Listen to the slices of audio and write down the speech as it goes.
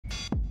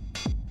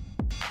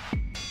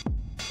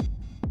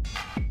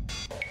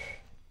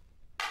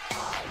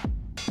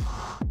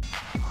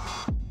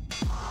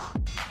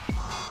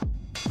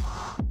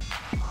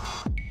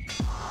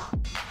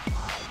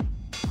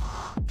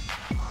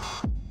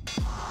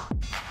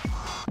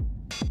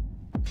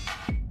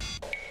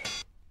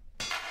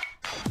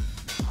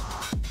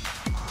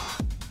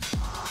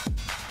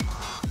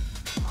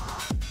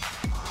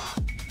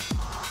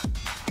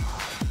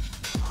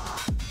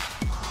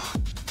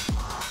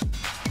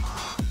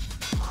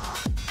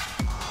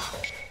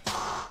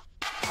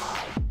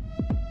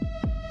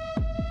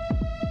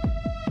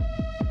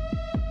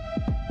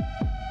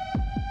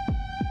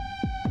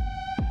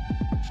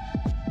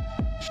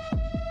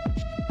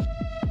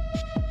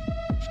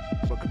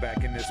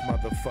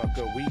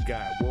motherfucker. We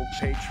got woke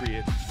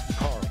patriot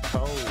Carl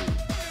Cole.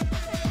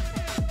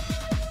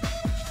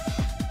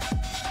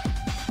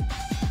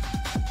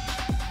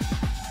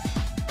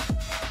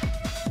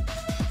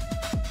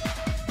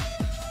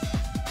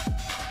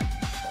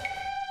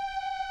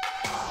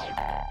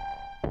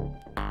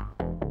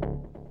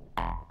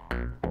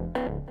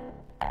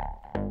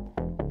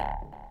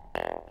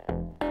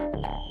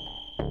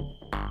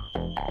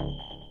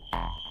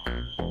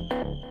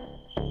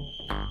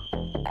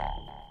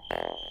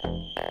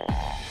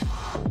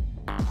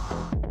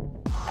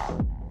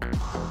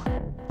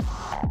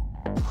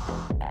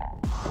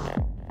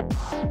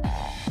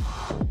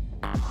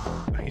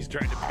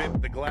 Trying to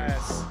bip the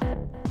glass.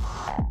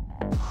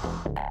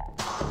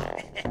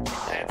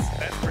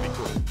 That's pretty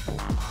cool.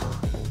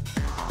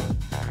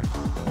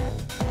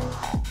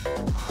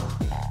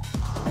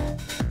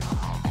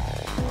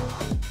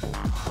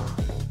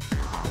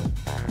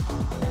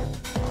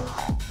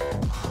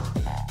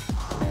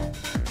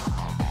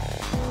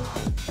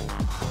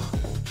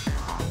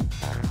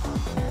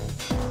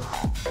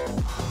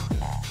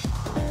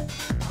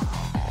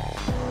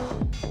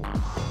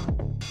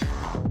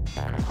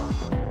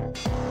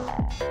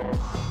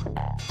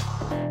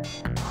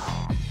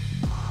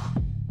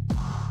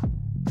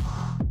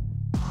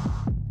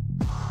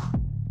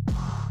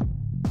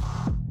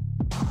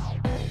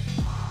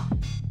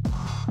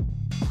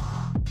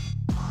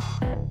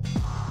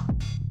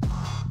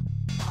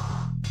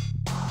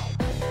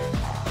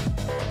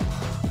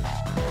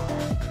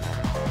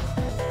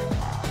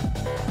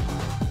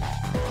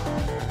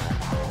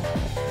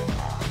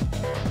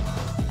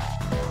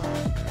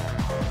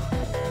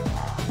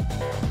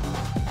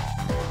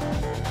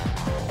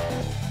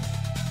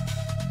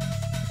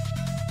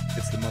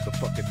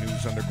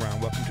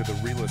 Underground. Welcome to the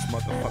realest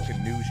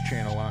motherfucking news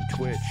channel on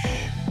Twitch. If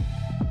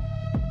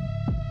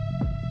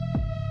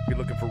you're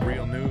looking for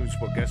real news,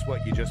 well, guess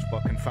what? You just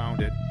fucking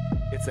found it.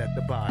 It's at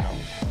the bottom.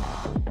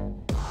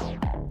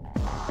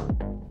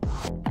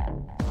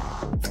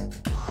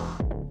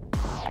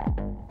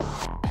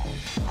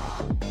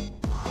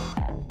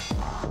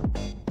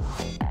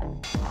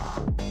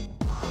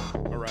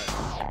 All right.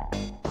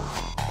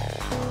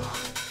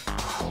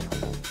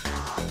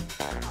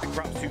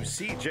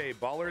 CJ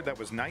Baller, that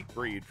was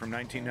Nightbreed from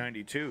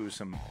 1992.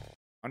 Some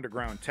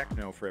underground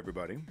techno for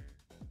everybody.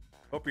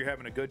 Hope you're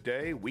having a good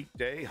day,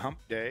 weekday, hump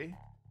day.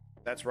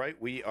 That's right,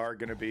 we are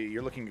going to be,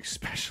 you're looking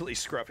especially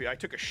scruffy. I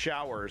took a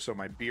shower, so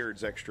my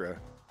beard's extra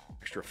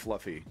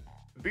fluffy.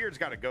 The beard's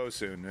got to go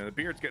soon, and the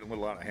beard's getting a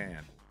little out of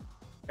hand.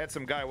 Had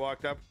some guy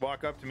walk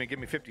up to me, give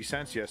me 50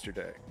 cents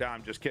yesterday. No,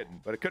 I'm just kidding,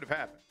 but it could have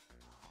happened.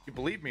 You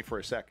believed me for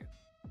a second.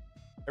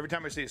 Every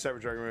time I see a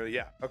Cybertruck, I'm really,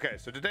 yeah. Okay,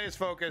 so today's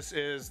focus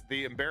is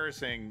the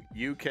embarrassing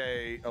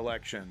UK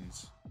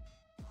elections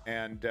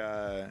and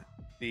the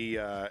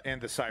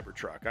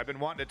Cybertruck. I've been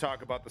wanting to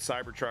talk about the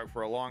Cybertruck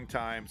for a long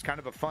time. It's kind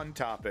of a fun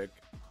topic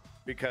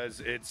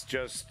because it's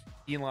just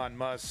Elon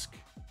Musk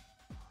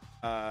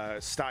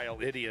style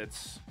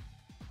idiots.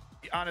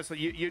 Honestly,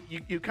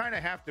 you kind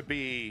of have to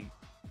be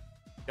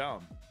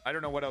dumb. I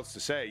don't know what else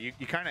to say.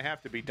 You kind of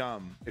have to be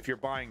dumb if you're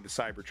buying the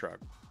Cybertruck.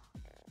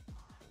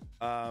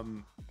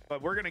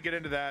 But we're going to get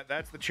into that.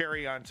 That's the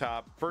cherry on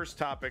top. First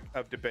topic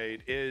of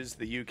debate is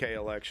the UK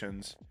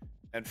elections.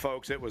 And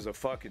folks, it was a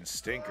fucking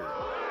stinker.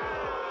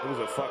 It was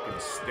a fucking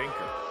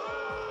stinker.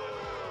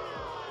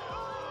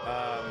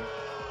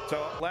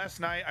 So last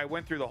night I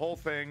went through the whole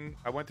thing.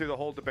 I went through the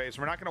whole debate.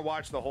 So we're not going to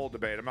watch the whole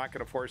debate. I'm not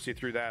going to force you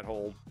through that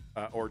whole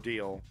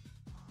ordeal.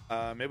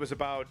 It was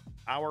about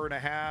hour and a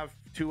half,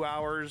 2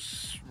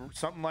 hours,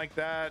 something like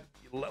that.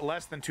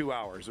 Less than 2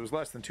 hours. It was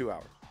less than 2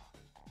 hours.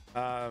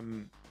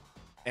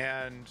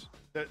 And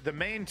the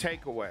main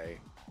takeaway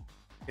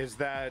is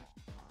that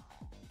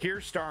Keir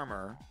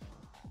Starmer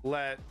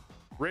let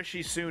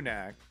Rishi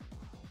Sunak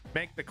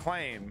make the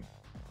claim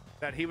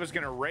that he was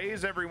going to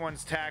raise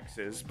everyone's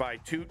taxes by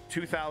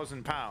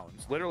 2,000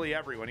 pounds. Literally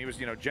everyone. He was,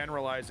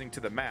 generalizing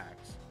to the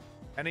max.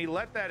 And he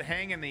let that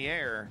hang in the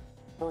air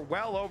for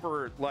well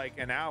over like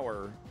an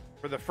hour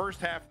for the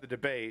first half of the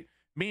debate.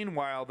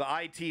 Meanwhile, the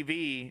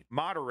ITV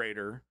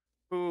moderator,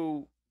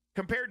 who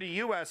compared to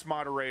U.S.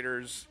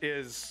 moderators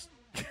is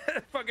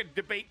fucking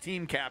debate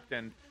team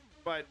captain,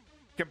 but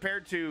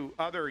compared to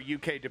other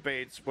UK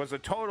debates was a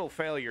total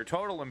failure,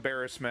 total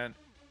embarrassment,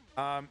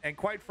 and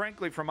quite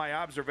frankly, from my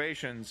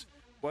observations,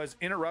 was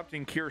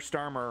interrupting Keir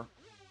Starmer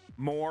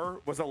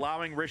more, was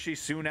allowing Rishi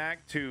Sunak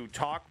to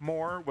talk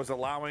more, was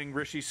allowing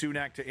Rishi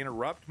Sunak to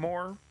interrupt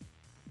more.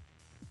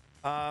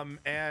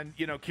 And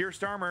Keir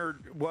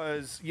Starmer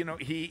was,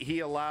 he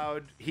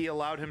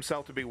allowed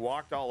himself to be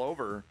walked all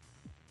over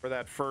for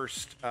that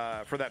first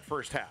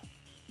half.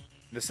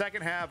 The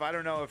second half, I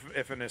don't know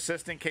if an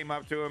assistant came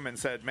up to him and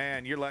said,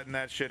 man, you're letting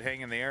that shit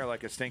hang in the air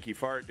like a stinky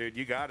fart, dude.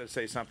 You got to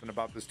say something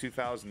about this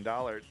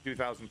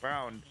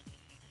 $2,000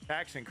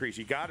 tax increase.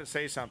 You got to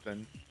say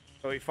something.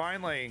 So he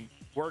finally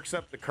works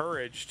up the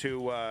courage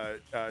to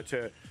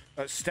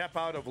step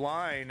out of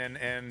line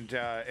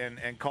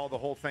and call the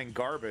whole thing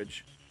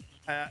garbage.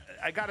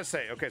 I got to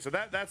say, okay, so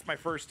that's my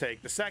first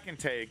take. The second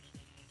take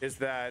is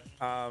that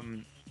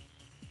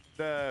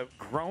the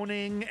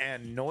groaning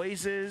and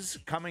noises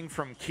coming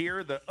from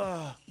Keir, the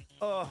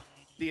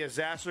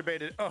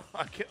exacerbated,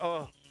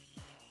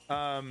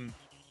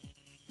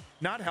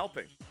 not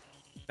helping.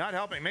 Not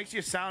helping. Makes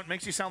you sound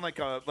like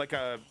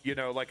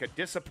a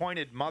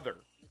disappointed mother.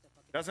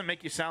 Doesn't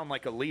make you sound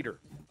like a leader.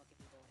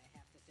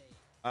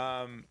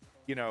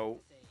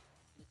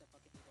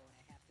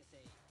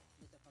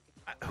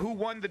 Who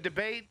won the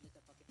debate?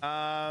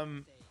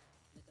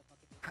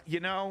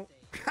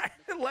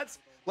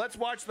 Let's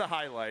watch the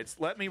highlights.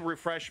 Let me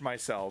refresh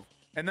myself,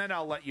 and then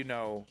I'll let you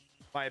know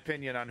my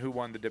opinion on who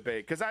won the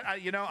debate. Because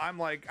I'm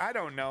like, I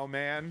don't know,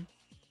 man.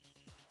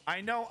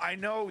 I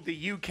know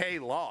the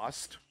UK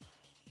lost.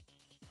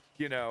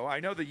 I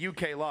know the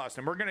UK lost,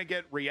 and we're gonna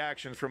get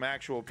reactions from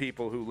actual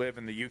people who live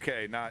in the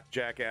UK, not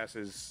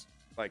jackasses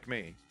like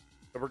me.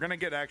 But we're gonna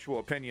get actual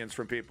opinions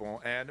from people.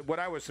 And what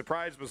I was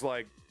surprised was,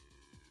 like,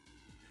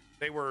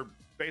 they were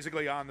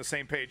basically on the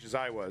same page as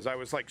I was. I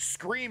was like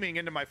screaming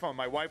into my phone.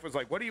 My wife was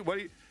like, what do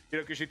you,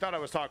 because she thought I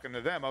was talking to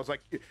them. I was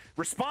like,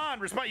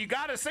 respond. You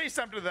got to say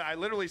something to that. I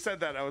literally said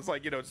that. I was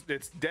like,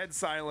 it's dead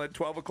silent,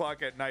 12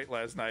 o'clock at night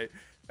last night.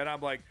 And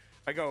I'm like,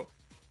 I go,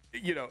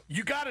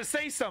 you got to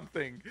say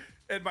something.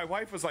 And my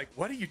wife was like,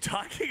 what are you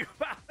talking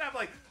about? I'm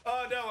like,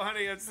 oh no,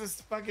 honey, it's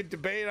this fucking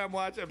debate I'm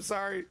watching. I'm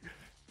sorry.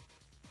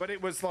 But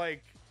it was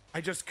like, I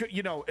just could,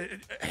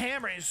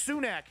 hammering,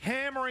 Sunak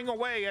hammering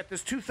away at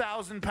this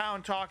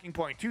 2,000-pound talking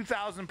point,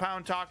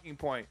 2,000-pound talking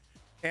point,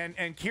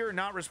 and Keir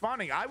not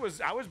responding. I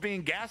was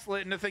being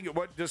gaslit into thinking,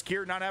 what, does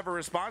Keir not have a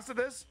response to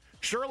this?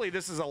 Surely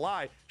this is a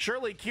lie.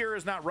 Surely Keir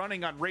is not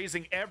running on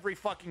raising every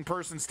fucking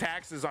person's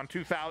taxes on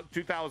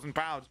 2,000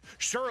 pounds.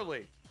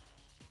 Surely.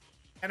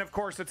 And of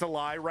course it's a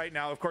lie right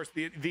now. Of course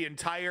the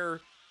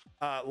entire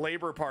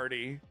Labor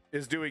Party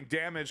is doing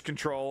damage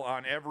control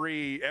on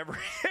every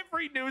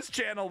news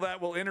channel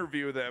that will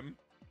interview them.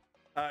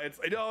 It's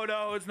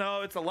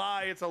a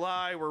lie. It's a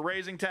lie. We're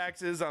raising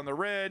taxes on the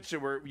rich,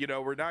 and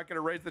we're not going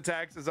to raise the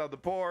taxes on the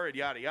poor, and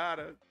yada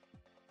yada.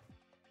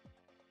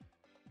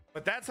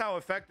 But that's how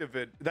effective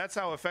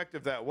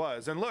that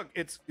was. And look,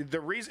 it's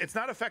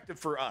not effective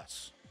for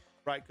us,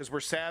 right? Because we're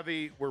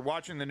savvy. We're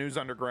watching the news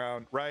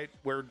underground, right?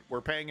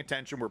 We're paying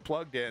attention. We're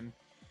plugged in.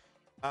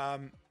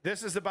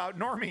 This is about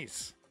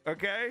normies,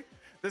 okay?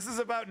 This is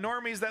about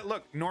normies that,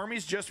 look,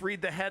 normies just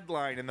read the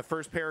headline in the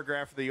first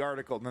paragraph of the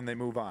article, and then they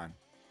move on,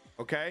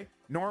 okay?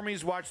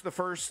 Normies watch the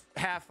first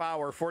half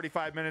hour,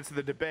 45 minutes of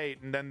the debate,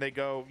 and then they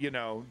go,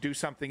 do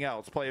something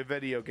else, play a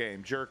video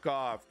game, jerk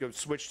off, go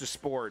switch to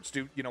sports,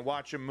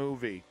 watch a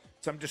movie.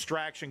 Some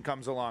distraction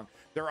comes along.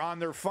 They're on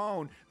their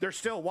phone. They're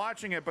still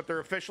watching it, but they're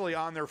officially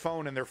on their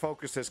phone, and their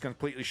focus has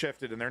completely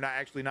shifted, and they're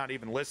not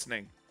even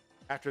listening.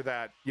 After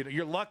that,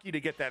 you're lucky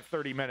to get that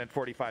 30-minute,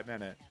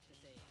 45-minute.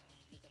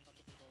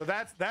 So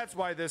that's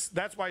why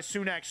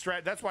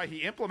Sunak that's why he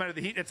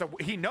implemented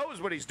he knows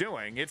what he's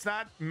doing. It's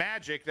not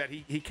magic that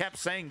he kept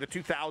saying the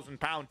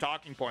 2,000-pound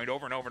talking point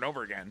over and over and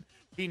over again.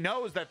 He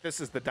knows that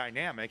this is the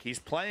dynamic. He's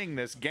playing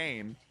this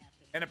game,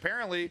 and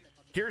apparently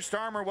Keir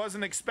Starmer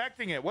wasn't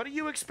expecting it. What do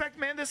you expect,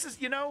 man? This is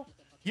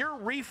you're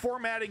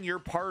reformatting your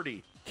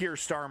party, Keir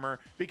Starmer,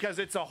 because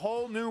it's a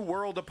whole new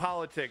world of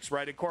politics,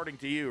 right? According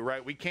to you,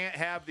 right? We can't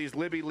have these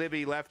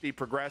libby lefty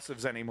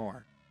progressives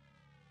anymore.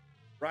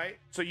 Right?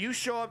 So you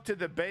show up to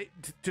the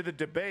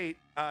debate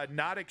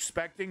not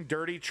expecting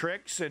dirty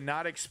tricks and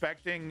not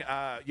expecting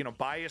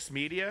biased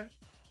media.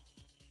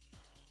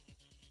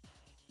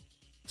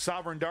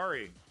 Sovereign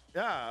Dari.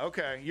 Yeah,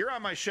 okay. You're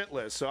on my shit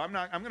list, so I'm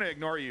going to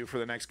ignore you for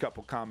the next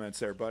couple comments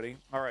there, buddy.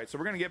 All right, so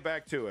we're going to get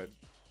back to it.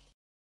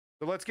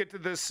 So let's get to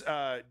this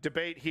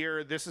debate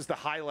here. This is the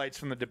highlights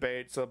from the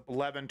debate. So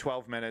 11,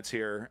 12 minutes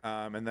here,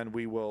 and then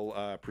we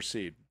will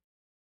proceed.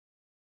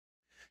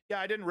 Yeah,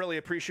 I didn't really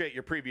appreciate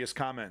your previous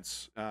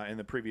comments in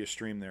the previous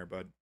stream there,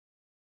 bud.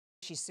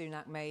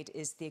 Sunak made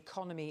is the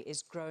economy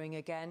is growing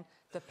again.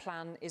 The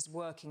plan is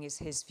working, is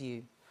his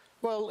view.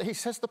 Well, he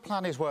says the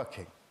plan is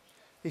working.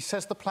 He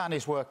says the plan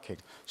is working.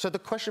 So the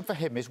question for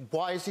him is,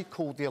 why has he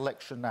called the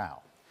election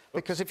now?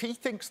 Because if he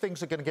thinks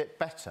things are going to get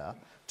better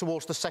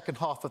towards the second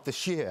half of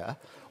this year,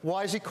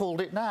 why has he called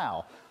it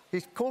now?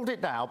 He's called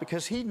it now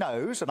because he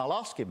knows, and I'll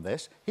ask him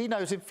this, he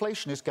knows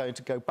inflation is going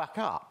to go back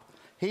up.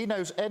 He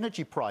knows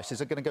energy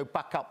prices are going to go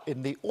back up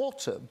in the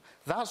autumn.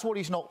 That's what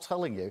he's not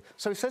telling you.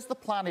 So he says the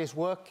plan is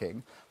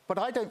working, but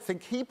I don't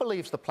think he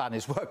believes the plan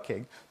is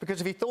working, because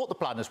if he thought the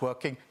plan is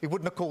working, he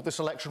wouldn't have called this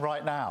election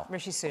right now.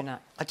 Rishi Sunak.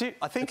 I think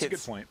that's a good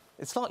point.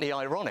 It's slightly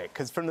ironic,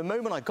 because from the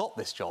moment I got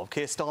this job,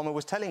 Keir Starmer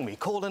was telling me,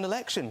 call an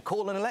election,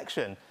 call an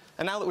election.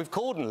 And now that we've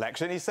called an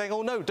election, he's saying,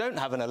 oh, no, don't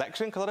have an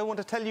election, because I don't want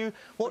to tell you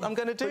what I'm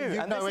going to do.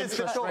 And this is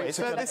the choice.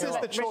 This is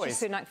the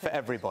choice for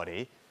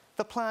everybody.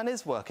 The plan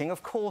is working.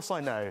 Of course I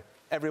know.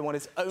 Everyone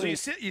is only...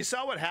 So you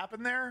saw what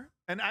happened there?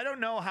 And I don't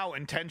know how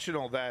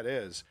intentional that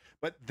is,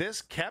 but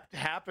this kept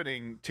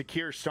happening to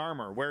Keir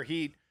Starmer, where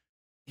he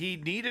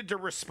needed to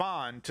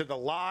respond to the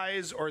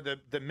lies or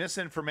the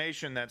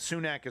misinformation that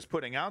Sunak is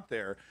putting out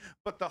there,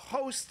 but the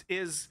host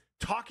is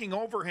talking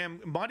over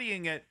him,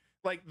 muddying it,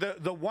 Like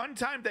the one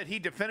time that he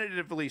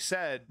definitively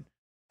said,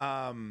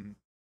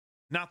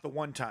 not the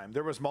one time,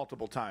 there was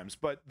multiple times,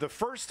 but the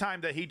first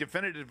time that he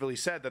definitively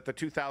said that the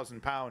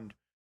 2,000-pound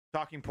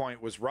talking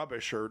point was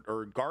rubbish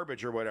or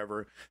garbage or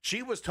whatever,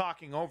 she was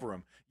talking over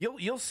him.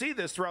 You'll see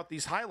this throughout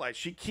these highlights.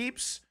 She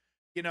keeps,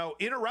 you know,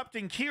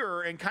 interrupting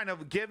Keir and kind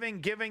of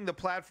giving the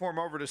platform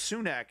over to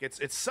Sunak.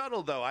 It's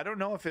subtle though. I don't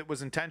know if it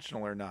was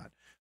intentional or not,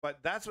 but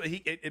that's what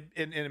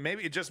and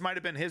maybe it just might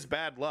have been his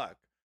bad luck.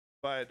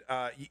 But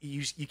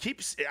you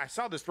keep. I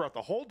saw this throughout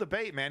the whole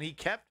debate, man.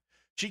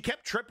 She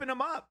kept tripping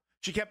him up.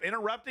 She kept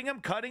interrupting him,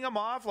 cutting him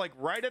off, like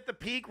right at the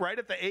peak, right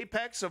at the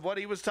apex of what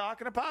he was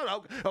talking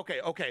about.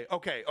 Okay.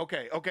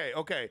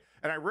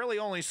 And I really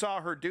only saw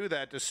her do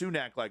that to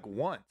Sunak like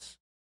once.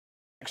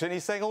 And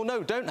he's saying, oh,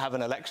 no, don't have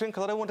an election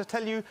because I don't want to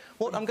tell you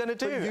what I'm going to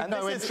do. And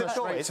this is the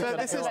choice.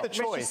 This is the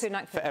choice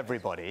for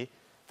everybody.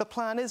 The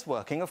plan is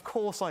working. Of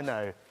course, I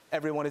know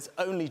everyone is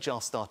only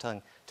just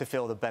starting to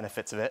feel the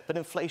benefits of it, but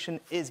inflation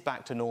is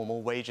back to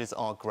normal. Wages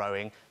are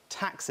growing.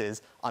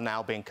 Taxes are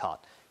now being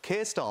cut.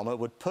 Keir Starmer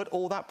would put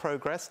all that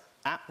progress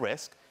at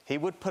risk. He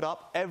would put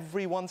up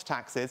everyone's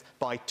taxes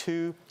by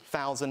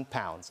 £2,000.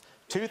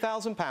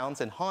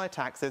 £2,000 in higher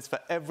taxes for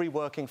every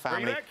working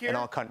family in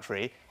our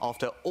country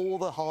after all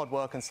the hard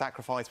work and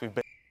sacrifice we've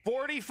been.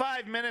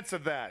 45 minutes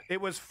of that. It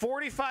was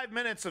 45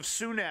 minutes of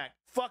Sunak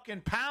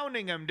fucking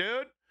pounding him,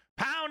 dude.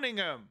 Pounding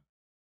him.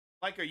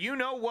 Like a you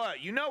know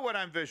what. You know what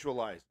I'm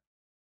visualizing.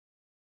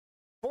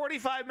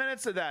 45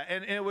 minutes of that.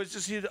 And it was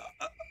just...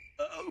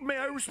 may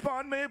I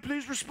respond? May I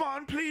please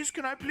respond? Please,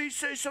 can I please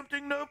say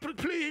something? No,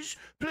 please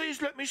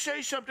let me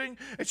say something.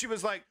 And she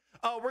was like,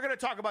 oh, we're going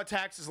to talk about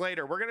taxes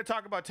later. We're going to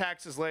talk about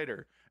taxes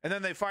later. And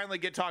then they finally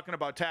get talking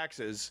about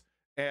taxes.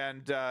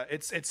 And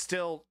it's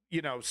still,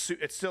 you know,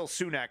 it's still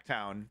Sunak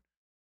town.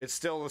 It's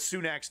still a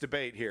Sunak's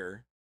debate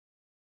here.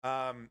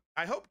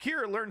 I hope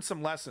Keir learned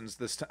some lessons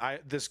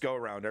this go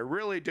around. I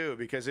really do,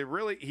 because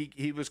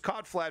he was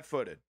caught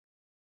flat-footed.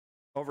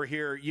 Over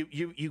here,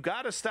 you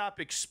got to stop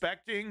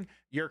expecting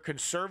your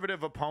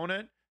conservative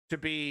opponent to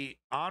be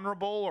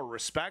honorable or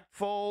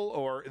respectful,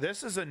 or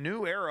this is a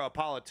new era of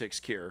politics,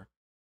 Keir.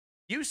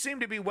 You seem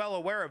to be well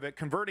aware of it,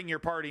 converting your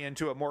party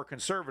into a more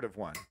conservative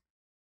one,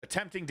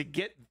 attempting to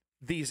get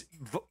these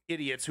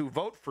idiots who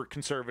vote for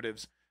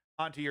conservatives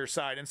onto your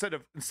side instead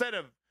of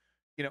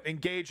you know,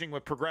 engaging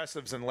with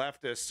progressives and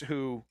leftists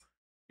who,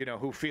 you know,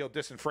 who feel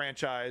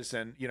disenfranchised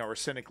and, you know, are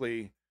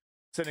cynically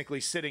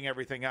sitting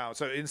everything out.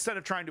 So instead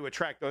of trying to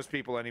attract those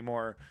people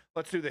anymore,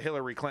 let's do the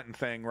Hillary Clinton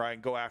thing, right?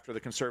 And go after the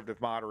conservative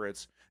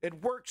moderates.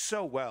 It worked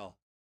so well.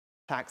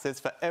 Taxes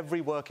for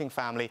every working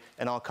family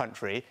in our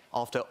country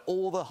after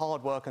all the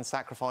hard work and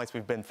sacrifice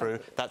we've been through.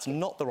 That's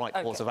not the right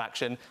course of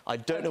action. I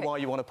don't know why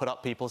you want to put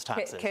up people's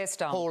taxes. Keir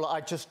Starmer. Paul,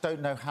 I just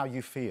don't know how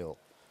you feel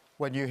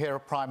when you hear a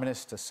Prime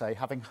Minister say,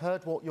 having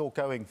heard what you're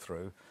going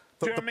through,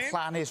 that the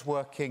plan is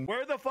working.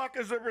 Where the fuck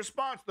is the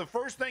response? The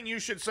first thing you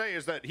should say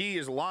is that he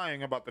is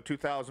lying about the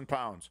 2,000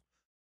 pounds.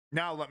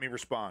 Now let me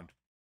respond.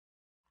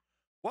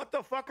 What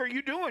the fuck are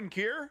you doing,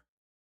 Keir?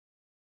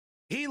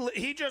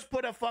 He just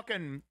put a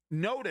fucking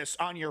notice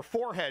on your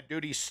forehead,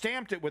 dude. He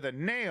stamped it with a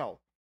nail.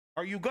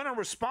 Are you going to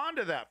respond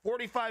to that?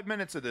 45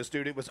 minutes of this,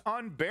 dude. It was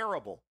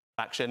unbearable.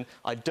 Action.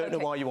 I don't know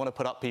why you want to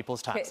put up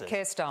people's taxes.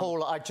 Keir Starmer.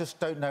 Paul, I just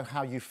don't know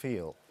how you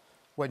feel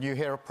when you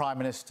hear a Prime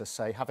Minister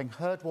say, having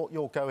heard what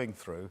you're going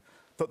through,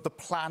 that the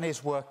plan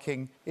is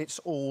working, it's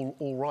all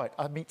right.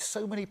 I meet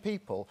so many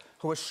people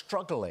who are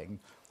struggling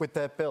with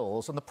their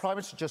bills, and the Prime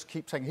Minister just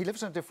keeps saying he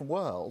lives in a different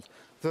world,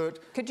 that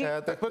Keir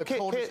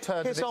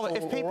Starmer,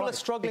 if people are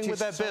struggling with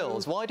their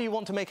bills, why do you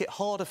want to make it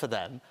harder for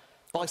them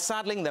by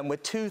saddling them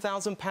with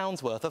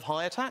 £2,000 worth of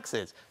higher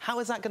taxes? How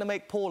is that going to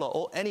make Paula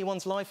or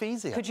anyone's life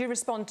easier? Could you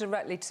respond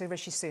directly to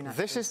Rishi Sunak?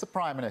 This is the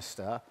Prime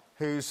Minister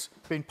who's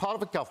been part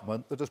of a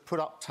government that has put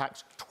up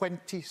tax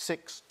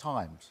 26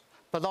 times.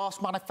 The last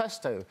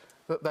manifesto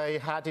that they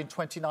had in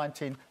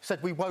 2019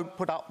 said we won't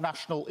put up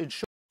national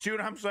insurance. See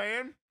what I'm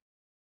saying?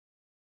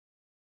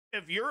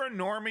 If you're a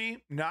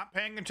normie not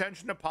paying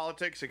attention to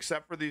politics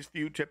except for these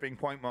few tipping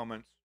point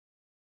moments,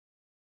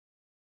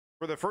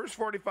 for the first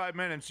 45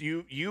 minutes,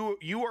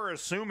 you are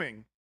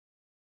assuming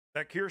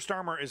that Keir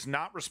Starmer is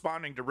not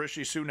responding to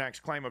Rishi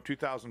Sunak's claim of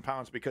 2,000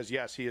 pounds because,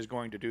 yes, he is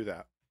going to do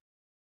that.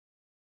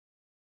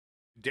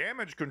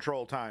 Damage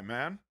control time,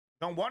 man.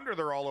 No wonder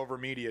they're all over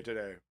media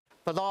today.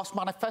 The last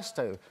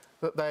manifesto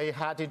that they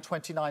had in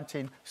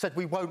 2019 said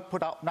we won't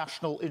put up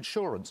national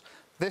insurance.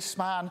 This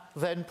man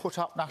then put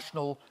up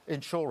national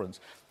insurance.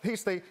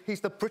 He's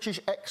the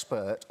British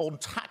expert on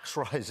tax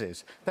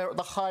rises. They're at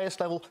the highest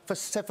level for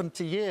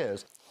 70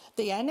 years.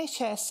 The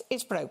NHS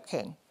is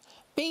broken.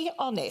 Be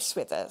honest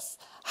with us.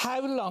 How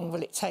long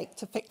will it take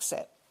to fix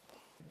it?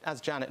 As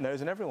Janet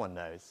knows and everyone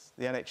knows,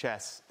 the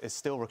NHS is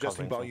still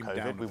recovering from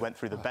COVID. We went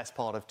through the best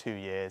part of 2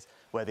 years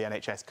where the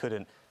NHS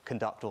couldn't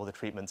conduct all the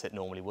treatments it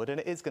normally would,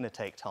 and it is going to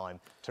take time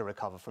to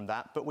recover from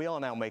that. But we are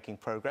now making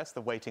progress.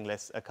 The waiting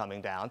lists are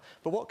coming down.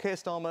 But what Keir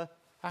Starmer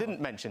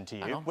didn't mention to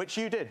you, which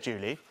you did,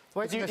 Julie.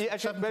 Wait, you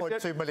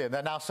 7.2 million,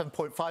 they're now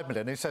 7.5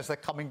 million. He says they're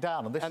coming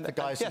down, and this is the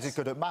guy who says he's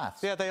good at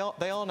maths. Yeah, they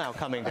are now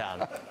coming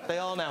down. They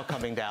are now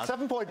coming down.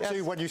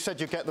 7.2 when you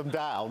said you get them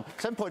down.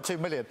 7.2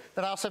 million,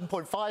 they're now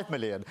 7.5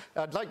 million.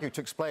 I'd like you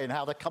to explain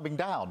how they're coming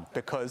down.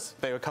 Because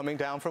they were coming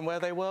down from where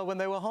they were when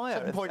they were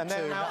higher. 7.2. And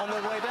they're now on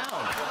their way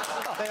down.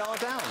 They are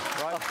down,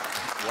 right?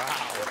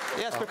 Wow.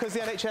 Yes, because the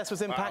NHS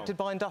was impacted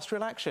by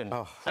industrial action.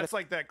 That's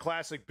like that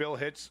classic Bill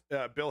Hicks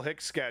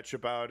sketch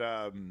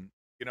about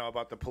you know,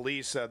 about the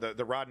police,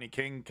 the Rodney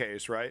King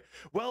case, right?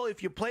 Well,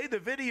 if you play the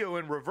video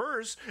in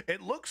reverse, it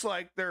looks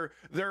like they're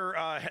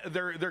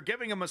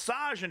giving a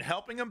massage and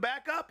helping him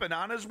back up and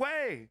on his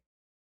way.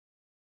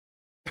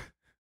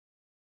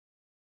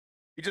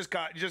 He just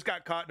got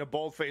caught in a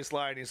bold-faced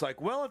lie, and he's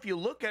like, well, if you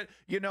look at,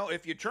 you know,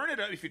 if you turn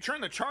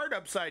the chart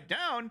upside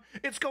down,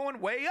 it's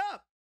going way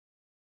up.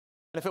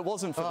 And if it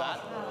wasn't for that,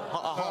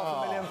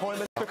 500,000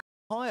 appointments took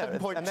higher,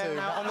 and they're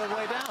now on their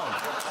way down.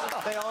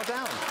 They are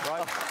down,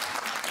 right?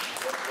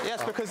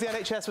 Yes, because the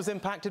NHS was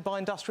impacted by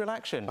industrial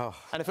action.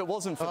 And if it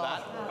wasn't for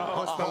that,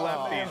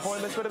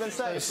 appointments would have been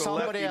saved.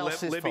 Somebody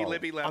else's fault.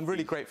 I'm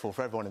really grateful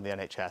for everyone in the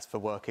NHS for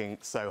working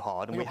so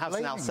hard, and we have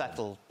now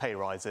settled pay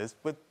rises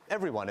with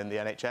everyone in the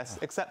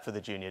NHS except for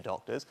the junior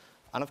doctors.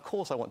 And of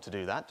course I want to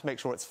do that, to make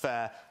sure it's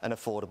fair and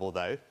affordable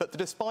though. But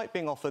despite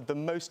being offered the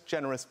most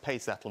generous pay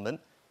settlement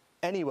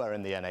anywhere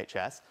in the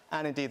NHS,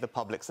 and indeed the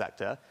public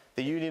sector,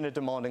 the union are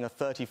demanding a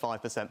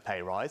 35% pay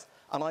rise,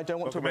 and I don't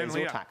want to raise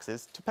your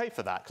taxes to pay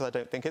for that, because I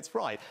don't think it's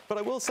right. But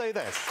I will say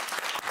this.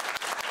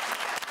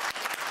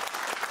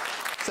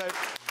 So,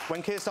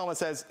 when Keir Starmer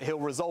says he'll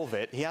resolve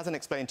it, he hasn't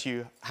explained to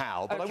you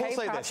how, but I will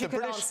say this. You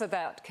could answer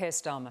that, Keir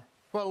Starmer.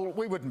 Well,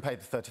 we wouldn't pay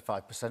the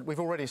 35%. We've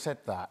already said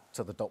that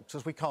to the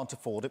doctors. We can't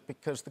afford it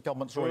because the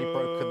government's already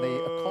broken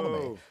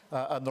the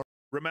economy.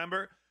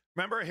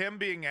 Remember him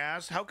being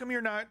asked, how come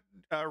you're not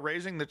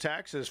raising the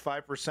taxes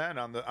 5%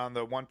 on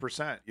the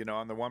 1%, you know,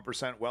 on the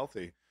 1%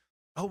 wealthy?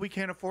 Oh, we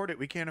can't afford it.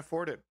 We can't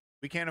afford it.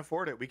 We can't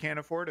afford it. We can't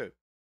afford it.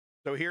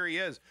 So here he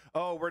is.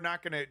 Oh, we're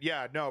not going to,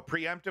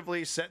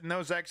 preemptively setting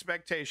those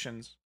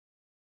expectations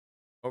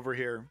over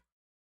here.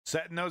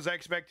 Setting those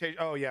expectations.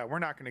 Oh, yeah, we're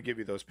not going to give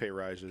you those pay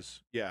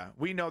rises. Yeah,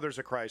 we know there's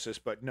a crisis,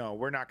 but no,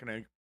 we're not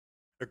going to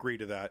agree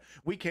to that.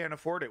 We can't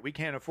afford it. We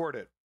can't afford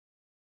it.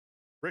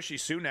 Rishi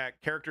Sunak,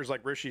 characters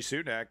like Rishi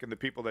Sunak and the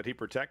people that he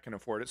protects can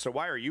afford it. So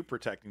why are you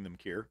protecting them,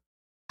 Keir?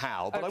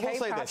 How? But I will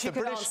say this. You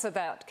could answer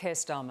that, Keir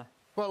Starmer.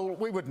 Well,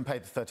 we wouldn't pay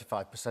the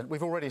 35%.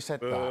 We've already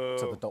said that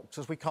to the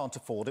doctors. We can't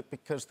afford it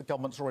because the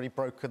government's already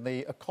broken the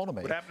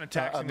economy. What happened to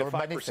taxing the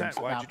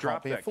 5%? Why did you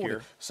drop that,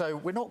 Keir? So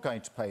we're not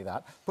going to pay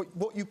that. But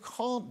what you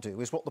can't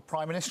do is what the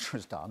Prime Minister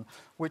has done,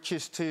 which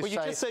is to say... Well, you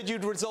just said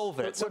you'd resolve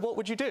it, so what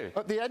would you do?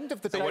 At the end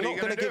of the day... So you're not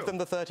going to give them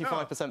the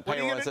 35% pay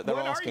rise that they're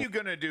asking? What are you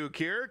going to do,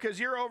 Keir? Because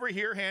you're over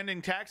here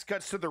handing tax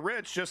cuts to the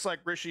rich, just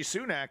like Rishi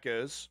Sunak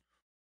is,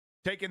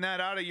 taking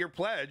that out of your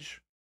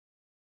pledge.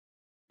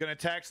 Going to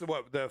tax the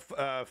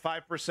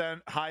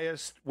 5%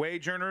 highest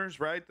wage earners,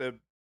 right?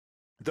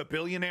 The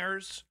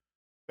billionaires,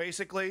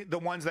 basically, the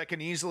ones that can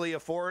easily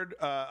afford,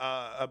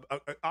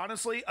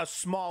 honestly, a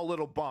small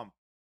little bump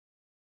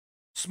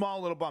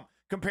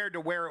compared to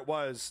where it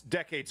was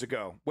decades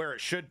ago, where it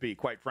should be,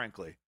 quite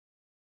frankly,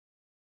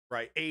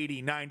 right?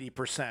 80,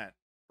 90%,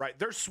 right?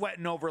 They're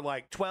sweating over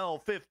like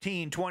 12,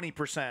 15,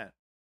 20%,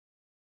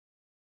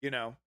 you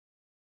know.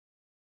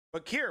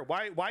 But Keir,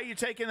 why are you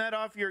taking that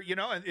off your, you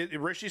know, and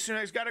Rishi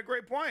Sunak's got a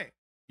great point.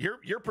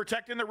 You're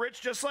protecting the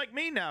rich just like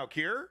me now,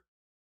 Keir.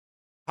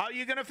 How are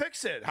you going to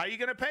fix it? How are you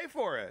going to pay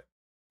for it?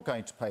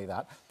 Going to pay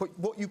that. But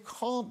what you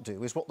can't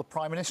do is what the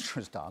Prime Minister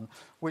has done,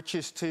 which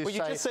is to say... Well, you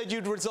just said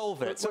you'd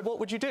resolve it, so what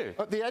would you do?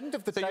 At the end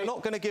of the day... So you're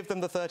not going to give them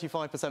the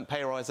 35%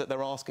 pay rise that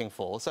they're asking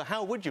for, so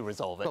how would you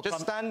resolve it? Just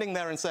standing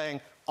there and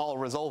saying, I'll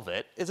resolve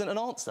it, isn't an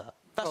answer.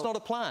 That's not a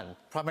plan.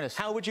 Prime Minister...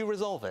 How would you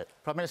resolve it?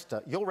 Prime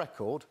Minister, your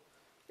record...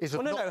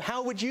 Well, no,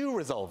 how would you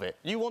resolve it?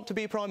 You want to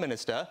be Prime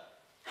Minister.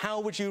 How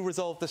would you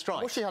resolve the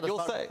strike?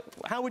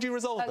 How would you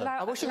resolve them?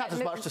 I wish he had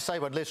as much to say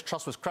when Liz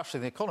Truss was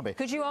crashing the economy.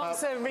 Could you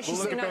answer Rishi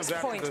Sunak's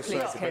point, please,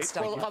 Keir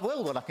Starmer? Well, I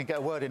will when I can get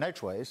a word in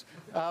edgeways.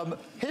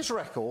 His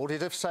record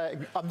is of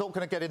saying, I'm not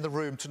going to get in the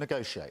room to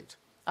negotiate.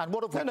 And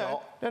what have we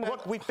got? No,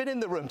 we've been in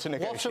the room to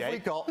negotiate. What have we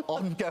got?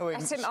 Ongoing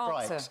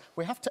strikes.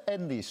 We have to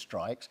end these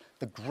strikes.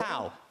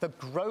 How? The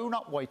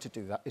grown-up way to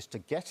do that is to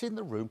get in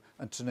the room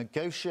and to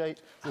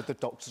negotiate with the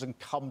doctors and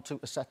come to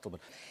a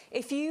settlement.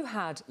 If you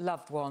had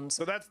loved ones...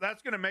 So that's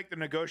going to make the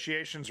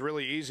negotiations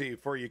really easy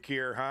for you,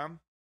 Keir, huh?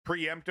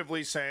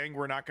 Preemptively saying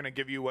we're not going to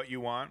give you what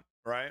you want,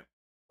 right?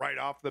 Right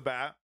off the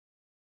bat.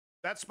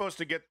 That's supposed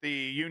to get the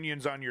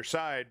unions on your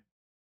side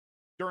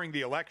during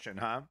the election,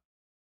 huh?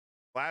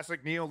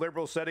 Classic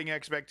neoliberal setting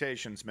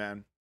expectations,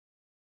 man.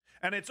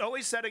 And it's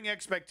always setting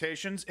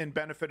expectations in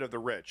benefit of the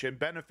rich, in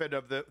benefit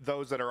of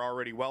those that are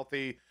already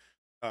wealthy,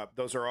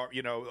 those are,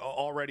 you know,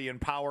 already in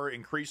power,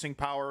 increasing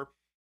power.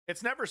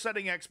 It's never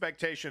setting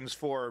expectations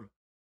for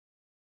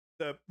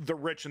the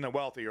rich and the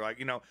wealthy. You're like,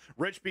 you know,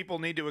 rich people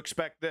need to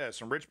expect this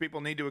and rich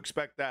people need to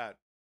expect that.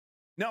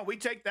 No, we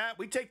take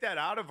that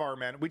out of our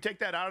man. We take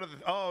that out of the.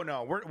 Oh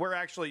no, we're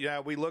actually,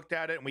 yeah, we looked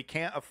at it and we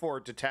can't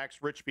afford to tax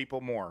rich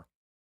people more.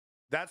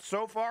 That's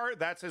so far,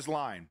 that's his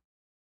line.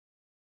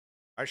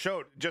 I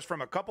showed just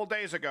from a couple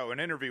days ago an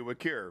interview with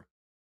Cure.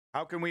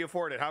 How can we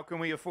afford it? How can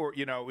we afford,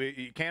 you know,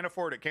 you can't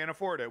afford it, can't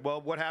afford it. Well,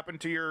 what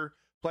happened to your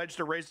pledge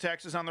to raise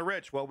taxes on the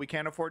rich? Well, we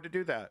can't afford to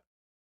do that.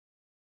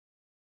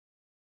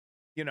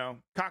 You know,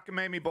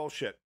 cockamamie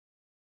bullshit.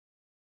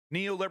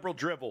 Neoliberal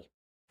drivel.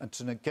 And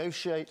to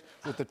negotiate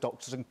with the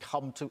doctors and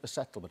come to a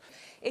settlement.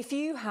 If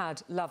you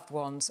had loved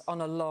ones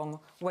on a long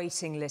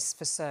waiting list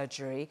for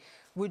surgery,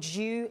 would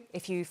you,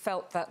 if you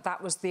felt that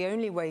that was the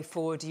only way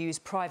forward, use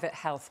private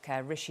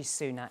healthcare? Rishi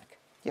Sunak?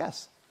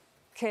 Yes.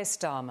 Keir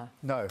Starmer?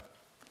 No.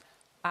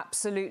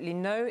 Absolutely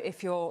no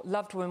if your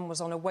loved one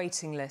was on a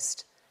waiting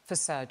list for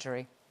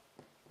surgery?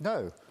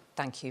 No.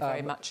 Thank you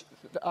very much.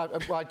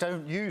 I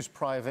don't use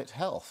private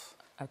health.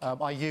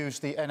 Okay. I use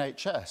the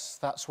NHS.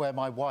 That's where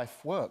my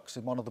wife works,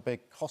 in one of the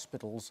big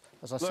hospitals.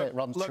 As I say, it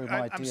runs through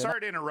my DNA. I'm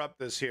sorry to interrupt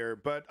this here,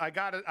 but I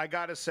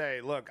gotta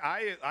say, look,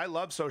 I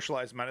love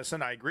socialized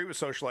medicine. I agree with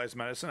socialized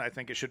medicine. I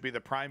think it should be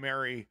the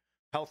primary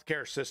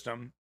healthcare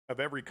system of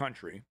every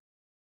country,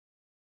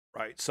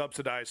 right?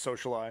 Subsidized,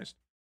 socialized.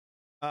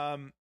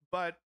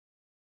 But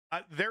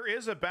there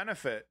is a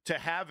benefit to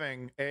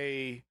having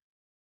a,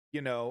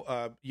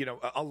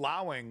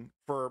 allowing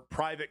for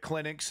private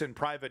clinics and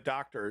private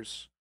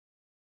doctors.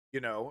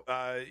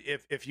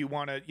 If you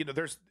want to,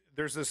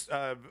 there's this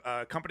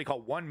company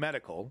called One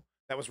Medical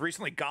that was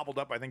recently gobbled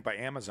up, I think, by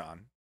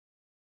Amazon.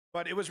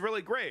 But it was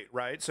really great,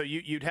 right? So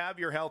you'd have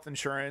your health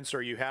insurance,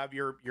 or you have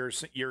your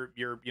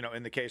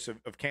in the case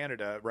of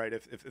Canada, right?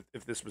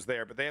 If this was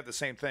there, but they have the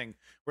same thing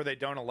where they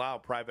don't allow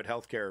private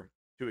healthcare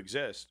to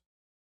exist.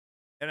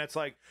 And it's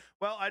like,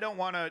 well, I don't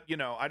want to,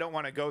 I don't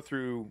want to go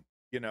through,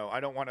 I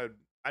don't want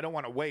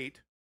to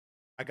wait.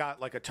 I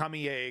got like a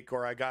tummy ache,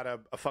 or I got a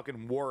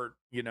fucking wart,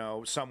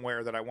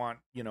 somewhere that I want,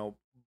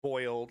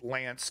 boiled,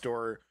 lanced,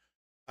 or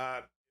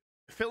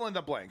fill in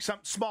the blank. Some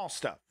small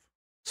stuff.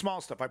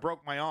 I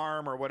broke my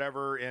arm or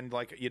whatever, and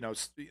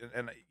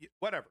and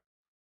whatever.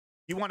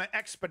 You want to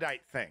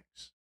expedite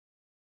things.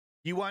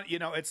 You want,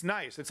 it's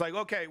nice. It's like,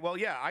 okay, well,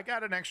 yeah, I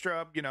got an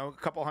extra, a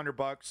couple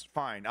 $100.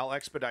 Fine, I'll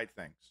expedite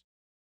things,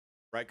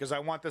 right? Because I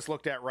want this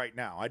looked at right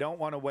now. I don't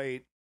want to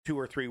wait 2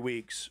 or 3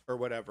 weeks or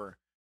whatever.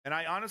 And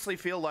I honestly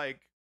feel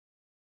like,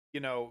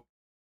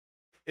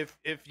 if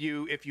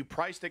you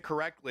priced it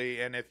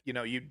correctly, and if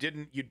you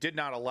did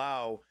not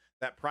allow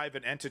that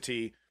private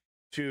entity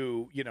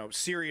to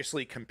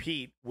seriously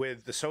compete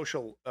with the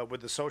social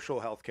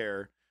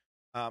healthcare,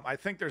 I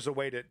think there's a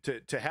way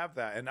to have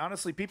that. And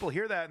honestly, people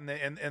hear that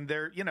and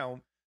they're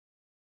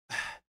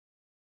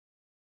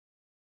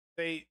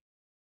they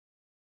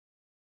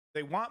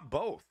want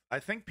both. I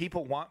think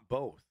people want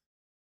both.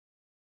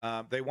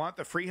 They want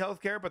the free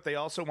healthcare, but they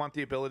also want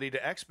the ability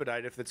to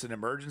expedite if it's an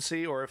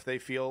emergency, or if they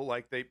feel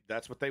like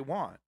that's what they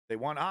want. They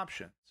want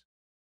options.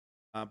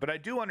 But I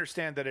do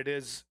understand that it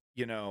is,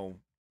 you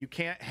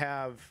can't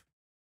have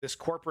this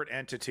corporate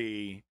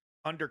entity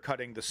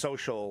undercutting the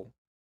social,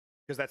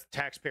 because that's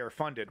taxpayer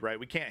funded, right?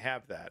 We can't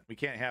have that.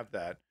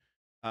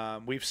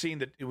 We've seen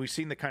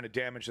the kind of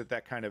damage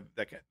that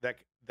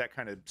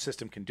kind of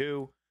system can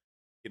do.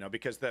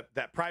 Because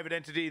that private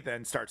entity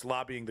then starts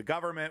lobbying the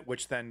government,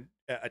 which then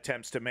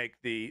attempts to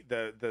make the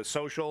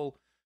social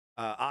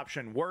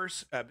option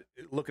worse.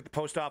 Look at the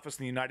post office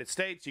in the United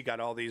States. You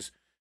got all these,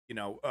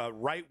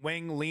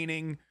 right-wing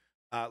leaning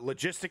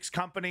logistics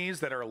companies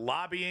that are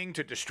lobbying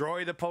to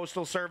destroy the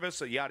postal service.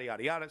 So yada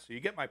yada yada. So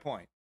you get my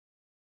point.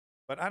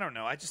 But I don't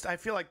know. I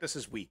feel like this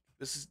is weak.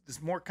 This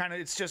is more kind of.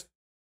 It's just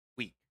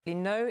weak. You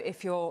know,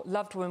 if your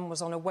loved one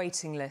was on a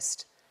waiting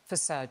list for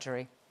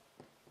surgery?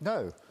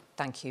 No.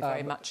 Thank you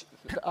very much.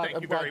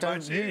 Thank you very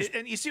much.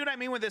 And you see what I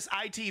mean with this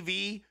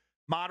ITV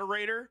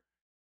moderator?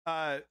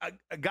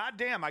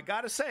 Goddamn, I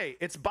gotta say,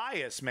 it's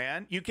bias,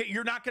 man.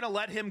 You're not going to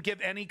let him give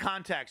any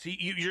context.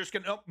 You're just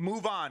going to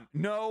move on.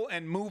 No,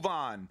 and move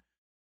on.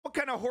 What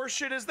kind of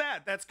horseshit is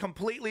that? That's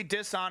completely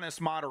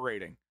dishonest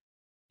moderating.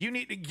 You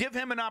need to give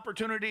him an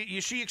opportunity.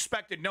 She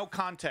expected no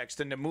context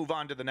and to move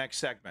on to the next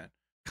segment.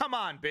 Come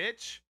on,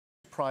 bitch.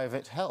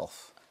 Private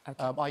health.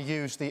 Okay. I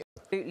use the...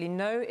 Absolutely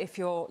no if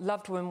your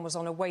loved one was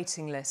on a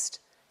waiting list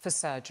for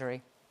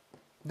surgery?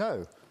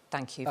 No.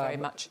 Thank you very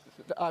much.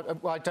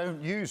 I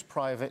don't use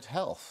private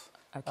health.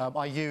 Okay.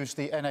 I use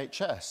the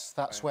NHS.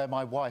 That's where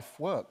my wife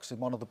works, in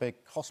one of the big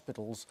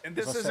hospitals. And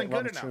this isn't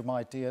good enough. Through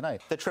my DNA.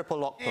 The triple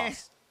lock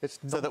plus.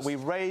 So that we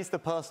raise the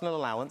personal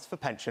allowance for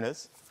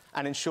pensioners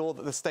and ensure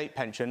that the state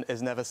pension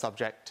is never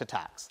subject to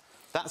tax.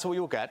 That's what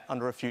you'll get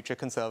under a future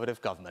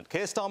Conservative government.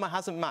 Keir Starmer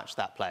hasn't matched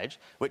that pledge,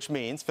 which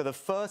means for the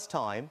first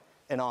time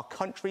in our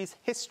country's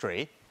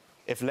history,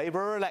 if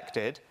Labour are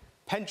elected,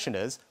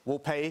 pensioners will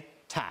pay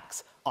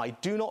tax. I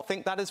do not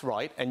think that is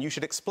right, and you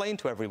should explain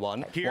to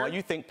everyone why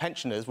you think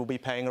pensioners will be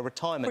paying a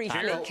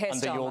retirement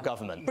tax under your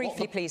government.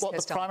 Briefly, please, What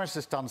the Prime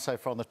Minister's done so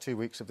far in the 2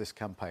 weeks of this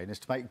campaign is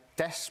to make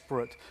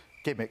desperate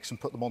gimmicks and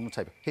put them on the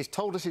table. He's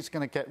told us he's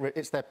going to get rid.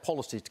 It's their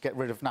policy to get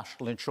rid of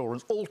national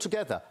insurance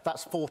altogether.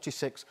 That's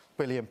 £46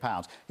 billion.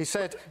 He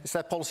said it's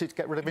their policy to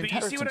get rid of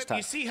inheritance tax.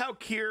 You see how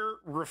Keir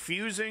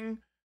refusing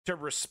to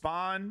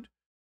respond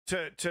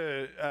to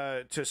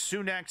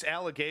Sunak's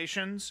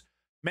allegations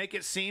make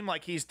it seem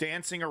like he's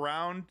dancing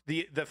around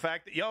the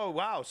fact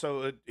that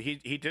so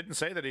he didn't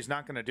say that he's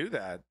not going to do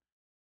that.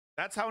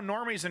 That's how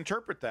normies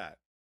interpret that.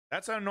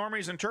 That's how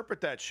normies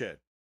interpret that shit.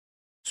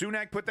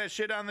 Sunak put that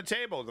shit on the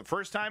table. The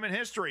first time in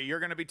history, you're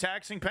going to be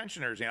taxing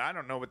pensioners. You know, I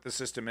don't know what the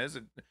system is,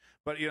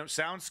 but, you know, it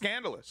sounds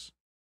scandalous.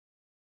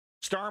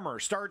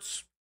 Starmer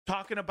starts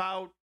talking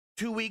about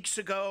 2 weeks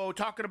ago,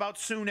 talking about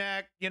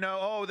Sunak, you know,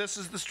 oh, this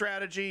is the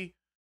strategy.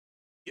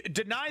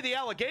 Deny the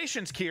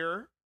allegations,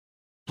 Keir.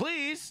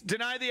 Please,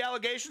 deny the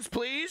allegations,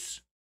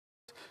 please.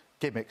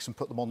 Gimmicks and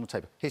put them on the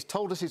table. He's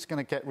told us he's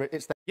going to get rid.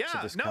 It's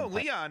campaign.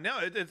 Leon,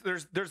 no.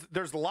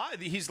 There's lie.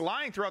 He's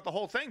lying throughout the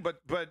whole thing. But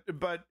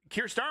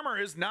Keir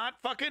Starmer is not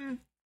fucking.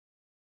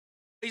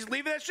 He's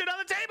leaving that shit on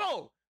the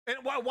table. And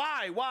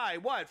why?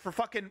 What for?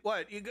 Fucking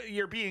what?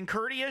 You're being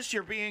courteous.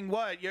 You're being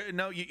what? You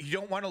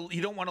don't want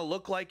to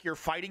look like you're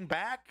fighting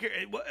back.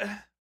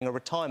 A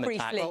retirement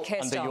tax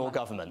under your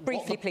government.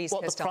 Briefly, please.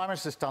 What the Prime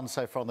Minister's done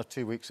so far in the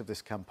 2 weeks of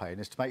this campaign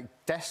is to make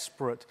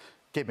desperate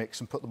gimmicks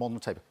and put them on the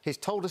table. He's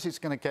told us he's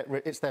going to get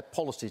rid. It's their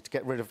policy to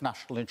get rid of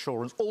national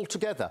insurance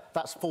altogether.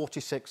 That's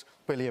 £46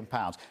 billion.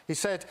 He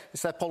said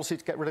it's their policy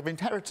to get rid of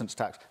inheritance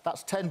tax.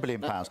 That's £10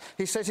 billion.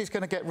 He says he's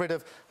going to get rid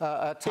of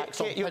tax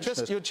on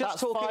pensioners. You're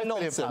just talking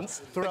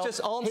nonsense. But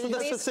just answer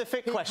the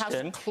specific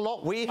question.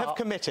 We have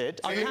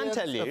committed. I can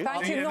tell you.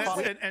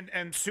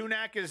 And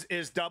Sunak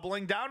is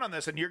doubling down on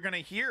this, and you're going to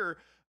hear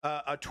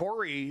a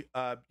Tory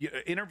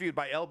interviewed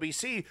by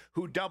LBC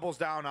who doubles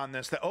down on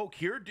this. That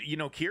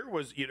Keir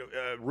was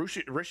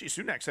Rishi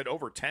Sunak said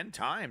over 10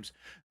 times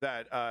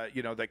that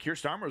that Keir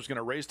Starmer was going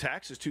to raise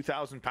taxes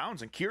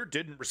 £2,000, and Keir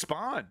didn't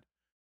respond.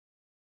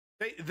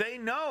 They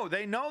know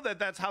that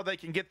that's how they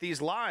can get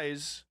these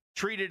lies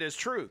treated as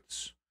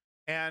truths,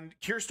 and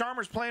Keir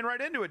Starmer's playing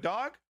right into it,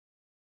 dog.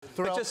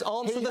 But just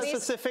answer the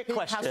specific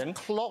question.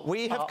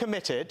 We have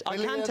committed. I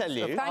can tell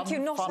you. Thank you,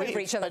 not over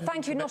each other.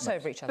 Thank you, not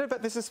over each other. No,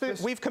 but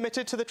we've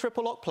committed to the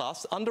triple lock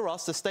plus. Under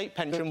us, the state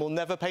pension will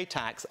never pay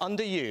tax.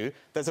 Under you,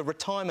 there's a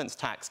retirement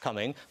tax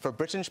coming for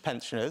British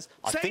pensioners.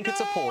 I think it's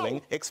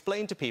appalling.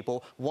 Explain to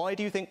people, why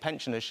do you think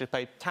pensioners should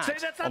pay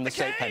tax on the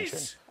state pension?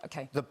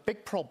 Okay. The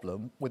big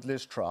problem with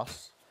Liz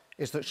Truss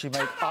is that she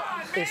made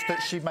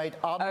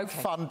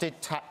unfunded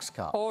tax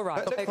cuts. All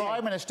right. The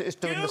Prime Minister is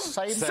doing the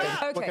same thing.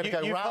 We're going to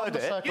go round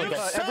the circle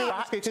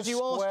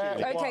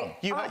again.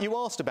 You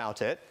asked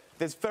about it.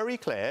 It's very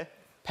clear.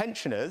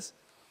 Pensioners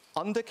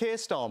under Keir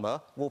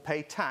Starmer will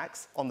pay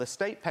tax on the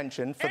state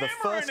pension for the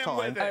first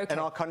time in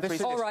our country's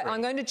history. All right,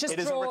 I'm going to just It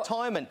is a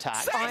retirement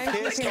tax.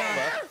 Keir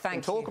Starmer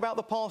can talk about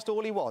the past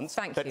all he wants,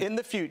 but in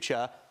the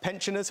future,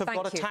 pensioners have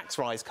got a tax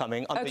rise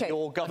coming under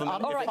your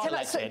government. All right,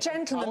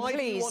 gentlemen, why please.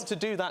 do you want to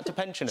do that to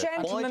pensioners?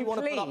 Why do you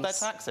want to put up their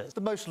taxes?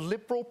 The most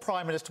liberal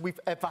Prime Minister we've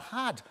ever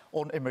had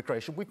on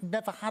immigration. We've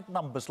never had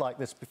numbers like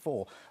this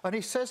before. And he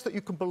says that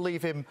you can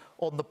believe him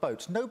on the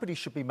boats. Nobody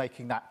should be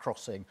making that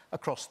crossing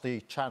across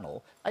the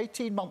Channel.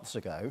 18 months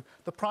ago,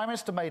 the Prime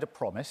Minister made a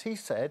promise. He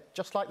said,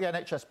 just like the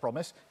NHS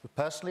promise, he was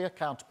personally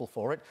accountable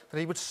for it, that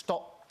he would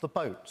stop the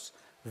boats.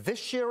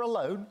 This year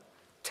alone,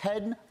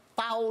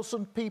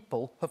 10,000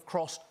 people have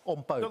crossed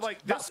on boats. So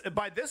like this,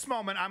 by this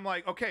moment, I'm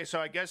like, okay, so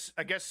I guess,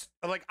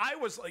 like I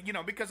was,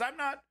 because I'm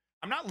not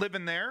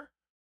living there.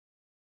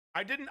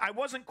 I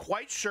wasn't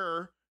quite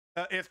sure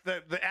if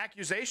the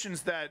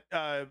accusations that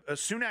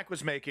Sunak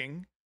was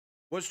making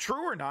was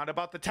true or not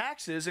about the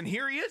taxes, and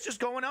here he is just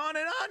going on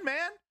and on,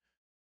 man.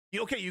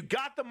 Okay, you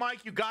got the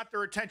mic, you got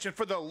their attention.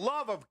 For the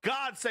love of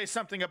God, say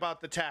something about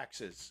the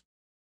taxes.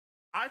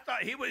 I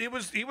thought he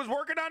was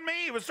working on me.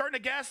 He was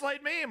starting to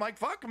gaslight me. I'm like,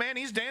 fuck, man,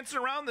 he's dancing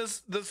around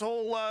this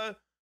whole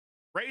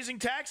raising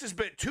taxes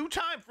bit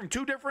from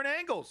two different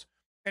angles,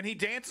 and he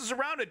dances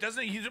around it.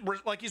 Doesn't he?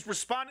 He's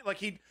responding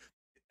like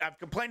I've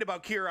complained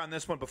about Keir on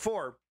this one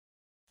before.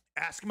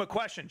 Ask him a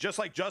question, just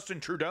like Justin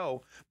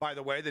Trudeau, by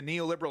the way, the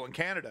neoliberal in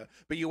Canada.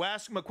 But you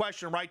ask him a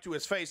question right to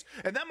his face,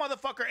 and that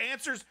motherfucker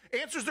answers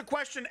the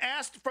question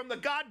asked from the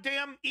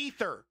goddamn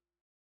ether.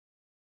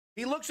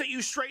 He looks at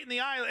you straight in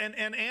the eye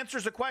and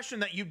answers a question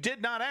that you did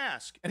not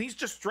ask. And he's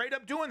just straight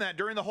up doing that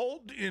during the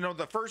whole,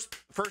 the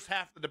first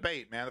half of the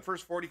debate, man, the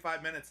first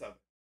 45 minutes of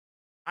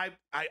it.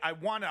 I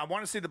want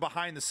to see the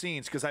behind the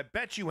scenes, because I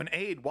bet you an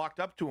aide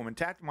walked up to him and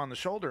tapped him on the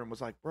shoulder and was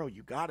like, bro,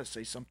 you got to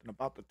say something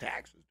about the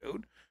taxes,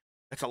 dude.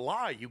 That's a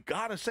lie. You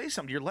got to say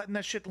something. You're letting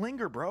that shit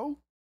linger, bro.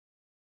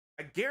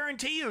 I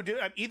guarantee you, dude.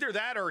 Either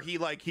that or he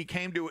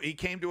came to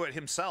it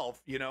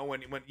himself,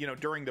 when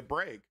during the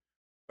break.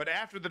 But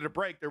after the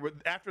break,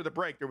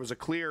 there was a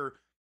clear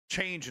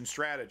change in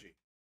strategy.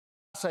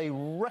 That's a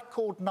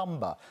record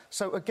number.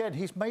 So again,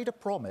 he's made a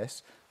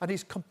promise and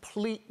he's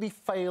completely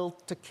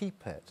failed to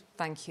keep it.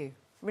 Thank you.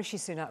 Rishi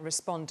Sunak,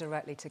 respond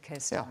directly to Keir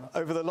Starmer.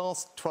 Yeah. Over the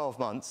last 12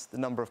 months, the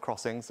number of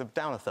crossings have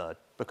down a third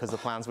because the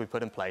plans we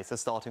put in place are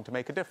starting to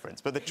make a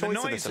difference. But the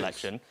choice of this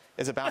election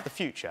is about the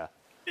future.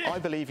 I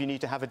believe you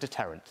need to have a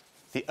deterrent.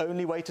 The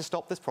only way to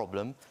stop this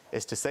problem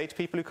is to say to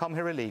people who come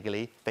here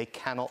illegally, they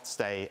cannot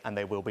stay and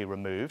they will be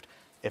removed.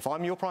 If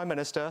I'm your Prime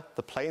Minister,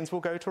 the planes will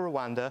go to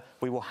Rwanda,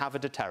 we will have a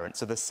deterrent.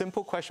 So the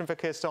simple question for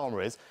Keir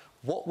Starmer is,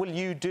 what will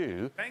you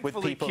do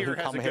with people who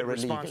come here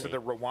illegally? To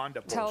the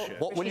Rwanda bullshit.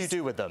 What will you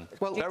do with them?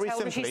 Well, very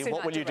simply,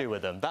 what will you do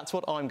with them? That's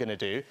what I'm going to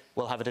do.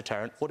 We'll have a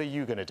deterrent. What are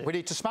you going to do? We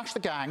need to smash the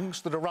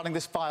gangs that are running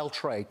this vile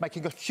trade,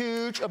 making a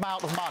huge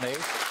amount of money,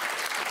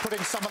 putting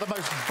some of the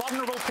most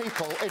vulnerable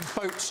people in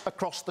boats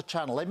across the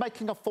channel. They're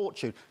making a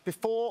fortune.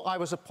 Before I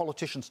was a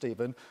politician,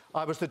 Stephen,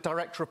 I was the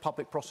Director of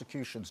Public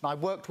Prosecutions, and I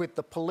worked with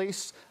the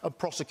police and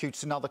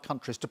prosecutors in other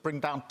countries to bring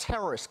down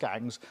terrorist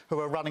gangs who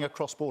are running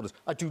across borders.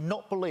 I do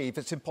not believe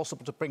it's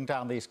impossible to bring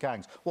down these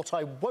gangs. What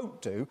I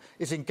won't do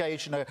is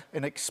engage in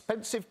an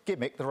expensive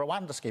gimmick, the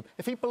Rwanda scheme.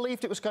 If he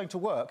believed it was going to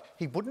work,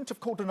 he wouldn't have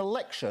called an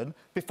election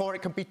before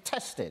it can be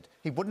tested.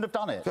 He wouldn't have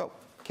done it. So,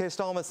 Keir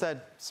Starmer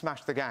said,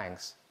 smash the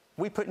gangs.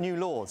 We put new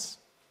laws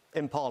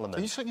in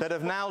Parliament that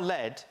have now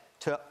led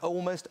to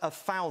almost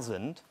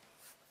 1,000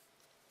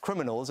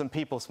 criminals and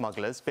people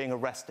smugglers being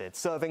arrested,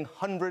 serving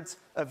hundreds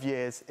of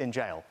years in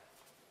jail.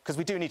 Because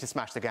we do need to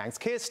smash the gangs.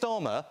 Keir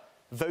Starmer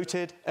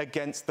voted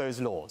against those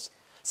laws.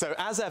 So,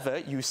 as ever,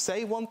 you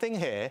say one thing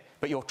here,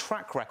 but your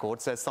track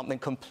record says something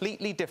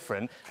completely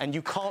different, and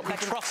you can't be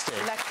trusted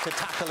to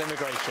tackle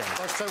immigration.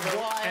 So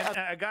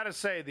why... I got to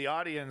say, the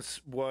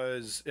audience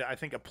was, I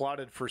think,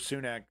 applauded for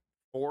Sunak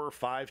 4 or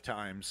 5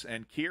 times,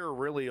 and Keir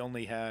really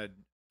only had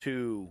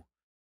 2,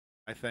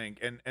 I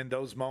think, and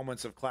those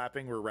moments of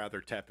clapping were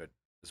rather tepid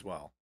as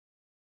well.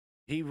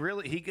 He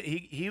really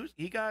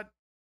he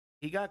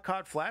got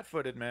caught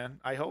flat-footed, man.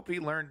 I hope he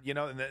learned, you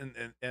know,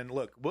 and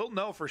look, we'll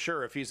know for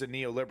sure if he's a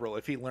neoliberal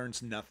if he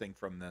learns nothing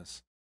from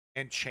this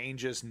and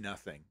changes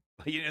nothing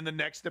in the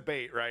next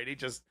debate, right? He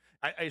just,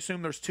 I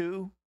assume there's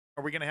 2.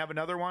 Are we going to have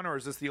another one, or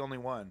is this the only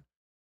one?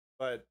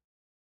 But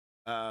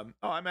oh,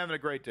 I'm having a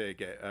great day,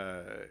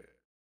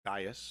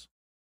 Gaius.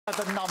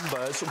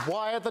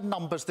 Why are the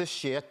numbers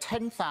this year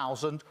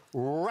 10,000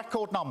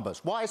 record numbers?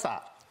 Why is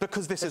that?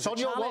 Because this is a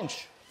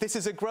challenge. This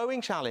is a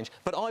growing challenge,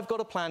 but I've got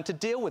a plan to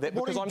deal with it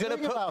because I'm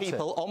going to put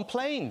people on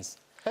planes.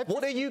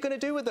 What are you going to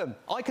do with them?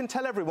 I can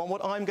tell everyone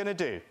what I'm going to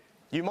do.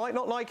 You might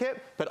not like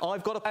it, but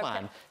I've got a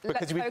plan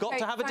because we've got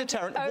to have a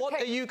deterrent. What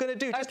are you going to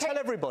do? Just tell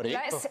everybody.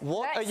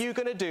 What are you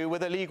going to do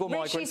with illegal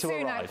migrants who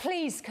arrive?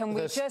 Please, can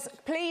we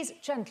please,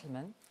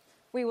 gentlemen,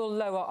 we will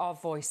lower our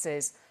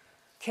voices.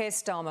 Keir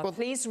Starmer,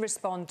 please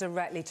respond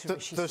directly to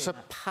Rishi Sunak. There's a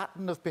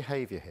pattern of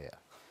behaviour here.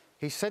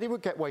 He said he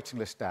would get waiting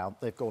lists down.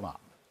 They've gone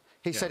up.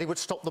 He said he would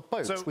stop the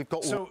boats.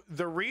 So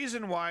the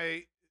reason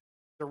why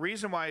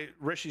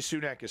Rishi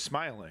Sunak is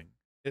smiling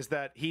is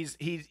that he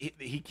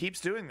keeps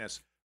doing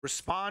this.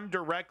 Respond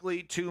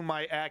directly to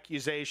my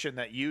accusation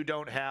that you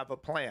don't have a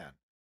plan,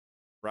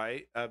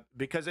 right?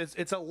 Because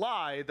it's a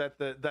lie that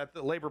the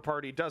Labour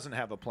Party doesn't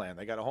have a plan.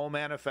 They got a whole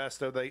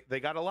manifesto. They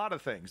got a lot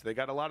of things. They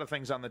got a lot of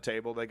things on the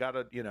table. They got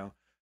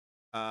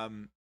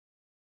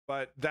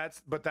but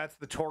that's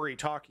the Tory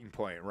talking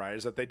point, right?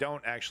 Is that they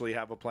don't actually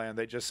have a plan.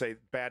 They just say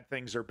bad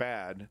things are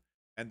bad,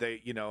 and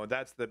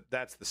that's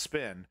the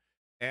spin.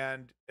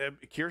 And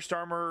Keir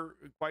Starmer,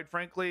 quite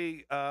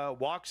frankly,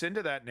 walks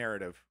into that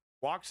narrative.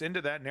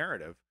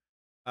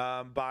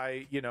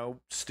 By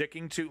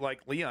sticking to,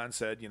 like Leon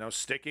said,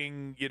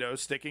 sticking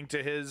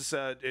to his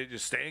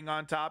staying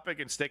on topic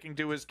and sticking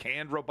to his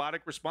canned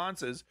robotic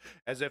responses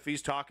as if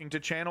he's talking to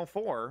Channel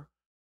 4.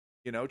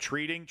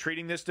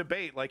 Treating this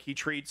debate like he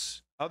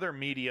treats other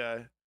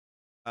media,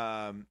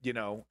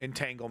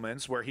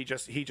 entanglements where he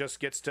just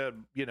gets to,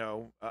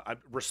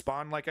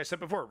 respond, like I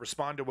said before,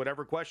 respond to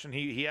whatever question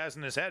he has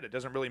in his head. It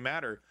doesn't really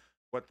matter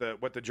what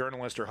the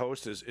journalist or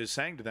host is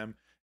saying to them.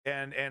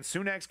 And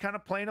Sunak's kind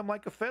of playing him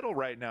like a fiddle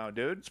right now,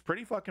 dude. It's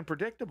pretty fucking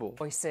predictable.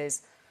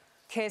 Voices.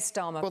 Keir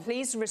Starmer,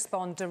 please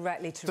respond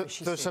directly to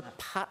Rishi Sunak. There's a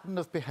pattern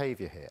of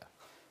behaviour here.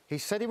 He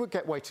said he would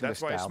get waiting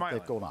lists down.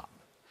 They've gone up.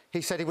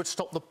 He said he would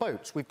stop the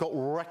boats. We've got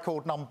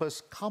record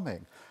numbers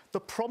coming. The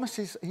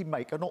promises he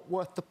makes are not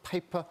worth the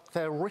paper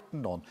they're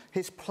written on.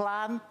 His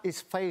plan is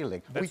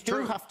failing. We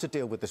do have to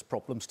deal with this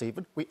problem,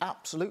 Stephen. We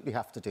absolutely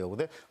have to deal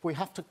with it. We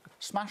have to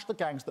smash the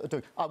gangs that are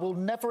doing. I will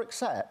never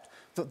accept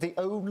that the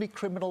only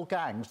criminal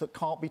gangs that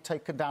can't be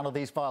taken down are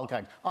these vile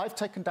gangs. I've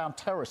taken down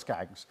terrorist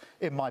gangs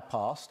in my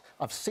past.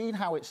 I've seen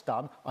how it's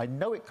done. I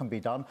know it can be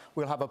done.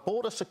 We'll have a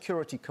border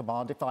security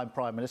command if I'm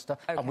Prime Minister,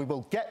 and we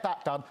will get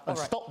that done and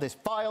stop this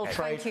vile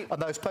trade and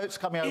those boats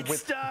coming over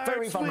with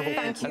very vulnerable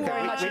people. Thank you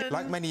very much.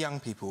 Like many young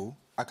people,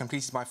 I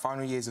completed my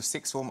final years of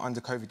sixth form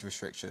under COVID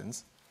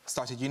restrictions,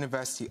 started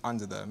university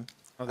under them,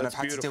 and I've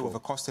had to deal with a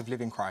cost of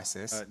living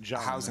crisis, a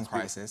housing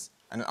crisis,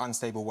 and an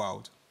unstable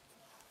world.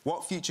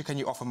 What future can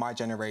you offer my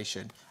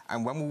generation,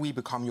 and when will we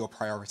become your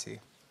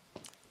priority?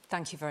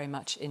 Thank you very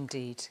much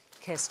indeed.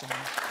 Keir Starmer.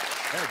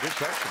 Yeah, good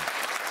question.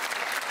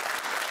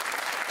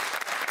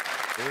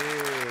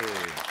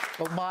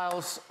 Well,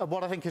 Miles,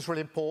 what I think is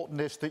really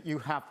important is that you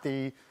have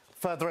the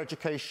further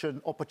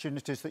education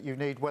opportunities that you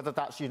need, whether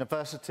that's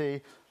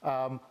university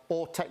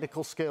or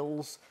technical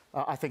skills.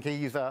 I think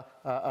either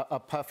are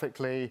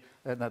perfectly,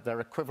 they're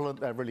equivalent,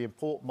 they're really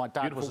important. My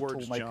dad was a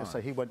toolmaker, so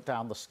he went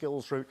down the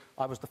skills route.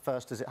 I was the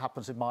first, as it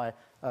happens in my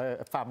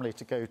family,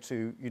 to go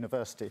to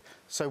university.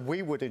 So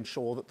we would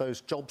ensure that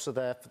those jobs are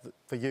there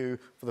for you,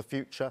 for the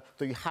future,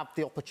 that you have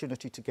the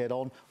opportunity to get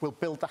on. We'll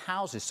build the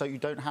houses so you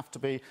don't have to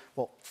be,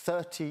 what,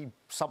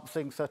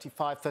 30-something,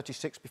 35,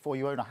 36 before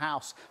you own a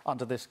house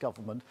under this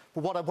government.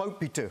 But what I won't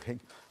be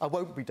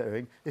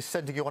doing is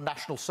sending you on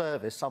national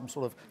service, some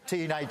sort of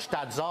teenage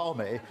dad's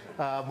army,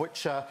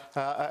 which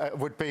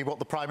would be what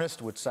the Prime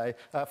Minister would say.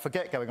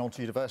 Forget going on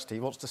to university.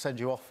 He wants to send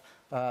you off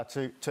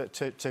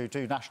to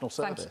do national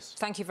service.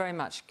 Thank you very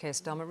much, Keir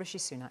Starmer. Rishi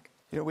Sunak.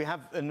 You know, we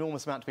have an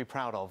enormous amount to be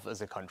proud of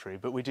as a country,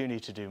 but we do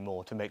need to do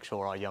more to make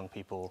sure our young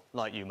people,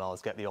 like you,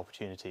 Miles, get the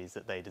opportunities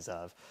that they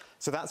deserve.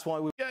 So that's why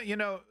we... Yeah, you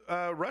know,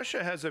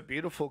 Russia has a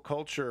beautiful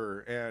culture,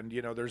 and,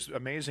 you know, there's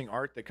amazing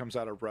art that comes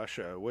out of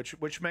Russia,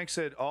 which makes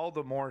it all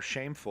the more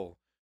shameful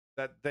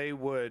that they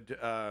would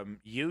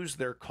use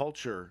their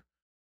culture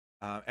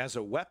as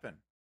a weapon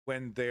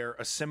when they're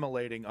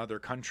assimilating other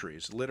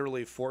countries,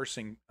 literally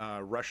forcing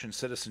Russian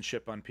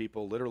citizenship on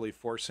people, literally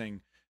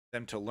forcing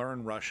them to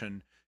learn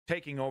Russian,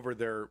 taking over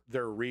their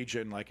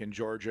region, like in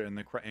Georgia and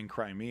in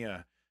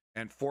Crimea,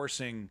 and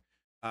forcing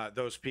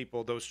those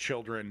people, those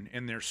children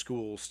in their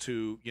schools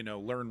to, you know,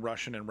 learn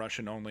Russian and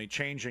Russian only,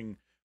 changing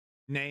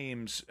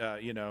names,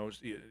 you know,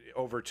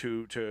 over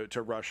to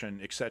Russian,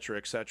 et cetera,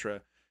 et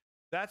cetera.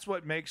 That's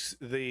what makes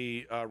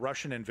the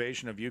Russian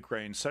invasion of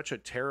Ukraine such a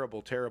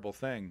terrible, terrible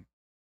thing,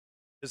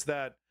 is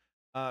that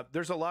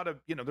there's a lot of,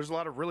 you know, there's a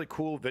lot of really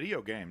cool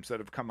video games that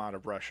have come out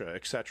of Russia,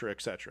 et cetera,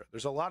 et cetera.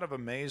 There's a lot of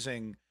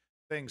amazing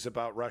things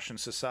about Russian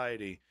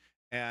society,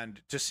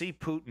 and to see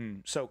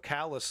Putin so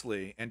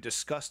callously and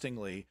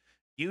disgustingly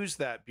use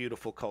that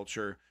beautiful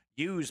culture,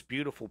 use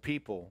beautiful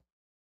people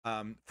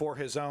for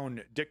his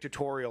own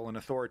dictatorial and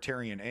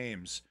authoritarian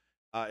aims,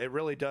 it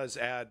really does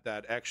add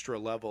that extra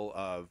level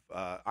of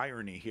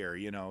irony here.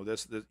 You know,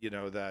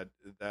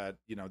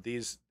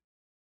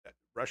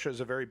 Russia is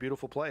a very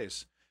beautiful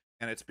place,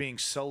 and it's being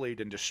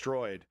sullied and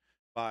destroyed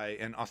by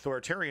an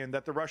authoritarian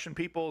that the Russian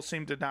people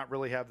seem to not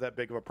really have that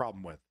big of a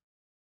problem with.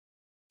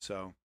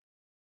 So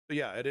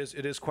yeah, it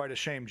is quite a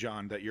shame,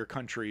 John, that your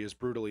country is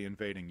brutally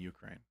invading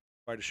Ukraine.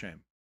 Quite a shame.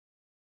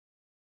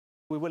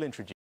 We will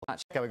introduce...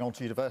 Going on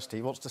to university,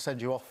 he wants to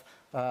send you off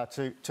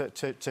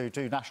to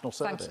do national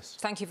service.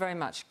 Thank you very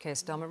much, Keir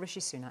Starmer. Rishi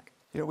Sunak.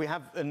 You know, we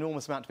have an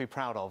enormous amount to be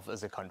proud of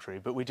as a country,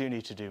 but we do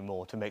need to do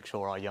more to make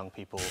sure our young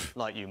people,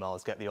 like you,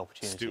 Miles, get the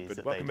opportunities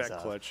that they deserve. Back,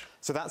 Clutch.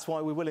 So that's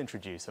why we will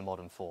introduce a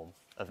modern form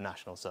of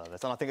national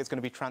service, and I think it's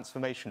going to be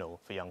transformational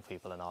for young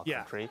people in our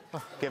country,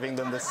 giving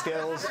them the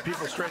skills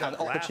and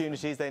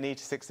opportunities they need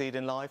to succeed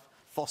in life,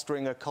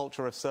 fostering a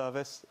culture of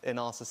service in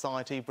our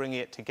society, bringing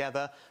it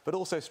together, but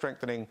also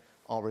strengthening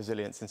our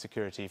resilience and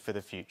security for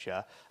the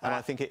future. And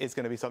I think it is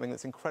going to be something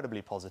that's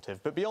incredibly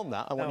positive. But beyond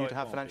that, I want you to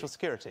have financial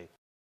security.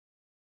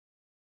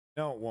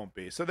 No, it won't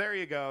be. So there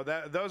you go.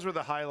 Those were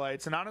the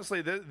highlights. And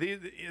honestly,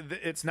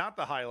 it's not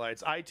the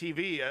highlights.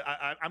 ITV,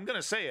 I'm going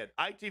to say it.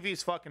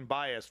 ITV's fucking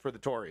biased for the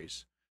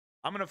Tories.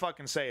 I'm going to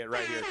fucking say it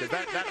right here, because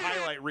that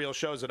highlight reel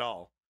shows it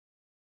all.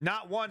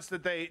 Not once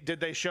did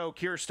they show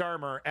Keir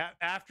Starmer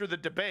after the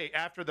debate,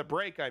 after the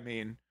break, I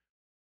mean.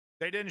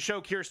 They didn't show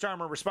Keir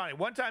Starmer responding.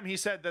 One time he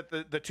said that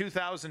the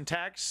 2000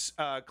 tax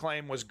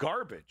claim was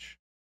garbage.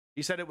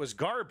 He said it was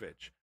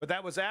garbage, but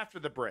that was after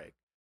the break.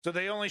 So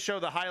they only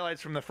show the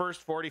highlights from the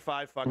first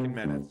 45 fucking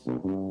minutes,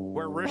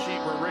 where Rishi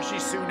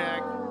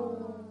Sunak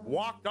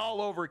walked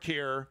all over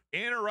Keir,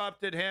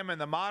 interrupted him,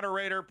 and the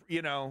moderator,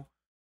 you know,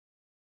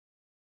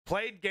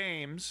 played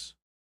games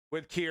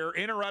with Keir,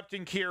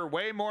 interrupting Keir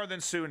way more than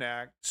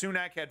Sunak.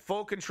 Sunak had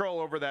full control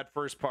over that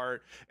first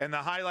part, and the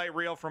highlight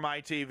reel from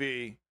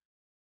ITV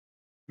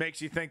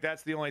makes you think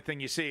that's the only thing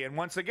you see. And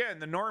once again,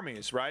 the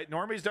normies, right?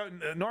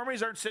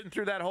 Normies aren't sitting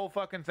through that whole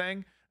fucking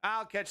thing.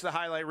 I'll catch the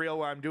highlight reel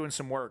while I'm doing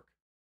some work.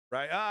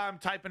 Right? I'm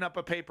typing up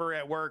a paper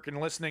at work and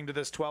listening to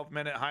this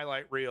 12-minute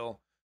highlight reel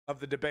of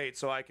the debate,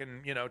 so I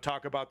can, you know,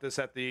 talk about this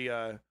at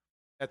the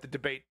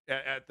debate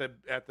at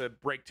the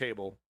break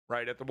table,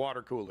 right, at the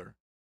water cooler.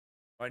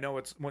 I know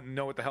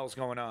what the hell's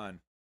going on.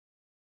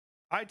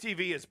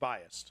 ITV is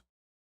biased.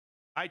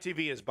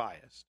 ITV is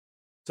biased.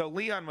 So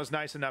Leon was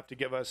nice enough to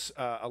give us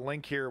a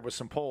link here with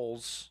some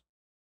polls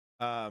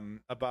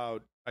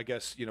about, I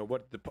guess, you know,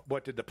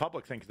 what did the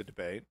public think of the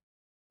debate.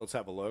 Let's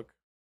have a look.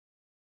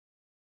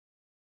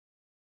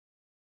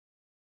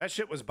 That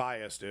shit was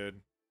biased,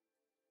 dude.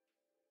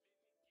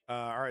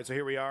 All right, so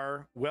here we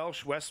are.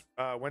 Welsh,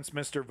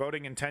 Westminster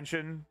voting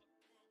intention.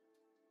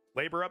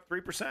 Labour up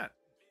 3%.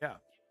 Yeah.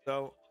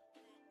 So,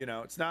 you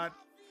know, it's not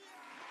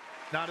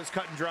as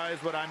cut and dry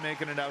as what I'm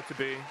making it out to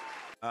be.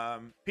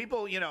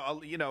 People, you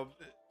know,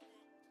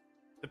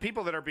 the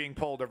people that are being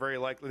polled are very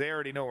likely, they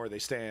already know where they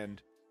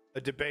stand. A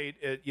debate,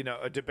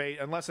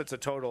 unless it's a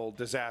total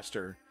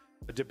disaster,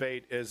 the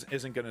debate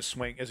isn't going to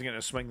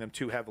swing them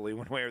too heavily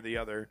one way or the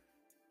other.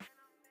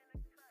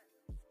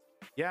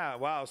 Yeah,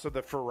 wow. So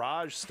the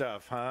Farage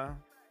stuff, huh?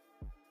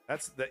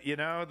 That's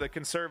the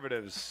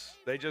conservatives.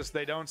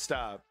 They don't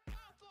stop.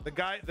 The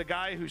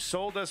guy who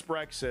sold us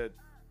Brexit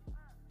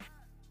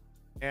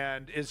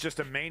and is just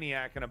a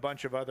maniac and a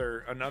bunch of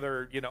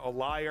another a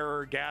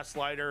liar,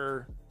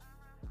 gaslighter,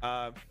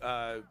 con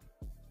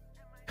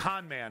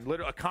man,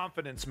 a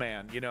confidence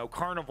man,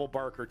 carnival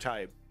barker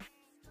type.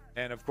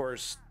 And of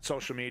course,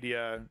 social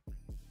media,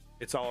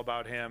 it's all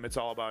about him. It's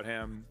all about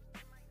him.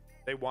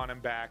 They want him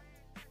back.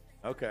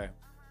 Okay.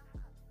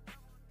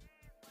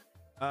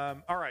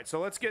 All right, so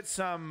let's get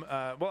some...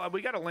 well,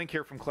 we got a link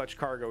here from Clutch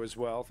Cargo as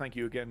well. Thank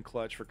you again,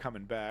 Clutch, for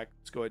coming back.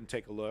 Let's go ahead and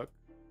take a look.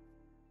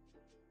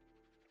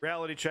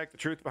 Reality check, the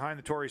truth behind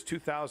the Tories'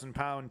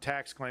 2,000-pound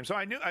tax claim. So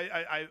I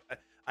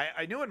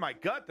knew in my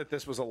gut that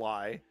this was a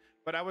lie,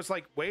 but I was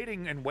like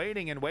waiting and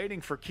waiting and waiting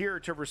for Keir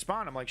to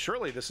respond. I'm like,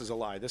 surely this is a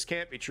lie. This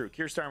can't be true.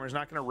 Keir Starmer's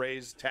not going to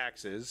raise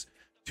taxes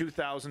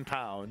 2,000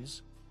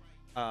 pounds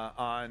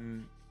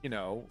on...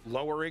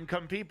 lower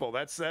income people.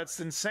 That's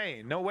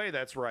insane. No way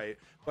that's right.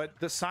 But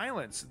the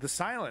silence.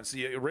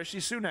 Rishi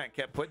Sunak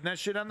kept putting that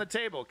shit on the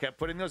table, kept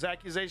putting those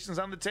accusations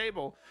on the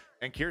table.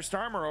 And Keir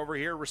Starmer over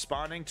here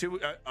responding to,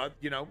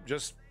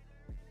 just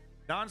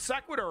non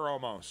sequitur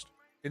almost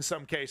in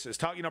some cases.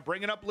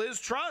 Bringing up Liz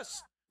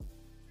Truss.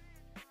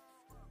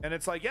 And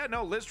it's like, yeah,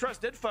 no, Liz Truss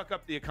did fuck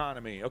up the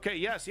economy. Okay,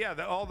 yes, yeah,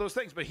 all those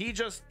things. But he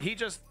just,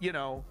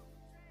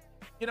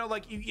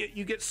 like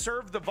you get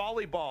served the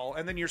volleyball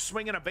and then you're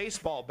swinging a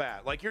baseball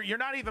bat. Like you're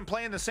not even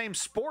playing the same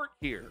sport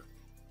here.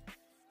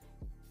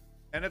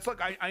 And it's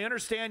like, I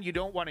understand you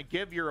don't want to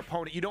give your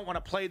opponent, you don't want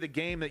to play the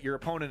game that your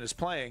opponent is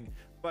playing,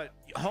 but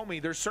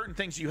homie, there's certain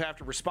things you have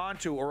to respond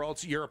to or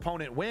else your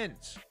opponent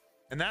wins.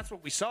 And that's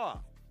what we saw.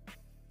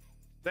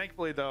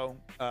 Thankfully though,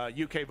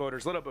 UK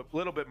voters a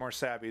little bit more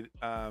savvy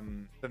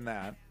than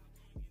that.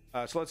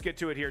 So let's get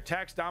to it here.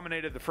 Tax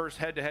dominated the first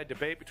head-to-head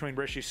debate between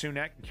Rishi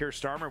Sunak and Keir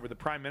Starmer, with the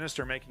Prime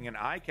Minister making an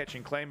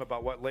eye-catching claim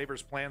about what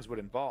Labour's plans would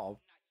involve.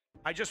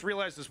 I just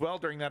realized as well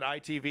during that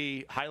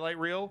ITV highlight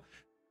reel,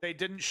 they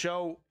didn't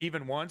show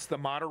even once the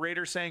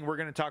moderator saying, we're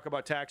going to talk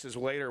about taxes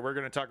later. We're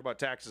going to talk about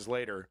taxes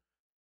later.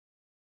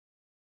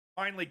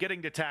 Finally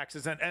getting to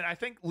taxes, and I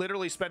think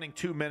literally spending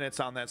 2 minutes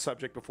on that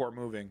subject before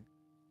moving.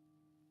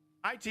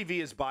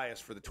 ITV is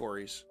biased for the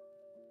Tories.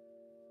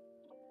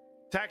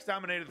 Tax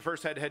dominated the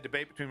first head-to-head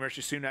debate between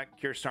Rishi Sunak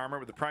and Keir Starmer,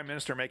 with the Prime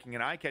Minister making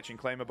an eye-catching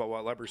claim about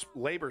what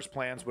Labour's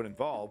plans would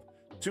involve.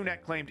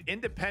 Sunak claimed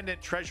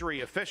independent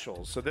Treasury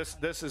officials. So this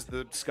is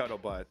the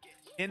scuttlebutt.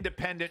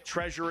 Independent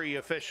Treasury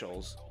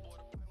officials.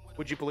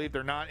 Would you believe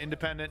they're not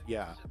independent?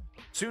 Yeah.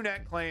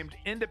 Sunak claimed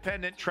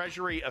independent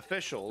Treasury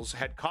officials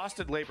had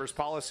costed Labour's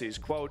policies,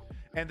 quote,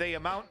 and they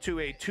amount to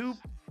a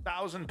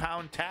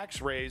 2,000-pound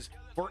tax raise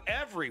for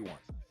everyone.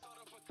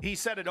 He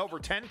said it over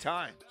 10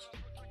 times.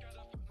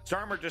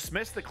 Starmer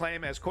dismissed the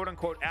claim as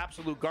quote-unquote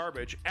absolute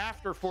garbage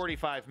after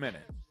 45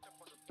 minutes.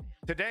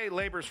 Today,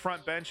 Labour's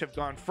front bench have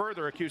gone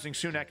further, accusing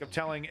Sunak of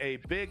telling a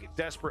big,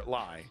 desperate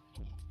lie.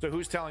 So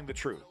who's telling the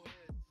truth?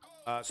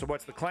 So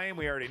what's the claim?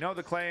 We already know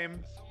the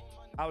claim.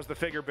 How's the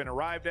figure been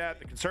arrived at?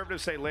 The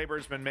Conservatives say Labour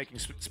has been making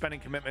spending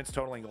commitments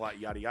totaling a lot,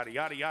 yada, yada,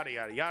 yada, yada,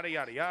 yada, yada,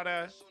 yada,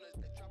 yada.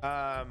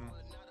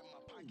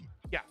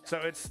 Yeah, so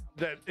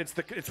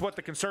it's what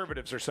the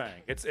Conservatives are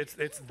saying.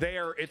 It's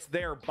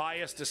their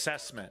biased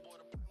assessment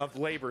of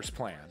Labour's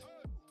plan.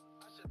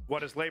 What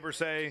does Labour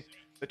say?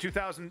 The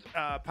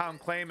 2,000-pound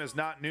claim is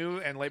not new,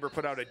 and Labour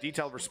put out a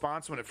detailed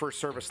response when it first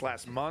surfaced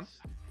last month.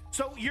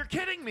 So you're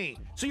kidding me.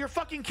 So you're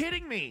fucking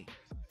kidding me.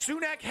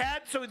 Sunak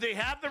so they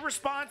have the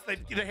response.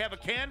 They have a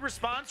canned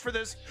response for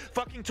this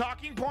fucking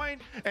talking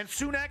point, and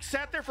Sunak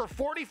sat there for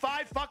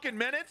 45 fucking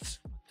minutes?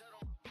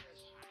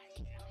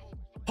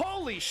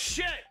 Holy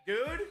shit,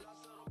 dude.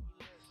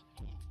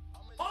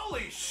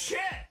 Holy shit.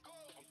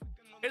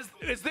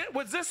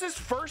 Was this his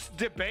first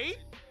debate?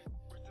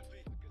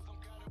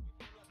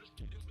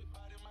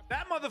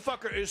 That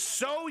motherfucker is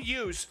so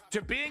used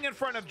to being in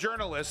front of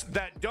journalists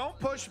that don't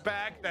push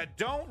back, that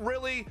don't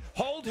really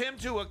hold him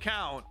to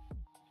account.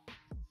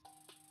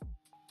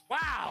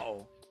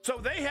 Wow. So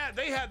they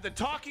had the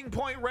talking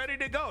point ready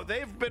to go.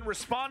 They've been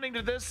responding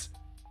to this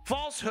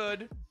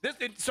falsehood.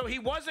 So he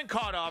wasn't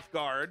caught off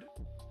guard.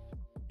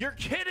 You're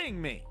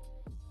kidding me.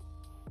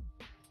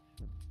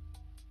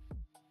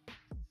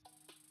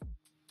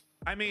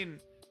 I mean,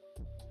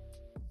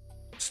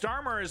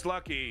 Starmer is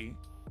lucky.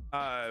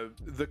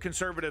 The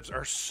Conservatives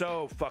are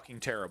so fucking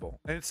terrible.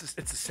 And it's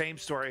the same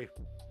story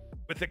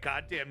with the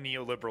goddamn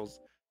neoliberals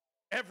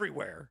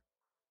everywhere.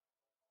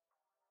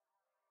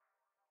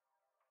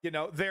 You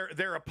know,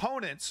 their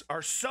opponents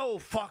are so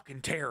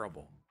fucking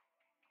terrible.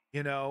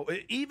 You know,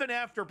 even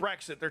after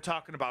Brexit, they're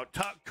talking about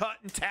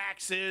cutting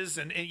taxes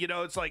and you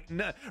know, it's like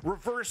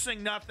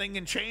reversing nothing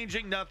and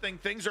changing nothing.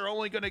 Things are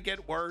only going to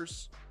get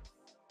worse.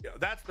 You know,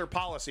 that's their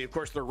policy. Of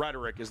course, their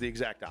rhetoric is the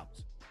exact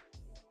opposite.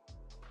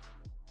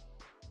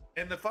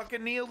 And the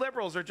fucking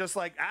neoliberals are just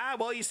like,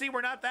 well, you see,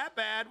 we're not that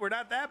bad. We're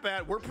not that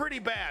bad. We're pretty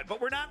bad,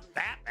 but we're not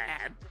that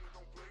bad.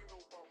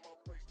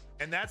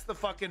 And that's the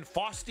fucking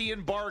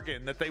Faustian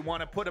bargain that they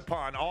want to put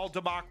upon all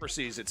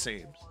democracies, it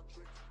seems.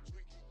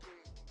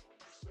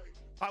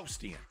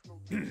 Faustian.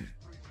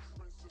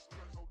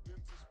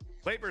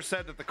 Labour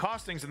said that the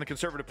costings in the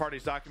Conservative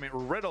Party's document were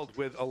riddled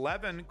with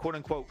 11,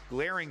 quote-unquote,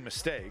 glaring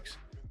mistakes.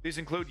 These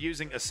include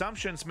using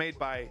assumptions made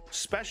by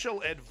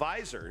special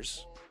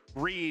advisors,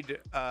 read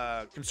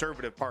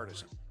Conservative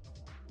partisan,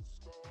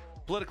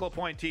 political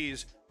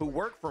appointees who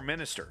work for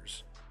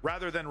ministers,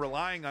 rather than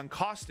relying on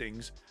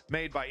costings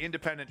made by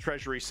independent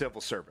Treasury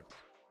civil servants,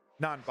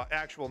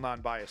 actual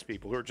non-biased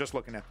people who are just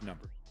looking at the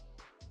numbers.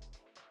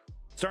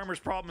 Starmer's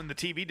problem in the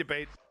TV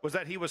debate was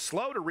that he was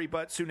slow to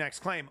rebut Sunak's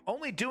claim,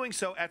 only doing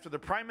so after the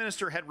Prime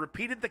Minister had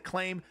repeated the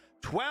claim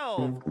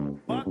 12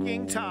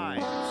 fucking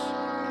times.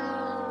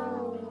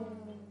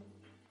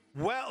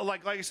 Well,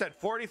 like I said,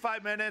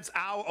 45 minutes,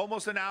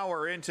 almost an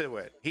hour into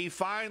it, he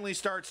finally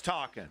starts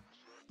talking.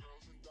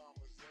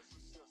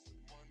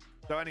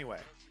 So anyway,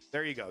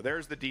 there you go.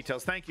 There's the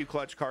details. Thank you,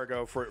 Clutch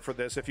Cargo, for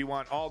this. If you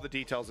want all the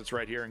details, it's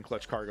right here in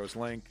Clutch Cargo's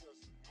link.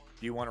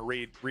 If you want to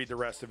read the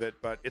rest of it,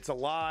 but it's a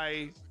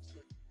lie.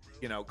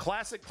 You know,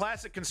 classic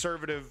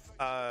conservative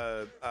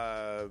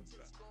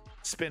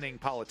spinning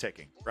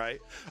politicking,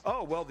 right?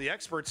 Oh, well, the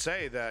experts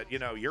say that, you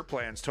know, your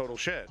plan's total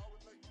shit.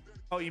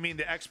 Oh, you mean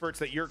the experts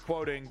that you're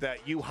quoting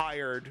that you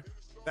hired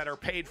that are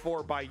paid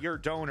for by your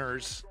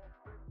donors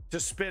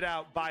to spit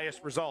out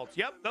biased results?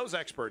 Yep, those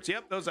experts.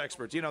 Yep, those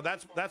experts. You know,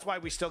 that's why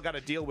we still got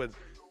to deal with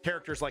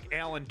characters like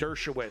Alan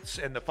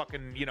Dershowitz and the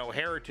fucking, you know,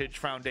 Heritage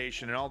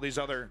Foundation and all these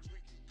other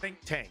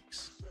think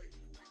tanks.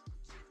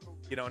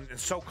 You know, and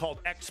so-called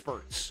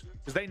experts,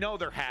 because they know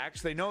they're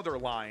hacks, they know they're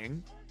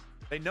lying,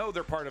 they know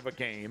they're part of a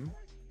game.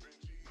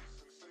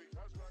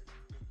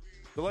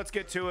 So let's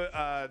get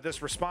to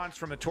this response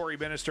from the Tory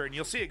minister, and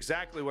you'll see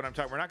exactly what I'm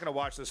talking. We're not going to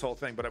watch this whole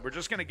thing, but we're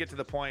just going to get to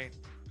the point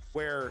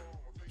where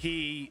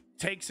he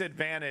takes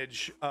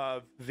advantage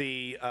of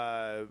the,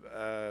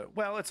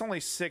 well, it's only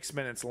 6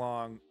 minutes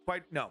long.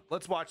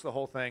 Let's watch the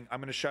whole thing.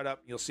 I'm going to shut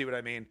up. You'll see what I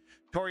mean.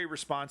 Tory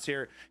response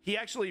here. He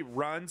actually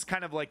runs,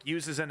 kind of like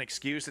uses an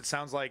excuse. It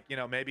sounds like, you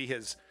know, maybe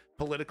his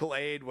political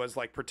aide was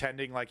like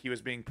pretending like he was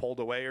being pulled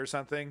away or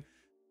something.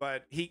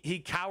 But he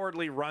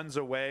cowardly runs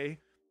away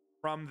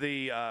from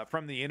the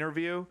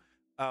interview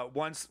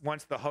once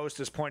the host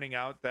is pointing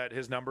out that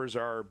his numbers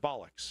are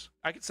bollocks.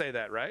 I could say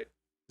that, right?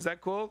 Is that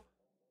cool?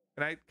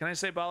 Can I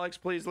say bollocks,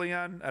 please,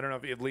 Leon? I don't know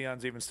if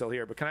Leon's even still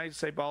here, but can I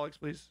say bollocks,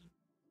 please?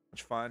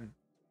 Much fun.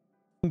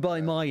 By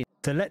my...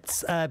 So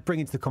let's bring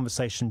into the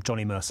conversation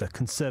Johnny Mercer,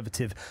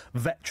 Conservative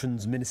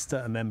Veterans Minister,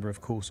 a member, of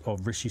course,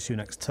 of Rishi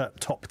Sunak's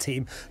top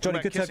team. Johnny,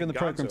 good to have you on the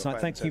programme tonight.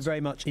 Thank you very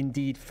much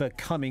indeed for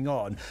coming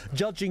on.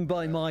 Judging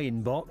by my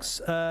inbox,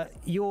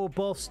 your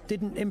boss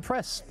didn't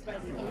impress.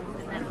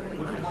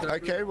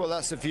 Okay, well,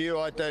 that's the view.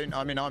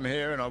 I'm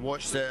here and I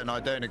watched it and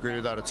I don't agree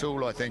with that at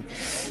all. I think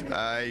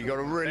you've got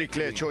a really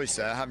clear choice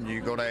there, haven't you?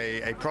 You've got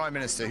a Prime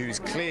Minister who's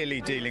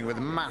clearly dealing with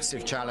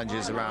massive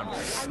challenges around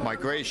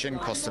migration,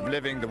 cost of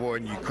living, the war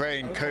in Ukraine,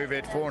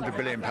 COVID, £400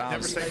 billion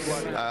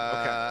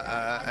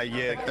a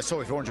year.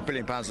 Sorry, £400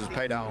 billion was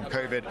paid out on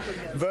COVID,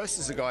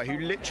 versus a guy who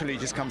literally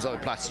just comes up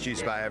with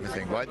platitudes about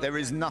everything, right? There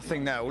is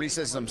nothing there. All he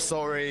says is, I'm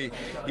sorry,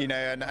 you know,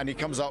 and he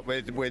comes up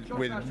with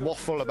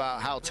waffle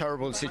about how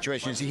terrible the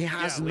situation is. He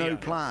has no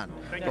plan,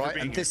 right?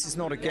 And this is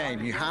not a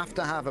game. You have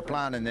to have a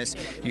plan in this.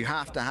 You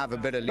have to have a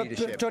bit of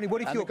leadership. But Johnny,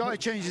 what if the guy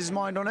changes his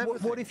mind on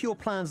everything? What if your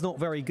plan's not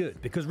very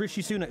good? Because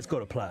Rishi Sunak's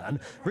got a plan.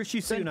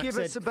 Rishi Sunak then give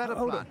us a better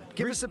plan.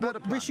 Give us a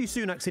better plan. Rishi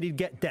Sunak said he'd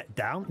get debt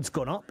down. It's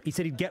gone up. He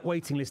said he'd get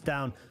waiting lists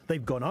down.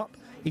 They've gone up.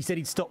 He said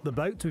he'd stop the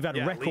boats. We've had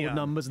record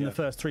numbers in the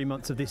first 3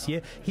 months of this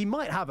year. He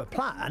might have a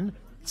plan.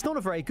 It's not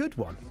a very good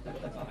one.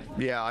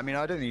 Yeah, I mean,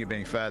 I don't think you're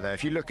being fair there.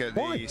 If you look at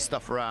the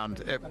stuff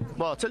around,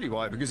 well, I'll tell you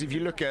why. Because if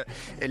you look at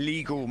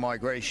illegal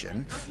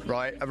migration,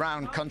 right,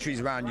 around countries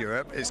around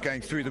Europe, it's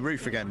going through the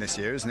roof again this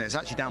year, isn't it? It's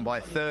actually down by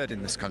a third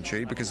in this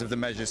country because of the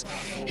measures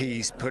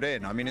he's put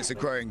in. I mean, it's a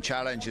growing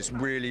challenge. It's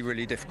really,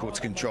 really difficult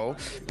to control.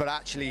 But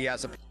actually, he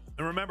has a...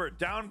 And remember,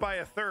 down by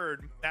a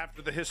third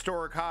after the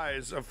historic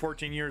highs of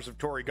 14 years of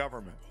Tory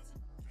government.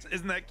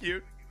 Isn't that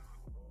cute?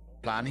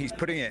 Plan. He's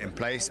putting it in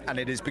place and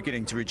it is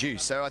beginning to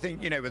reduce. So I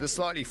think, you know, with a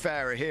slightly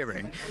fairer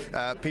hearing,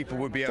 people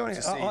would be able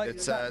to see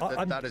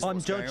that is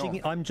what's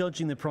going on. I'm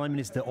judging the Prime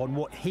Minister on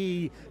what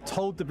he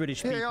told the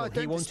British people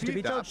he wanted to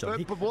be judged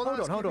on.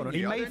 Hold on.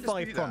 He made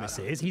 5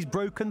 promises. He's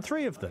broken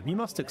 3 of them. You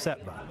must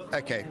accept that.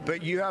 Okay,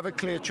 but you have a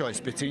clear choice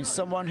between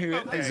someone who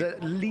is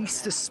at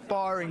least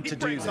aspiring to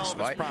do this,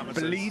 right?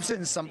 Believes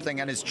in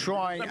something and is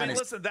trying. I mean,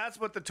 listen, that's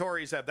what the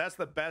Tories have. That's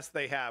the best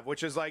they have,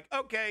 which is like,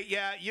 okay,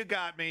 yeah, you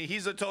got me.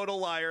 He's a total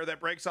liar. that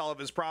breaks all of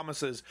his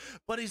promises.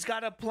 But he's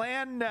got a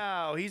plan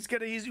now.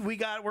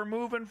 We're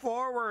moving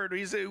forward.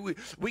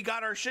 We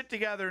got our shit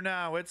together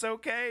now. It's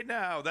okay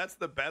now. That's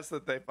the best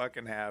that they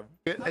fucking have.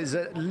 Is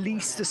at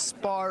least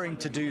aspiring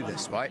to do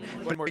this, right?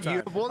 One more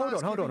time.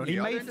 Hold on. He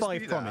made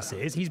 5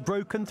 promises. He's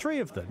broken 3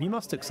 of them. You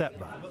must accept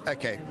that.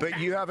 Okay, but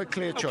you have a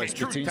clear choice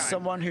between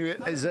someone who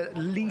is at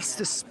least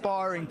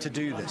aspiring to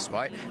do this,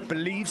 right?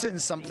 Believes in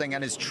something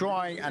and is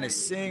trying and is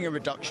seeing a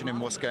reduction in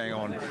what's going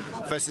on,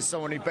 versus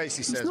someone who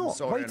basically says, "I'm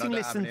sorry, waiting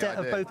lists and debt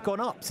have both gone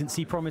up since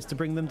he promised to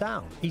bring them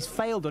down. He's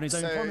failed on his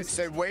own promises."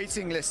 So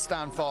waiting lists,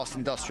 stand fast,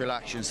 industrial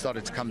action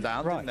started to come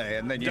down, didn't they?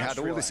 And then you had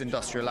all this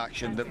industrial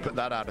action that put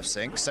that out of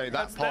sync. So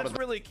that's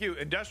really cute.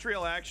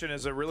 Industrial action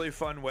is a really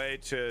fun way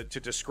to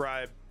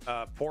describe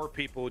poor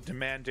people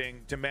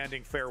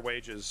demanding fair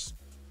wages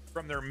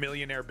from their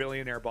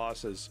billionaire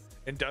bosses.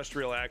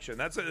 Industrial action.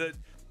 It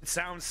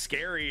sounds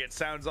scary. It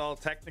sounds all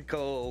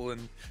technical,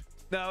 and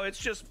no, it's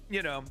just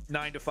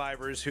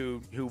 9-to-5ers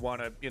who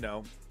want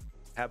to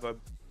have a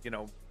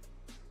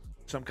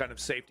some kind of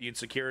safety and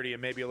security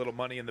and maybe a little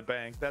money in the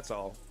bank. That's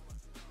all.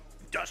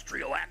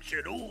 Industrial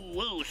action.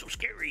 Ooh, so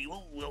scary.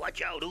 Ooh,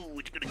 watch out. Ooh,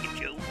 it's gonna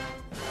get you.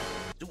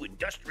 Do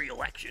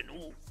industrial action.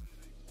 Ooh.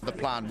 The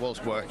plan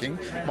was working.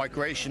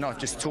 Migration, I've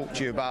just talked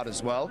to you about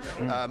as well,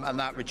 and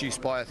that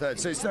reduced by 1/3.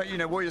 So it's not,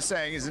 what you're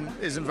saying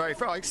isn't very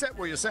fair. Except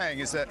what you're saying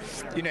is that,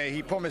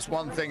 he promised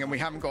one thing and we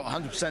haven't got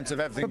 100% of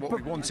everything what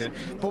we wanted.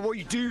 But what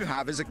you do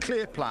have is a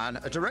clear plan,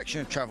 a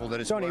direction of travel that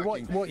is Johnny,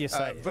 working. what you're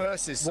saying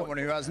versus someone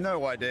who has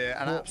no idea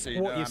and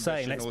absolutely what no you're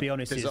saying. Let's be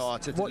honest.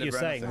 What you're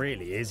saying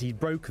really is he's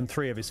broken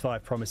 3 of his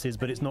 5 promises,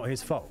 but it's not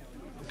his fault.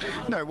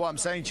 No, what I'm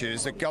saying to you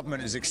is that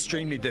government is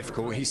extremely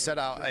difficult. He set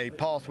out a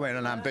pathway and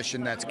an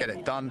ambition there to get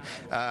it done.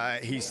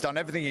 He's done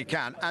everything he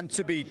can. And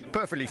to be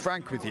perfectly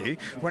frank with you,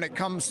 when it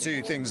comes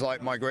to things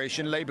like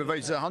migration, Labour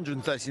voted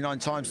 139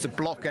 times to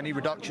block any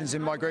reductions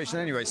in migration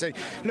anyway. So,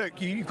 look,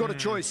 you've got a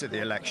choice at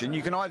the election.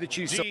 You can either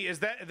choose...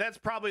 That's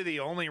probably the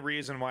only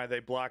reason why they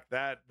blocked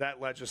that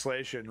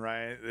legislation,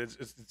 right?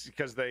 It's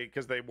because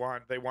they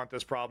want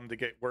this problem to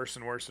get worse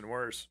and worse and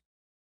worse.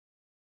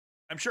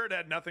 I'm sure it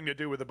had nothing to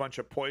do with a bunch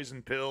of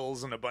poison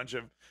pills and a bunch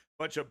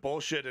of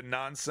bullshit and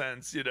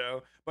nonsense,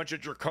 bunch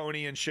of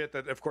draconian shit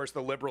that, of course,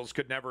 the liberals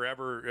could never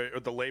ever, or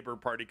the Labour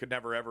Party could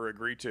never ever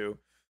agree to.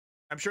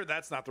 I'm sure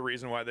that's not the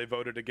reason why they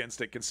voted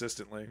against it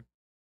consistently.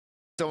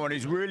 Someone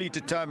who's really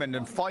determined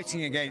and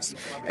fighting against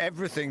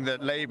everything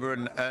that Labour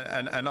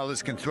and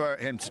others can throw at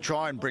him to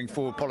try and bring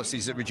forward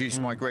policies that reduce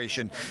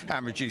migration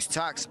and reduce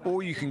tax,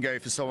 or you can go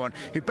for someone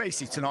who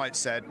basically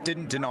tonight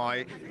didn't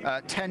deny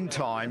 10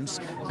 times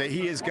that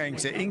he is going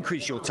to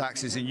increase your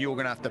taxes and you're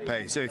going to have to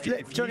pay. So if you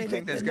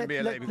think there's going to be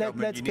a Labour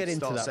government, you need to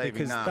start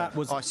saving now.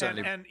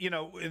 And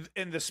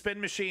in the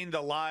spin machine,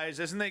 the lies,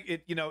 isn't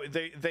it?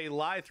 They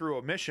lie through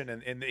omission,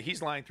 and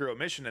he's lying through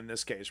omission in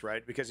this case,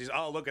 right? Because he's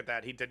look at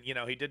that, he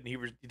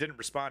didn't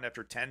respond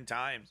after 10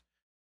 times,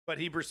 but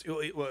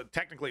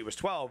technically it was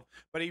 12,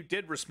 but he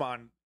did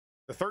respond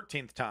the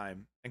 13th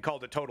time and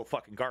called it total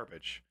fucking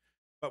garbage.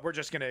 But we're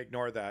just going to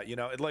ignore that.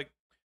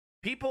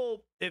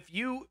 People, if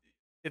you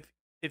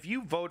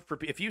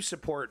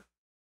support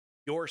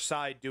your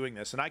side doing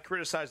this, and I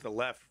criticize the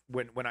left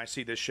when I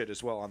see this shit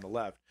as well on the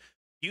left,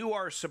 you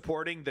are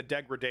supporting the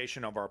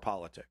degradation of our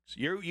politics.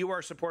 You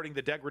are supporting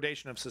the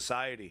degradation of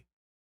society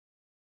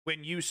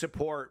when you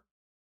support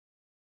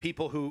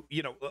people who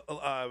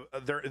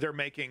they're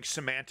making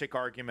semantic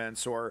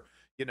arguments or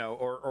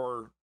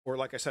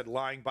like I said,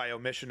 lying by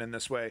omission in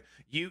this way.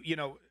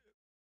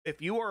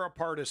 If you are a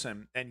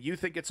partisan and you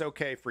think it's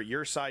okay for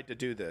your side to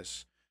do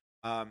this,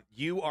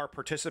 you are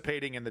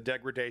participating in the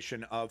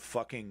degradation of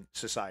fucking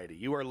society.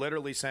 You are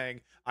literally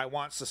saying, I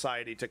want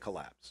society to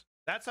collapse.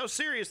 That's how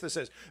serious this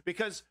is,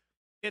 because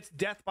it's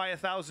death by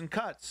 1,000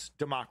 cuts,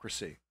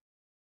 democracy.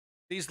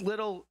 These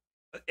little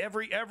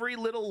every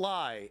little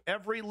lie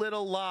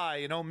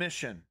and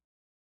omission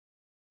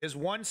is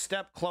one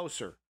step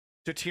closer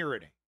to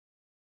tyranny.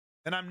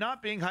 And I'm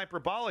not being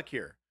hyperbolic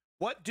here.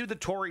 What do the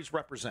Tories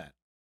represent?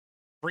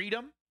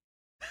 Freedom?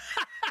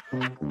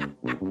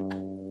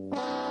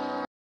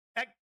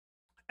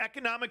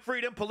 Economic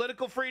freedom,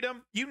 political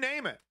freedom, you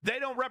name it. They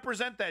don't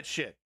represent that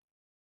shit.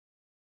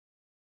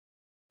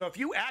 So if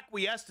you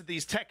acquiesce to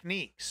these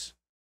techniques,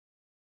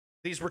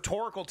 these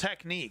rhetorical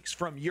techniques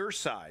from your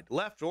side,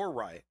 left or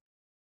right,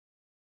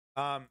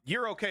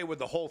 you're okay with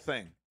the whole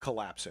thing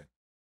collapsing.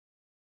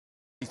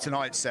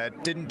 Tonight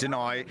didn't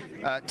deny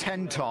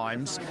 10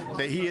 times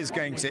that he is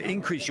going to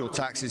increase your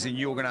taxes and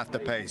you're going to have to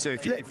pay. So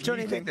if you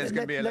think there's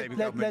going to be a Labour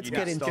government, let's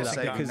get into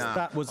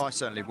that, because I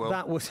certainly will.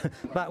 That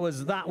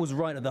was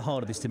right at the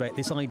heart of this debate.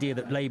 This idea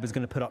that Labour's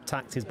going to put up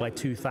taxes by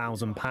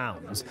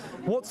 £2,000.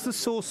 What's the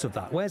source of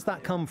that? Where's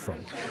that come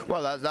from?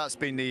 Well, that's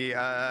been the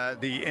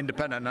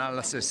independent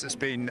analysis that's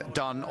been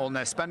done on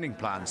their spending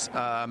plans,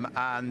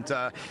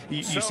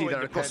 you see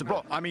that across the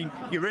block. I mean,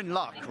 you're in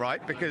luck,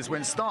 right? Because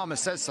when Starmer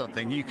says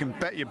something, you can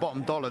bet bet your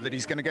bottom dollar that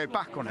he's going to go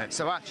back on it.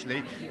 So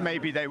actually,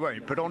 maybe they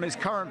won't. But on his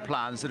current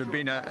plans that have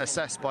been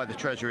assessed by the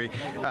Treasury,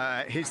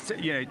 his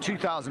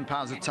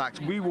 £2,000 of tax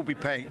we will be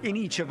paying in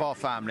each of our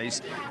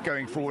families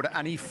going forward.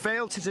 And he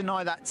failed to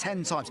deny that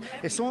 10 times.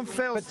 If someone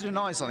fails to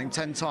deny something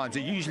 10 times,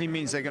 it usually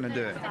means they're going to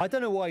do it. I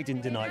don't know why he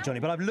didn't deny it, Johnny,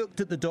 but I've looked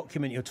at the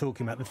document you're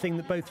talking about. The thing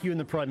that both you and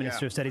the Prime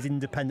Minister have said is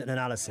independent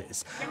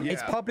analysis.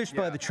 It's published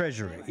by the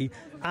Treasury,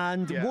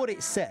 and what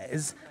it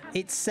says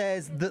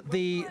that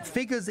the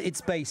figures it's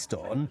based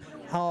on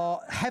are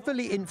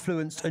heavily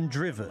influenced and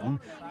driven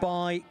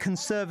by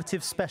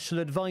Conservative special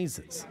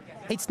advisors.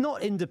 It's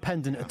not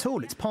independent at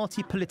all. It's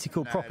party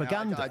political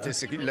propaganda I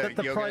disagree. that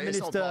the Prime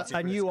Minister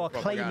and you are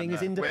claiming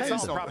is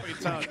independent.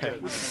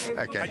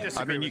 Okay.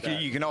 I mean, you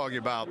can argue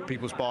about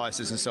people's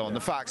biases and so on. The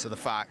facts are the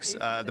facts.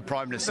 The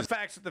Prime Minister... The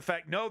facts are the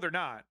fact. No, they're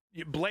not.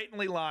 You're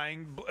blatantly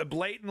lying,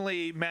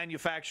 blatantly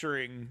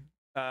manufacturing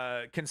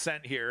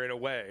consent here in a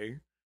way.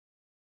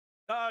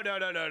 No.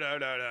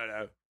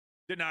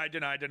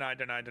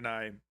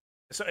 Deny.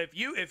 So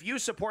if you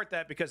support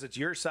that because it's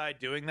your side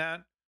doing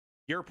that,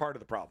 you're part of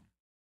the problem.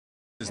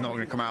 Is not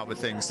going to come out with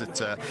things that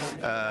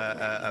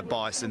are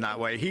biased in that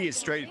way. He is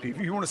straight.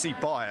 If you want to see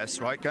bias,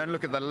 right, go and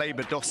look at the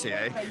Labour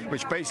dossier,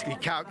 which basically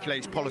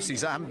calculates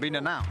policies that haven't been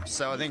announced.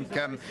 So I think,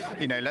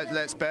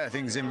 let's bear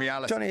things in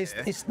reality. Johnny,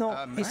 it's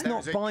not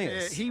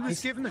bias. He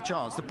was given the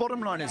chance. The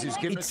bottom line is he was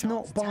given a chance. It's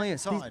not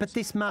bias, but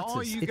this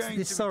matters.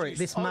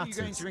 This matters.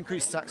 Are you going to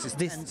increase taxes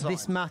 10 times?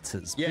 This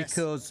matters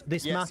because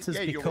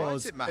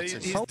because it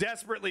matters. He's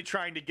desperately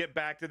trying to get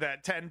back to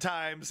that 10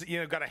 times.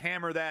 Got to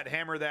hammer that,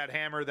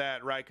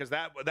 right? Because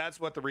that's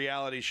what the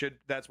reality should.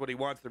 That's what he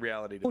wants the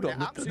reality to be.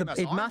 Hold on.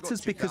 It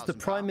matters because the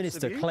Prime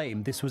Minister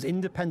claimed this was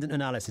independent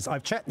analysis.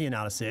 I've checked the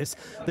analysis.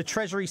 The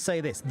Treasury say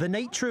this: the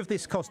nature of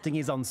this costing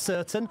is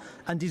uncertain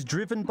and is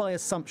driven by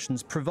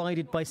assumptions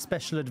provided by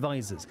special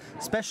advisors.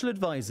 Special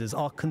advisors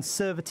are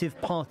Conservative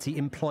Party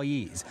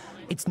employees.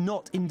 It's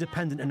not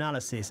independent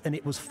analysis, and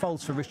it was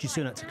false for Rishi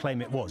Sunak to claim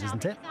it was,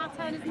 isn't it? It's our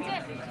turn, isn't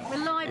it? We're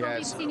live on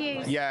BBC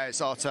News. Yeah, it's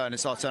our turn.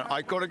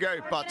 I've got to go,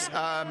 but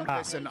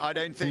listen, I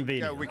don't think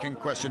we can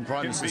question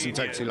Prime Ministers who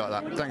take to like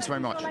that. Thanks very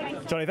much.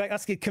 Johnny,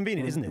 that's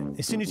convenient, isn't it?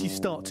 As soon as you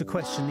start to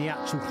question the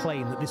actual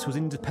claim that this was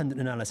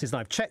independent analysis, and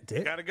I've checked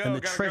it, and the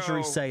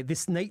Treasury say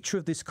this nature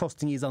of this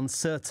costing is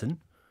uncertain,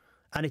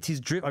 and it is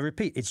I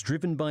repeat, it's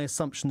driven by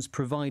assumptions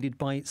provided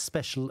by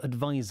special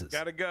advisors.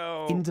 Gotta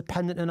go.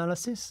 Independent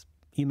analysis?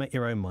 You make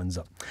your own minds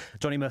up.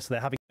 Johnny Mercer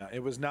there having...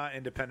 It was not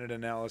independent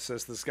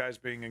analysis. This guy's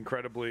being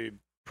incredibly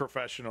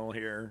professional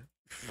here.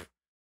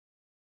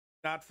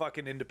 Not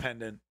fucking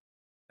independent.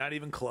 Not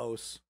even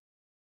close.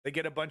 They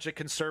get a bunch of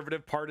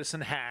conservative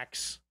partisan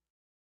hacks,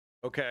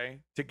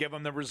 okay, to give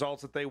them the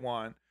results that they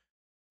want.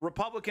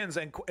 Republicans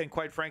and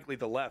quite frankly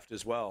the left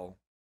as well,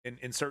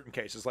 in certain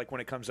cases, like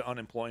when it comes to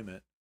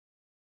unemployment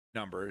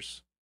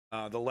numbers,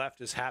 the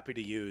left is happy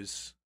to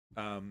use...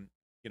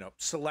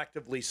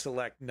 selectively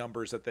select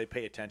numbers that they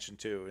pay attention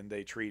to and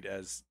they treat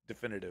as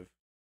definitive.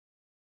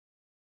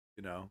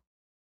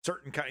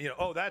 Certain kind,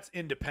 oh, that's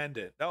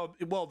independent. Oh,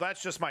 well,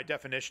 that's just my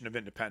definition of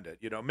independent.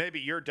 Maybe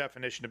your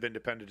definition of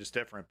independent is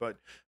different, but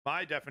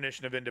my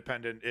definition of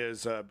independent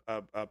is a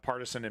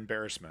partisan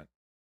embarrassment.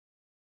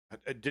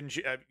 Didn't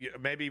you?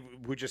 Maybe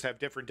we just have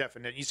different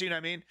definitions. You see what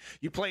I mean?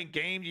 You playing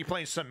games? You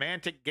playing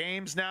semantic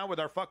games now with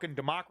our fucking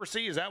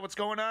democracy? Is that what's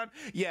going on?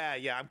 Yeah.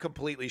 I'm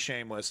completely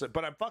shameless,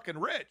 but I'm fucking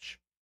rich.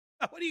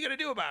 What are you going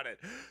to do about it?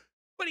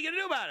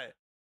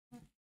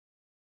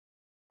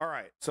 All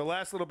right. So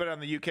last little bit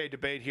on the UK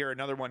debate here.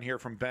 Another one here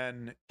from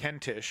Ben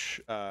Kentish.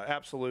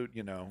 Absolute,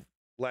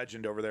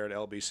 legend over there at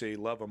LBC.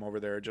 Love him over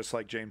there, just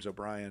like James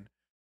O'Brien.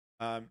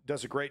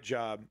 Does a great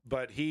job.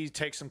 But he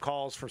takes some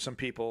calls from some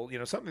people.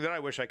 Something that I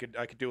wish I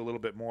could do a little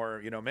bit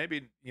more.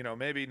 Maybe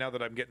now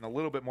that I'm getting a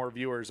little bit more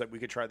viewers, that we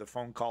could try the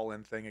phone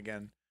call-in thing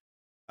again.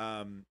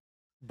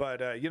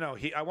 But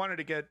I wanted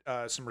to get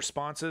some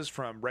responses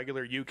from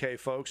regular UK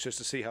folks just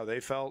to see how they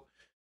felt.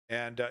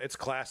 And it's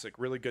classic,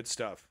 really good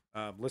stuff.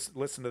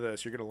 Listen to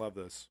this. You're going to love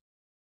this.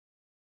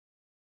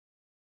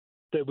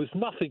 There was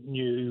nothing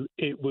new.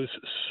 It was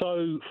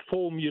so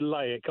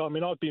formulaic. I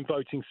mean, I've been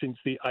voting since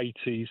the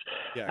 80s,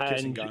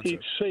 and it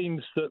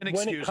seems that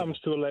when it comes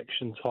to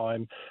election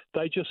time,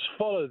 they just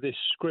follow this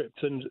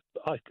script. And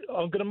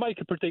I'm going to make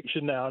a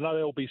prediction now. I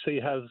know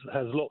LBC has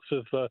lots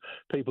of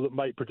people that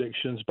make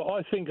predictions, but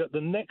I think at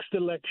the next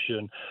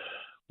election,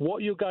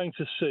 what you're going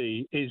to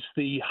see is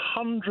the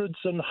hundreds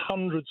and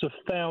hundreds of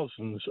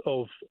thousands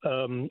of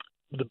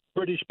the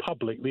British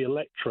public, the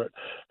electorate,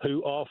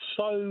 who are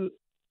so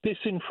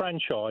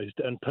disenfranchised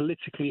and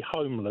politically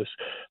homeless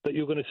that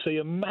you're going to see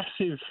a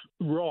massive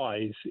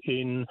rise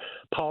in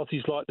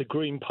parties like the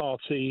Green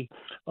Party,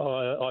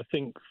 I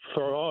think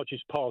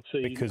Farage's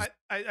party. Because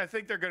I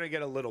think they're going to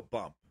get a little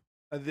bump.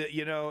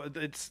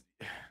 It's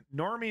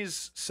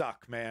normies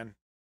suck, man.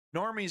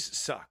 Normies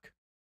suck.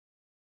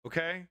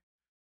 Okay?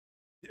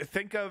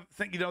 Think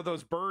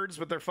those birds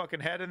with their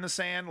fucking head in the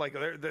sand, like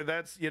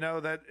that's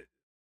that.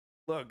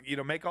 Look,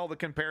 make all the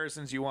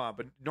comparisons you want,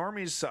 but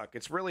normies suck.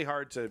 It's really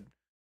hard to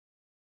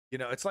You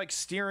know, it's like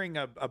steering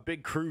a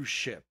big cruise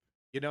ship.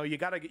 You know, you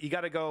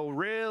gotta go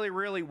really,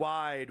 really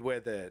wide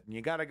with it, and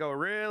you gotta go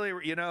really,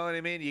 you know what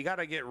I mean? You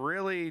gotta get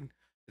really.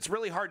 It's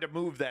really hard to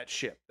move that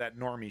ship, that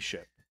normie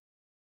ship.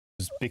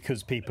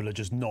 Because people are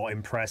just not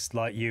impressed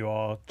like you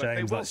are,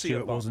 James, like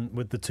Stuart wasn't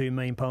with the two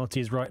main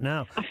parties right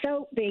now. I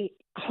felt the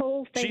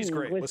whole thing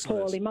was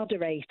poorly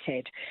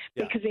moderated.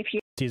 Yeah. Because if you...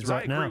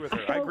 right now. I agree with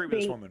her. I agree with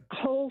this woman. The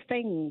whole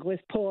thing was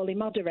poorly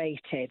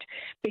moderated.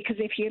 Because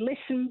if you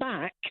listen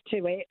back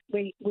to it,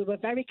 we were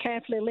very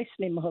carefully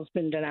listening, my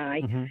husband and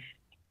I. Mm-hmm.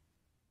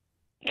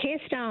 Keir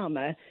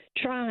Starmer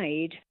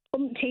tried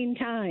umpteen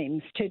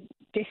times to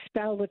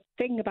dispel the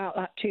thing about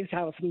that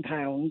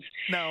 £2,000.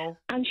 No.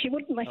 And she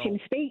wouldn't let him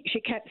speak. She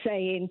kept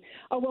saying,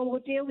 oh, well, we'll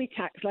deal with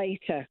tax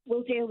later.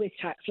 We'll deal with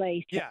tax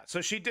later. Yeah,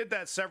 so she did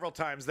that several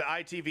times. The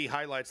ITV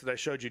highlights that I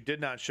showed you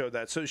did not show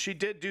that. So she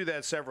did do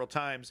that several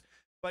times.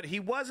 But he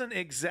wasn't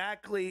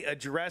exactly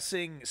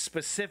addressing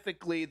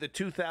specifically the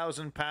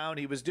 £2,000.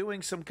 He was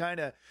doing some kind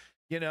of,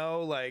 you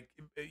know, like,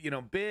 you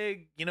know,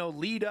 big, you know,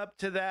 lead up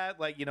to that.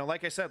 Like, you know,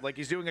 like I said, like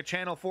he's doing a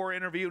Channel 4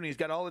 interview and he's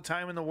got all the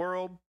time in the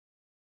world.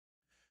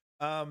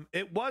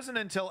 It wasn't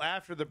until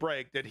after the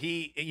break that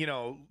he, you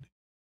know,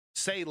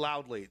 say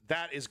loudly,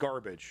 that is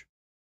garbage.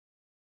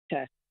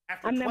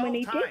 And then when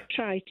he did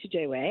try to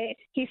do it,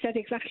 he said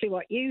exactly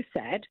what you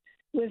said,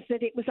 was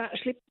that it was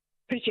actually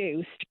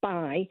produced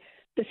by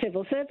the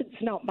civil servants,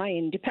 not by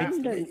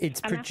independents.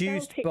 It's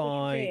produced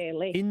by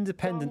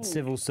independent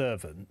civil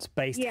servants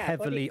based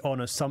heavily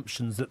on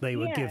assumptions that they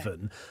were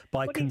given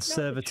by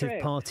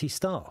Conservative Party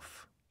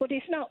staff. But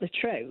it's not the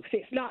truth.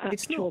 It's not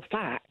actual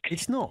fact.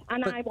 It's not.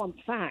 And I want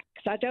facts.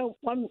 I don't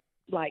want,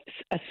 like,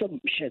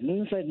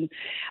 assumptions.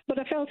 But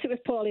I felt it was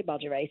poorly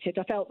moderated.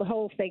 I felt the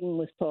whole thing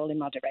was poorly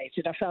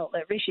moderated. I felt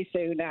that Rishi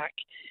Sunak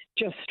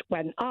just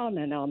went on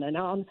and on and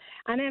on.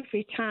 And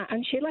every time,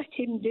 and she let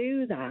him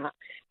do that.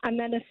 And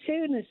then as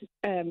soon as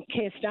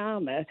Keir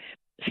Starmer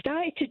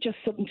started to just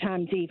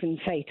sometimes even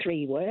say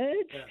 3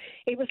 words,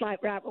 it was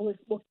like, right,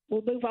 we'll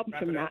move on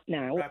from that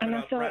now. And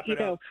I thought, you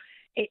know,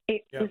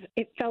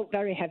 it felt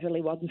very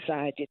heavily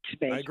one-sided to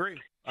me. I agree.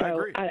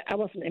 So I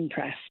wasn't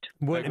impressed.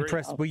 Weren't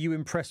impressed. Were you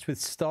impressed with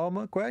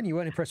Starmer, Gwen? You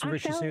weren't impressed with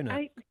Rishi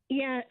Sunak?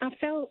 I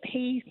felt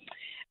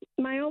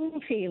my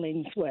own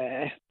feelings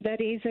were that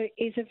he's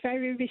a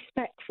very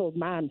respectful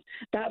man.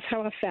 That's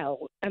how I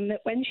felt. And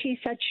that when she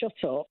said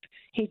shut up,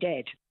 he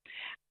did.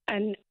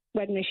 And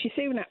when Rishi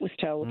Sunak was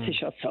told to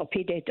shut up,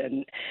 he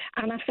didn't.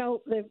 And I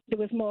felt that there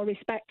was more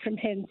respect from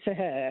him to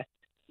her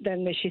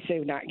than Rishi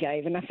Sunak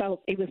gave, and I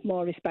felt he was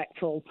more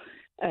respectful.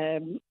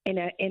 So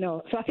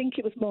I think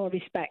it was more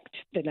respect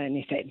than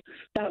anything.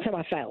 That's how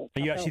I felt.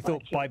 You actually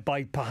thought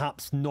by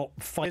perhaps not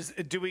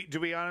fighting. Do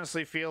we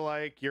honestly feel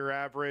like your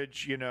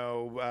average, you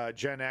know,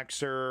 Gen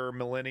Xer,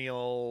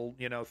 millennial,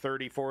 you know,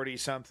 30, 40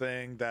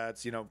 something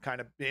that's, you know,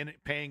 kind of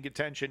paying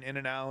attention in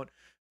and out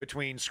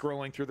between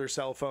scrolling through their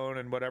cell phone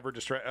and whatever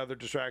other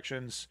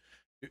distractions,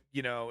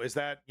 you know, is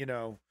that, you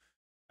know,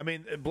 I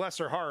mean, bless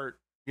her heart.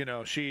 You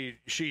know, she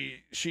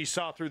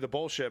saw through the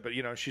bullshit, but,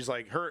 you know, she's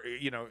like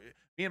you know,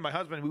 me and my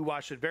husband, we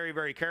watched it very,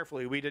 very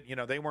carefully. We didn't, you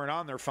know, they weren't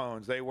on their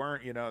phones. They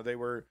weren't, you know, they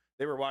were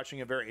watching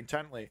it very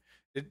intently.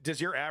 Does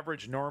your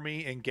average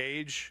normie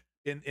engage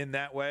in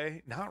that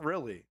way? Not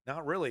really.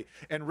 Not really.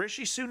 And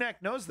Rishi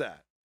Sunak knows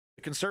that.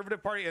 The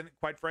Conservative Party and,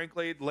 quite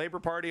frankly, the Labour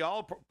Party,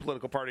 all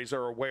political parties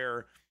are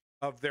aware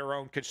of their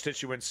own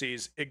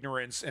constituencies'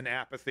 ignorance and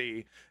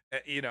apathy,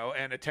 you know,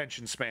 and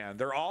attention span.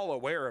 They're all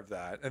aware of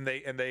that, and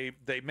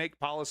they make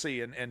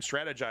policy and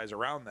strategize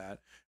around that.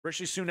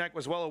 Rishi Sunak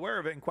was well aware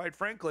of it, and quite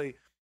frankly,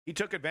 he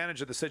took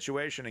advantage of the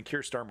situation, and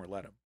Keir Starmer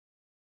let him.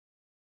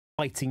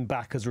 Fighting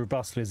back as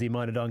robustly as he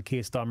might have done,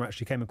 Keir Starmer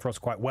actually came across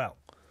quite well.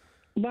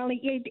 Well,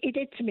 he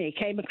did to me.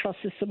 He came across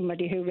as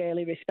somebody who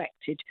really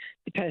respected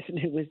the person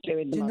who was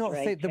doing the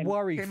moderating. The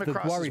worry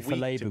for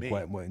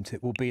Labour, won't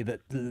it, will be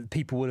that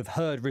people would have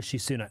heard Rishi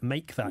Sunak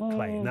make that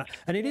claim.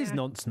 And it is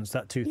nonsense,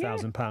 that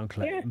 £2,000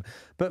 claim. Yeah.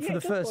 But for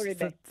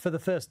the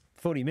first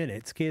 40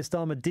 minutes, Keir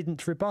Starmer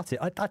didn't rebut it.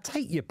 I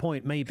take your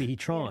point. Maybe he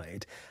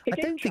tried. I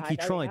don't think he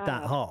tried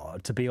that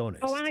hard, to be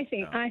honest. Oh,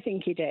 I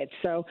think he did.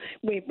 So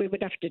we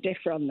would have to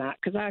differ on that,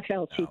 because I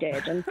felt he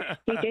did, and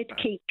he did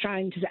keep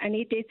trying to. And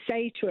he did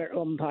say to her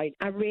at one point,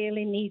 "I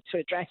really need to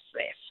address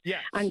this." Yeah.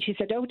 And she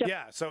said, "Oh, don't."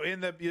 Yeah. So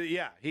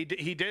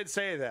he did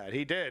say that.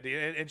 He did,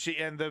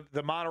 and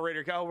the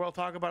moderator, "Oh, we'll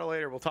talk about it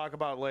later. We'll talk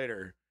about it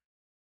later."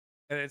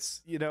 And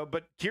it's, you know,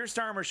 but Keir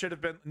Starmer should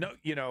have been, no,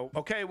 you know,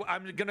 okay, well,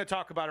 I'm going to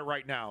talk about it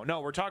right now. No,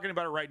 we're talking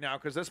about it right now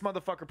because this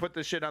motherfucker put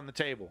this shit on the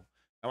table.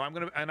 And I'm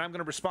going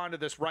to respond to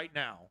this right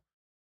now.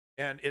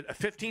 And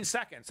 15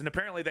 seconds. And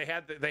apparently they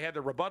had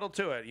the rebuttal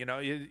to it. You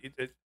know,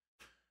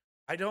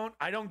 I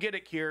don't get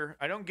it, Keir.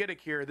 I don't get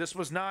it, Keir. This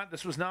was not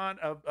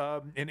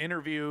an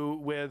interview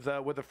with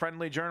a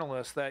friendly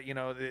journalist that, you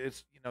know,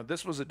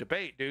 this was a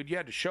debate, dude. You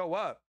had to show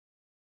up.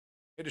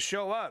 You had to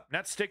show up,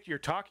 not stick to your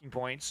talking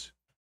points.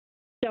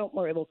 Don't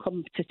worry, we'll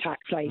come to tax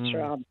later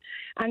on.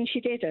 And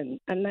she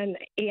didn't. And then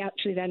he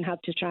actually then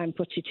had to try and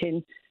put it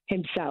in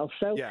himself.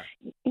 So,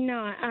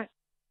 no,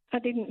 I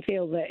didn't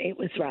feel that it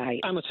was right.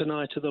 Amateur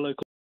night at the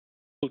local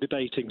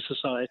debating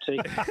society.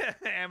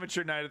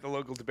 Amateur night at the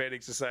local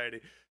debating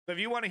society. So if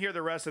you want to hear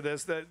the rest of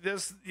this,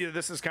 this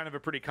is kind of a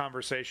pretty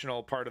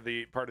conversational part of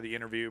the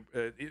interview.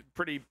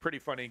 Pretty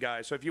funny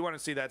guy. So if you want to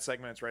see that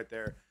segment, it's right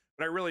there.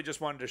 But I really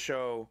just wanted to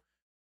show,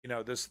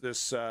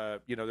 this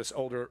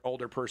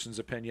older person's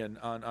opinion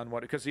on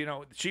what, because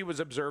she was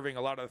observing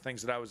a lot of the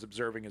things that I was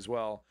observing as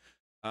well,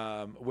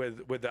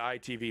 with the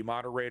ITV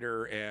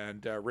moderator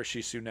and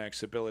Rishi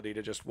Sunak's ability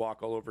to just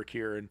walk all over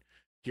Keir and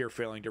Keir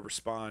failing to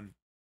respond.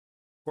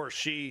 Of course,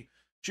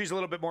 she's a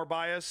little bit more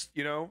biased,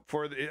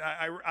 for the,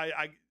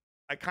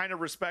 I kind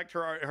of respect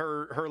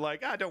her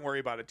like, don't worry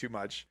about it too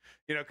much,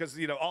 because,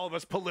 all of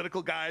us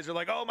political guys are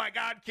like, oh my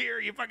God, Keir,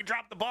 you fucking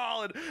dropped the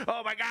ball. And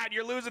oh my God,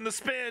 you're losing the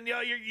spin. You're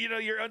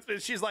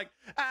unspin. She's like,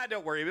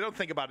 don't worry. Don't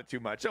think about it too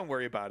much. Don't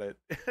worry about it.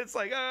 It's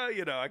like,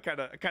 I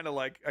kind of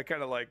like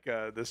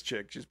this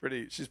chick. She's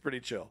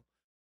pretty chill.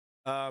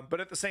 But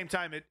at the same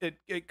time,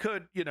 it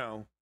could,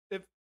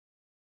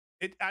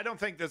 I don't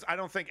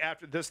think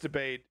after this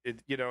debate,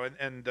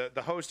 and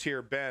the host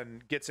here,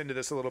 Ben, gets into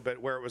this a little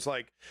bit, where it was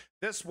like,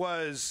 this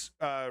was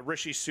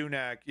Rishi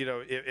Sunak,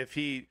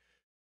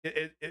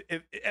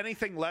 if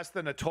anything less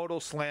than a total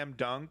slam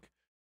dunk,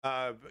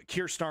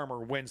 Keir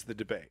Starmer wins the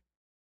debate,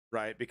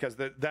 right? Because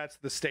that's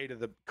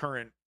the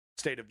current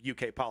state of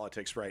UK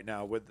politics right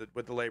now with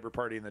the Labour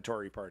Party and the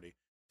Tory Party.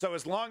 So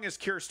as long as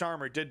Keir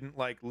Starmer didn't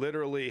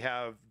literally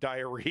have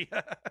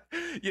diarrhea,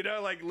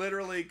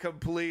 literally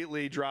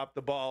completely drop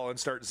the ball and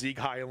start Sieg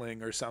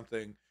Heiling or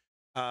something,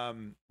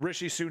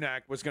 Rishi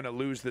Sunak was going to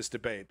lose this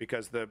debate,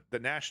 because the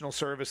national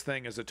service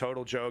thing is a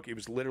total joke. He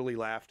was literally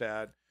laughed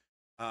at.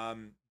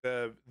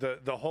 The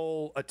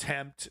whole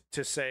attempt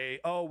to say,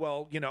 oh,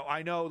 well,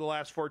 I know the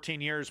last 14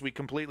 years we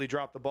completely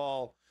dropped the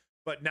ball,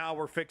 but now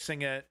we're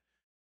fixing it,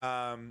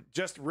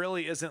 just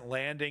really isn't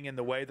landing in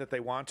the way that they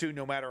want to,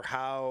 no matter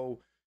how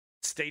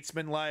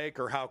statesmanlike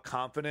or how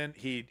confident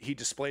he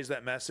displays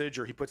that message,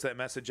 or he puts that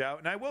message out.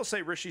 And I will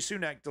say Rishi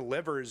Sunak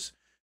delivers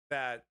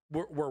that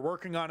we're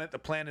working on it, the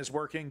plan is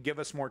working, give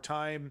us more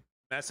time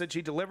message.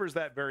 He delivers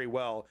that very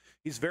well.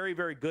 He's very,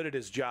 very good at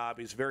his job.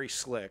 He's very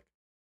slick.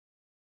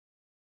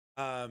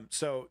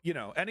 So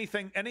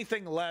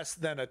anything less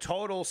than a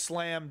total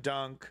slam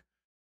dunk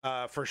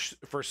for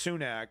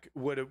Sunak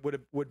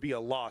would be a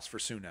loss for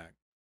Sunak.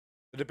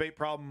 The debate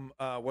problem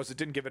was it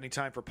didn't give any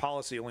time for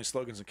policy, only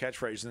slogans and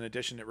catchphrases. In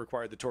addition, it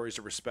required the Tories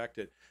to respect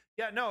it.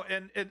 Yeah, no,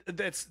 and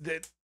that's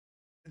the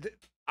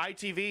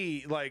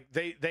ITV,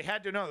 they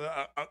had to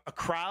know a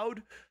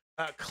crowd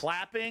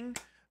clapping.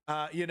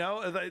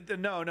 No.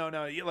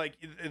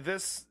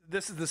 This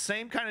is the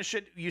same kind of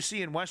shit you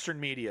see in Western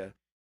media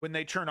when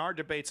they turn our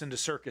debates into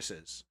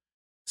circuses.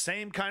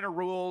 Same kind of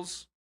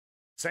rules.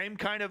 Same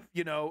kind of,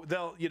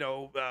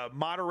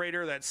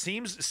 moderator that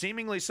seems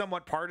seemingly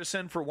somewhat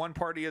partisan for one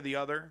party or the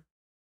other.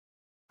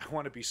 I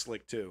want to be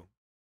slick too.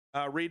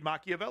 Read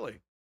Machiavelli.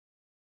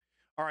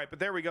 All right, but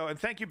there we go. And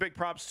thank you, big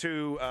props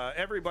to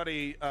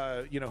everybody,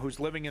 who's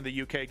living in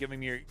the UK, giving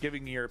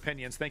me your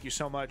opinions. Thank you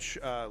so much,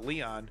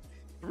 Leon.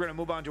 We're going to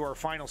move on to our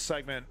final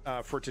segment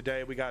for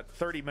today. We got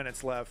 30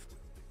 minutes left.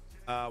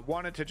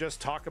 Wanted to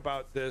just talk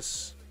about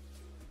this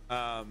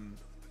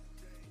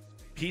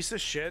piece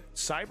of shit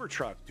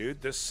Cybertruck,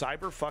 dude. This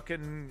cyber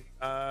fucking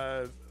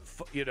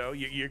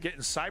you're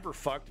getting cyber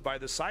fucked by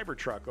the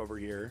Cybertruck over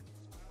here.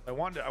 I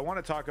want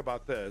to talk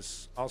about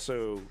this.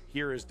 Also,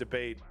 here is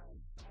debate.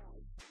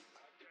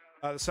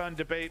 The Sun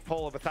debate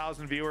poll of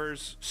 1,000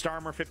 viewers.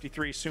 Starmer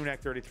 53,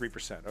 Sunak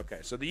 33%. Okay,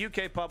 so the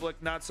UK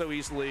public not so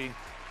easily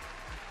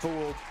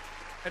fooled.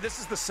 And this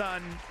is the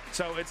Sun,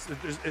 so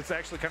it's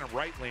actually kind of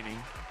right leaning.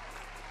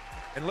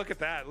 And look at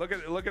that. Look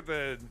at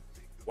the.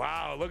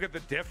 Wow, look at the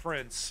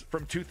difference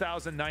from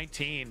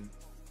 2019.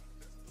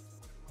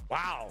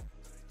 Wow.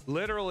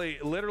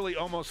 Literally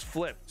almost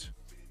flipped.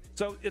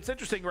 So it's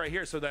interesting right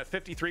here. So that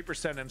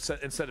 53%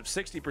 instead of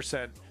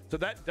 60%. So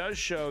that does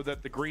show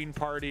that the Green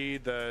Party,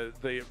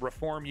 the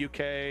Reform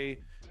UK,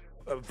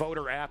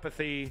 voter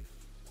apathy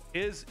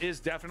is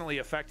definitely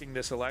affecting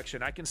this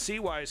election. I can see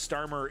why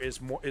Starmer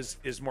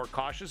is more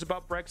cautious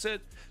about Brexit,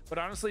 but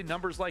honestly,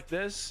 numbers like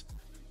this,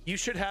 you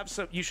should have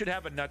a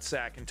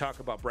nutsack and talk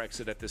about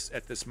Brexit at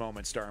this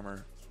moment,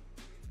 Starmer.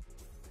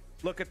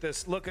 Look at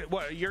this. Look at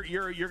what you're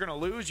going to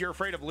lose. You're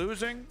afraid of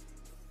losing.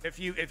 If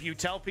you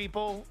tell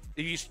people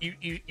you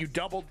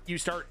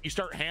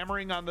start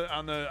hammering on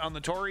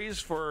the Tories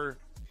for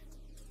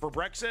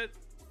Brexit.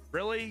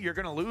 Really, you're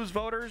going to lose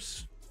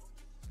voters.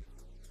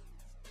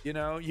 You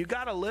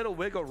got a little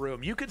wiggle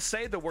room. You could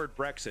say the word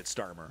Brexit,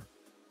 Starmer.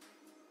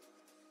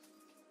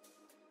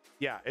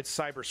 Yeah, it's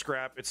cyber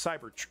scrap. It's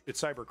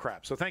cyber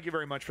crap. So thank you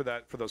very much for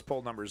that, for those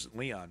poll numbers,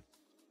 Leon.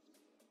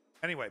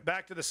 Anyway,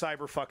 back to the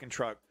cyber fucking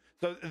truck.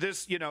 So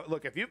this,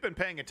 look, if you've been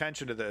paying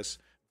attention to this,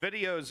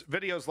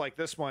 videos like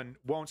this one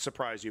won't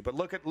surprise you. But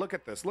look at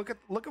this. Look at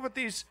what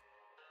these.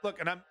 Look,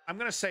 and I'm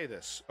going to say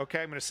this.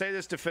 Okay, I'm going to say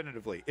this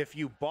definitively. If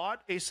you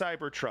bought a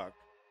Cybertruck,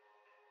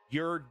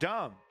 you're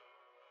dumb.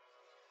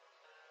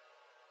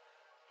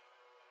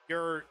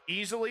 You're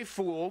easily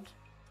fooled.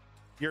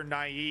 You're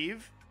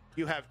naive.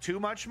 You have too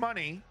much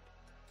money.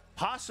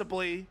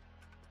 Possibly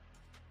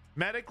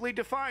medically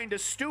defined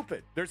as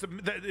stupid. There's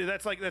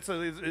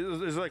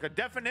like a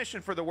definition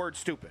for the word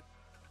stupid.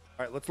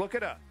 All right, let's look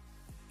it up.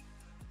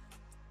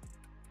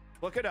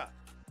 Look it up.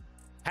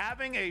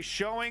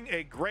 Showing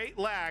a great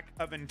lack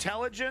of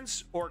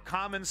intelligence or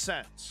common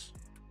sense.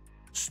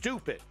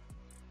 Stupid.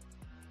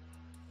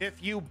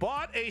 If you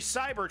bought a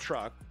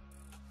Cybertruck,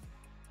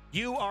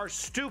 you are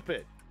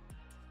stupid.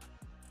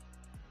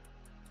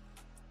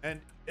 And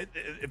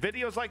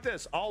videos like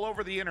this all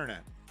over the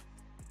internet.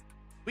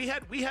 We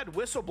had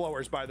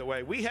whistleblowers, by the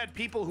way. We had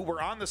people who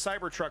were on the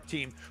Cybertruck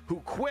team who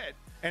quit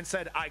and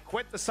said, I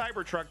quit the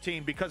Cybertruck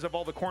team because of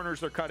all the corners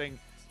they're cutting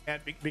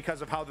and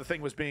because of how the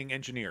thing was being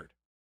engineered.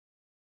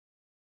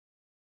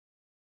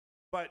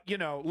 But, you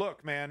know,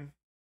 look, man,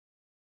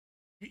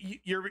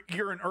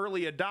 you're an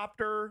early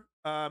adopter.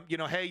 You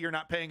know, hey, you're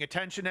not paying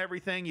attention to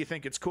everything. You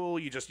think it's cool.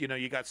 You just, you know,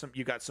 you got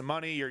some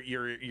money.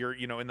 You're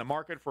you know, in the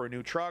market for a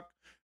new truck.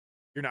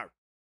 You're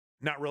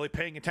not really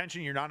paying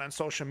attention. You're not on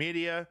social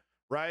media,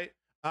 right?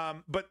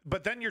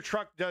 But then your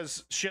truck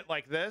does shit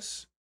like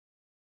this,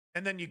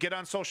 and then you get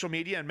on social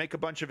media and make a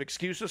bunch of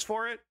excuses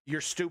for it. You're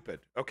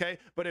stupid, okay?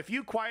 But if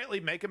you quietly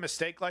make a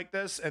mistake like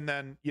this and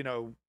then, you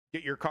know,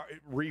 get your car,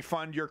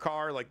 refund your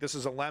car, like this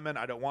is a lemon,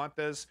 I don't want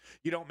this.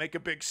 You don't make a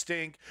big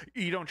stink.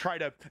 You don't try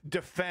to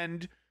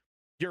defend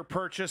your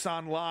purchase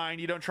online.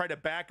 You don't try to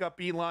back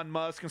up Elon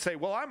Musk and say,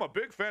 well, I'm a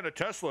big fan of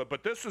Tesla,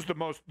 but this is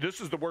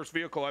the worst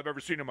vehicle I've ever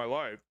seen in my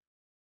life.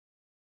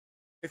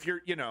 If you're,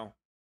 you know,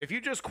 if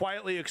you just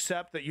quietly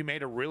accept that you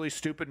made a really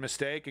stupid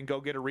mistake and go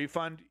get a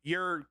refund,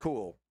 you're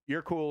cool.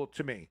 You're cool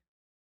to me.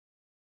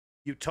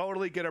 You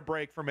totally get a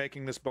break for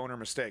making this boner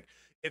mistake.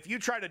 If you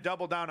try to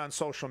double down on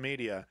social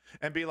media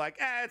and be like,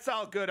 it's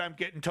all good, I'm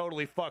getting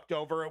totally fucked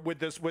over with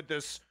this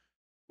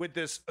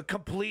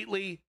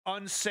completely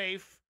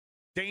unsafe,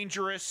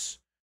 dangerous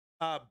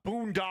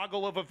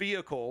boondoggle of a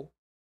vehicle,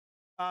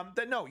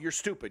 then no, you're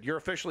stupid. You're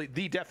officially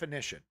the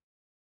definition.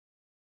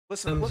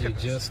 Listen, look at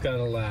this. You just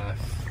gotta laugh.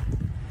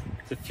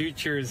 The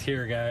future is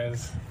here,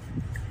 guys.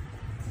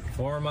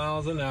 4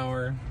 miles an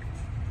hour,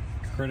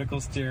 critical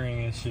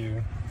steering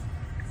issue,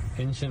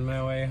 inching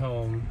my way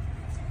home.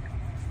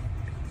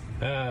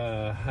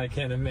 I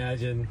can't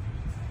imagine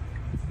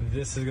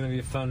this is going to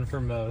be fun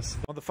for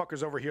most.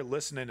 Motherfuckers over here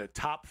listening to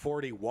Top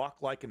 40 Walk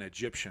Like an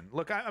Egyptian.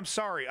 Look, I'm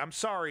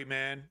sorry,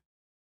 man.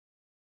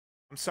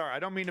 I'm sorry. I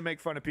don't mean to make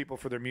fun of people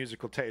for their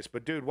musical taste,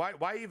 but dude, why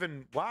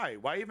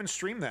even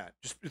stream that?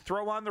 Just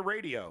throw on the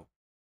radio.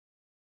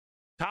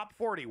 Top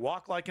 40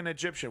 Walk Like an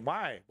Egyptian.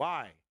 Why?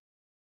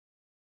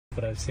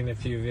 But I've seen a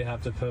few of you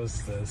have to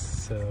post this,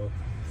 so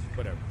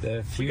whatever.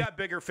 We got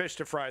bigger fish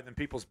to fry than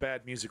people's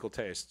bad musical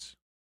tastes.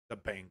 The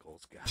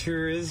Bengals guy.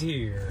 Sure is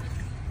here.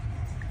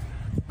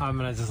 I'm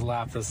gonna just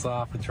laugh this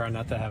off and try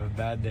not to have a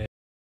bad day.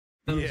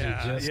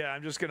 Yeah,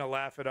 I'm just gonna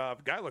laugh it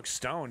off. Guy looks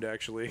stoned,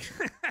 actually.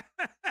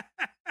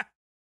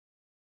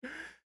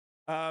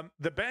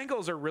 The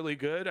Bengals are really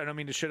good. I don't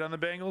mean to shit on the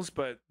Bengals,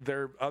 but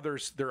their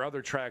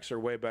other tracks are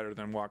way better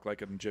than Walk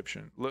Like an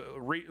Egyptian.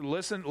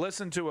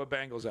 Listen to a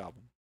Bengals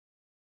album.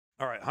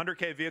 All right,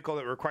 100K vehicle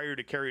that require you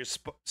to carry a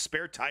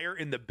spare tire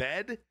in the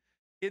bed.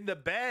 In the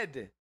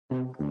bed.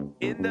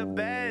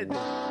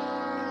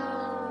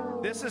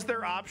 This is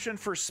their option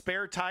for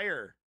spare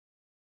tire.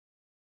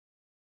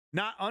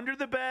 Not under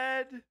the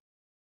bed,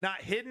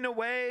 not hidden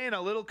away in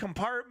a little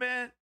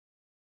compartment,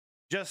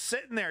 just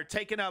sitting there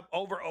taking up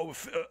over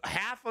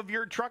half of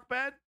your truck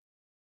bed.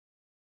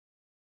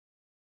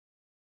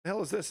 The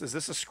hell is this? Is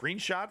this a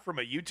screenshot from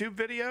a YouTube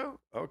video?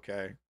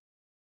 Okay.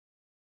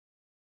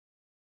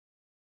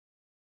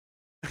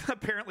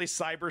 Apparently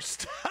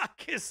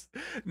Cybertruck is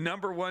 #1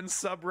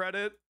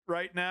 subreddit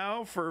right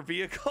now for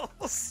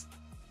vehicles.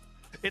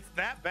 It's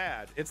that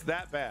bad. It's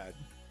that bad.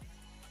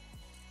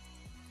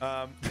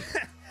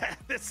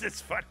 This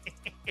is funny.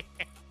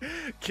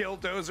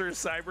 Killdozer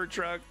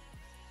Cybertruck.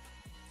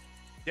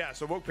 Yeah,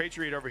 so Woke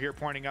Patriot over here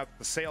pointing out that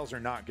the sales are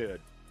not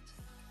good.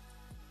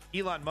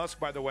 Elon Musk,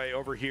 by the way,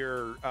 over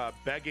here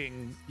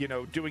begging, you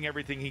know, doing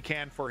everything he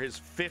can for his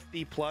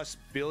 $50+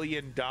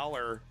 billion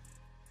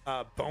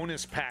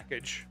bonus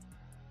package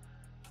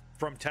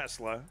from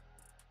Tesla.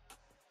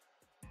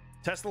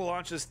 Tesla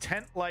launches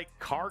tent-like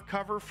car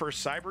cover for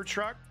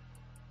Cybertruck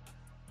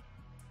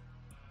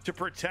to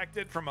protect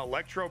it from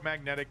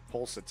electromagnetic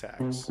pulse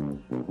attacks.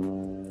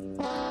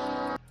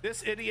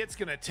 This idiot's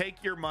gonna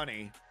take your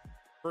money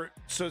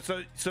so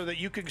that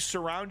you can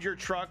surround your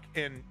truck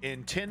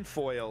in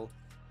tinfoil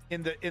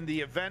in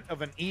the event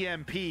of an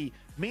EMP.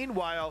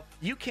 Meanwhile,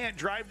 you can't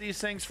drive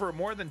these things for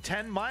more than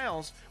 10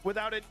 miles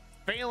without it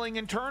failing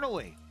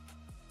internally.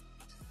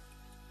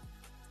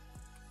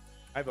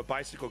 I have a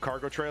bicycle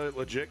cargo trailer that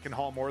legit can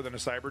haul more than a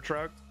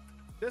Cybertruck.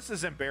 This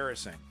is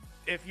embarrassing.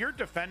 If you're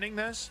defending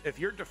this,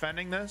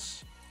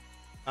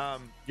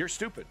 you're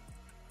stupid.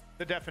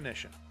 The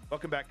definition.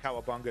 Welcome back,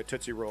 Cowabunga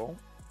Tootsie Roll.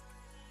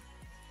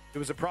 It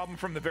was a problem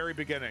from the very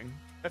beginning.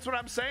 That's what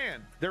I'm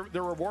saying. There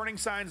were warning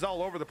signs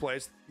all over the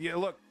place. Yeah,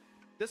 look,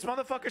 This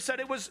motherfucker said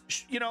it was,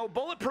 you know,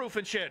 bulletproof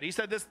and shit. He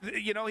said this,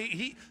 you know,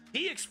 he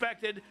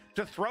expected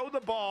to throw the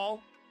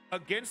ball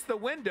against the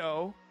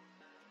window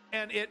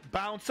and it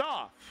bounce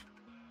off.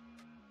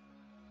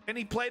 And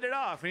he played it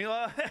off. And he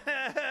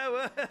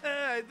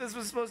this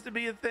was supposed to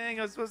be a thing.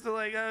 I was supposed to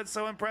like, oh, it's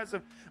so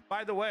impressive.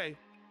 By the way,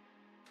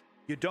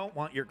 you don't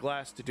want your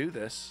glass to do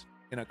this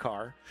in a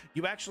car.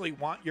 You actually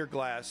want your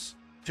glass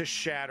to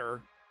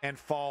shatter and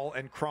fall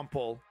and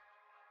crumple.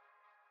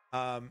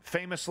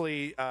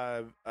 Famously,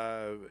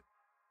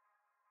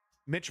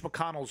 Mitch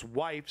McConnell's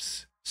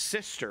wife's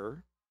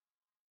sister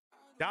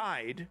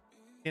died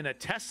in a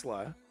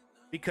Tesla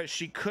because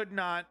she could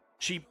not,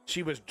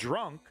 she was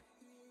drunk,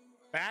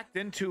 backed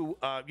into,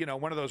 you know,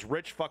 one of those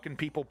rich fucking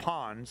people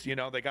ponds. You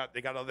know, they got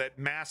all that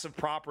massive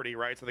property,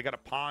 right? So they got a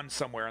pond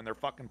somewhere on their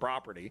fucking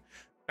property,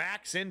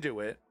 backs into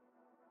it.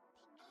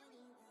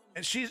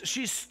 And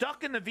she's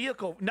stuck in the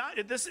vehicle.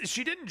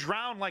 She didn't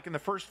drown like in the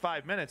first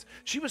 5 minutes.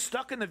 She was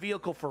stuck in the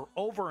vehicle for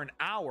over an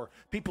hour.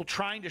 People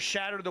trying to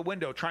shatter the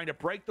window, trying to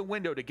break the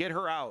window to get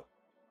her out.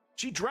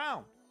 She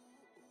drowned.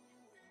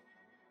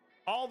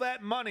 All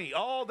that money,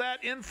 all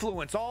that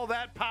influence, all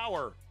that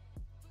power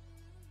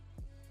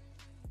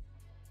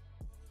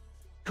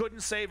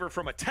couldn't save her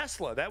from a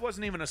Tesla. That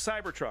wasn't even a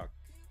Cybertruck.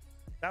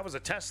 That was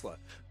a Tesla.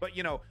 But,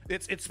 you know,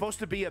 it's supposed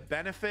to be a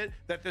benefit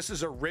that this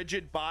is a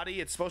rigid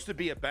body. It's supposed to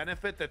be a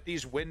benefit that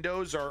these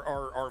windows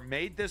are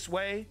made this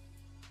way.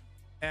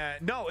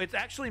 No, it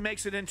actually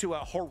makes it into a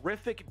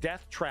horrific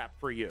death trap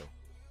for you.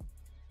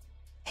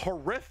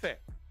 Horrific.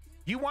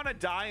 You want to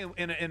die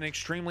in an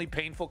extremely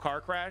painful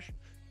car crash?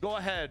 Go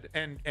ahead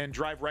and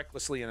drive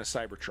recklessly in a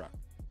Cybertruck.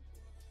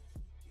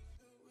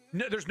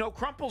 No, there's no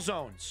crumple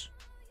zones.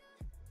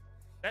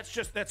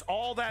 That's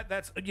all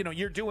that's, you know,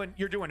 you're doing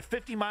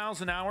 50 miles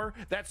an hour.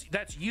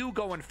 That's you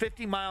going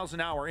 50 miles an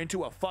hour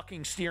into a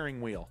fucking steering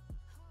wheel.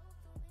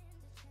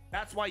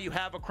 That's why you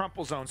have a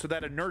crumple zone, so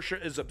that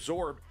inertia is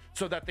absorbed,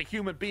 so that the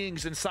human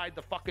beings inside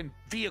the fucking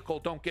vehicle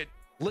don't get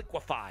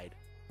liquefied.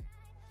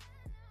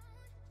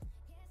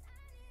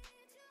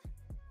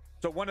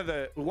 So one of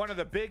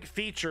the big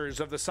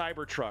features of the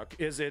Cybertruck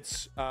is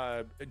its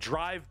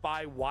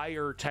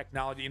drive-by-wire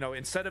technology. You know,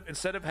 instead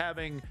of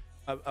having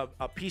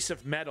a piece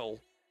of metal,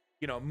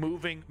 you know,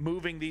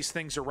 moving these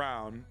things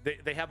around,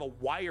 they have a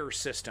wire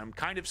system,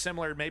 kind of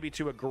similar maybe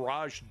to a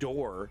garage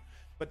door,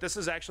 but this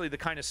is actually the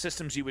kind of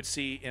systems you would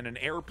see in an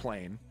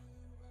airplane.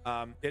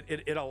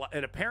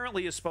 It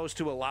apparently is supposed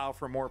to allow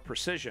for more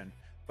precision,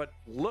 but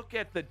look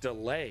at the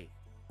delay,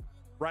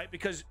 right?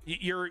 Because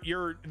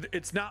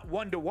it's not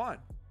one-to-one.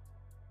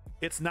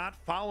 It's not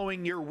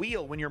following your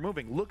wheel when you're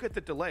moving. Look at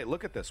the delay.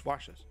 Look at this.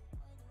 Watch this.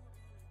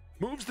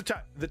 Moves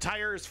the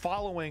tire is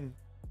following.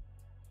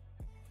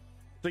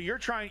 So you're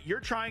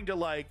trying to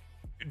like,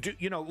 do,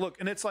 you know, look,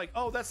 and it's like,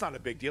 oh, that's not a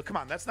big deal. Come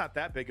on, that's not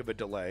that big of a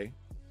delay.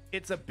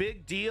 It's a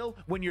big deal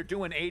when you're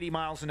doing 80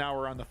 miles an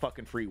hour on the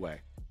fucking freeway.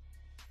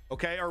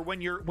 Okay? Or when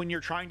you're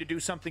trying to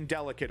do something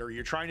delicate, or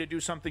you're trying to do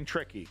something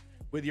tricky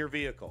with your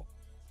vehicle.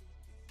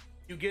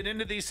 You get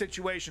into these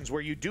situations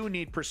where you do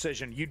need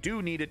precision. You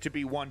do need it to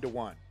be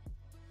one-to-one.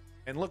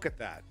 And look at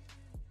that.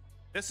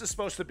 This is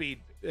supposed to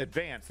be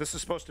advanced. This is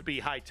supposed to be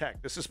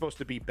high-tech. This is supposed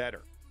to be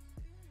better.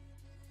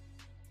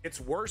 It's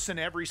worse in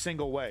every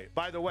single way.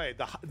 By the way,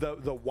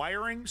 the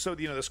wiring, so,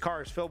 you know, this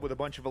car is filled with a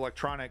bunch of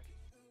electronic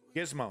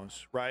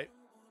gizmos, right?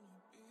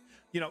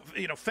 You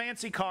know,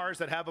 fancy cars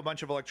that have a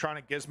bunch of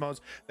electronic gizmos,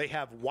 they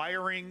have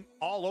wiring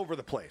all over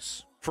the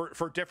place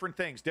for different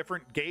things,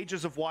 different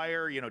gauges of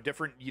wire, you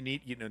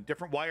need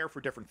different wire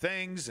for different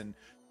things and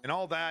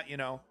all that, you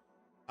know.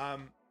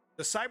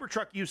 The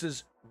Cybertruck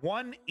uses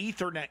one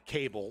Ethernet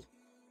cable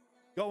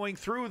going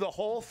through the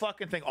whole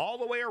fucking thing, all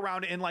the way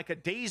around in like a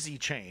daisy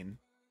chain,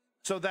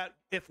 so that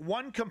if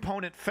one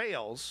component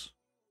fails,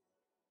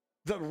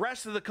 the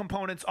rest of the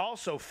components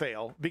also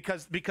fail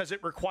because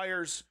it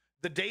requires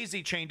the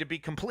daisy chain to be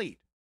complete.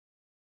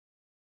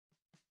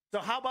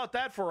 So how about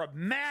that for a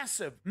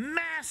massive,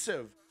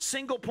 massive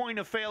single point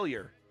of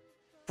failure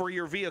for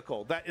your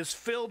vehicle that is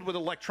filled with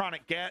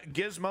electronic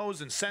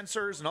gizmos and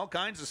sensors and all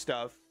kinds of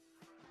stuff?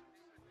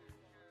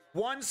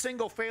 One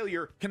single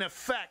failure can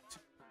affect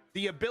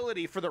the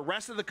ability for the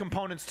rest of the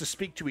components to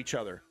speak to each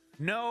other.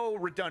 No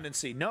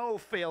redundancy, no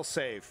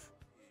fail-safe.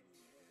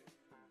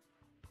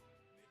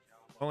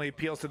 Only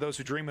appeals to those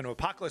who dream of an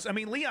apocalypse. I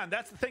mean, Leon,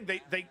 that's the thing.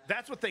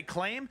 That's what they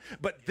claim.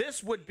 But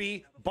this would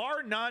be,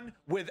 bar none,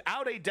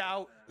 without a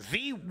doubt,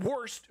 the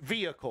worst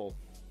vehicle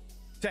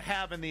to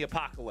have in the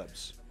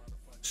apocalypse.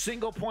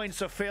 Single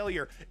points of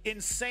failure.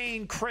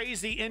 Insane,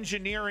 crazy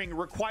engineering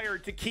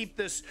required to keep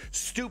this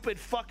stupid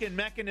fucking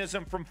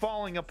mechanism from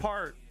falling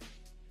apart.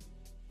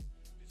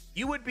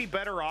 You would be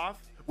better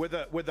off with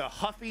a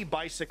Huffy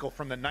bicycle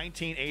from the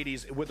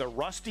 1980s with a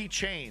rusty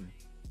chain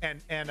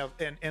and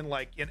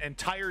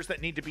tires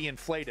that need to be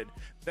inflated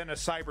than a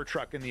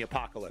Cybertruck in the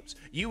apocalypse.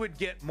 You would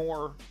get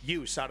more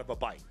use out of a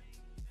bike.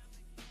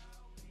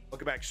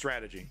 Look back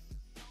strategy.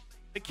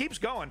 It keeps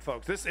going,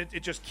 folks.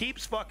 It just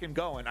keeps fucking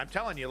going. I'm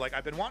telling you, like,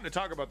 I've been wanting to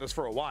talk about this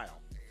for a while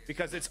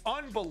because it's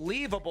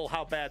unbelievable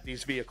how bad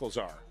these vehicles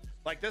are.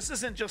 Like, this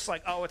isn't just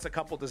like, oh, it's a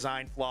couple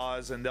design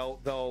flaws and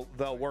they'll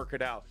work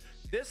it out.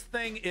 This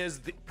thing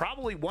is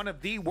probably one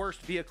of the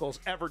worst vehicles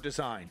ever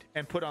designed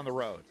and put on the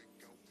road.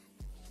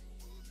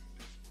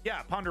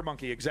 Yeah, Ponder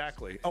Monkey,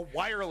 exactly. A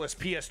wireless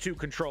PS2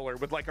 controller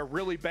with like a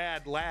really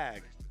bad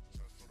lag.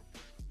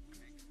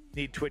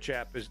 New Twitch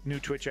app is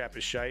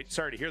shite.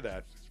 Sorry to hear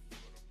that.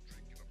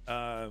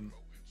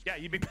 Yeah,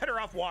 you'd be better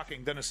off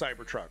walking than a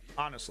Cybertruck,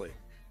 honestly.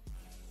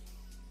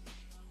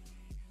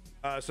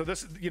 So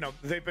this, you know,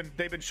 they've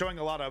been showing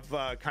a lot of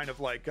kind of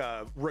like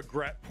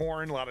regret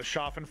porn, a lot of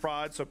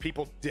Schadenfreude. So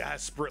people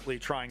desperately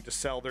trying to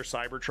sell their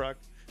Cybertruck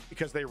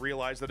because they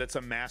realize that it's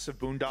a massive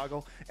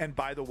boondoggle. And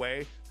by the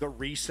way, the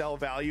resale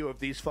value of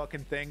these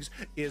fucking things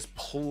is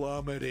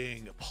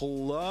plummeting.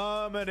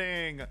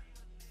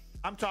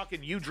 I'm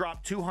talking, you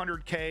drop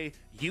 200K,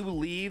 you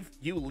leave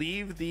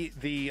the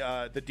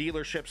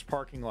dealership's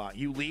parking lot,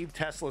 you leave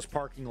Tesla's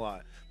parking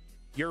lot.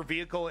 Your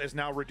vehicle is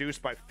now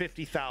reduced by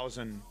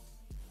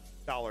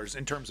 $50,000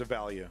 in terms of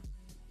value.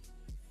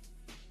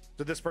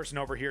 So this person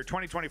over here,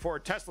 2024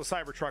 Tesla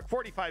Cybertruck,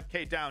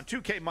 45K down,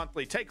 2K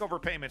monthly, takeover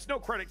payments, no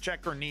credit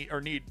check or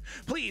need.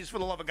 Please, for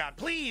the love of God,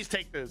 please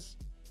take this.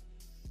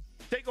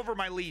 Take over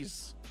my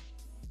lease.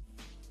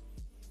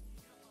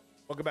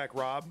 Welcome back,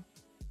 Rob.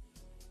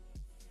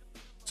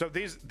 So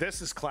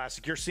this is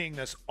classic. You're seeing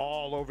this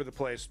all over the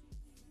place.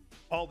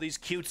 All these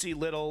cutesy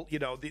little, you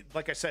know,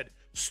 like I said,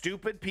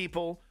 stupid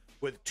people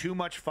with too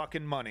much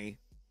fucking money.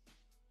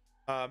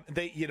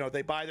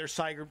 They buy their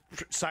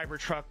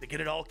Cybertruck, they get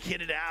it all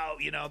kitted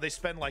out, you know, they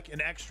spend like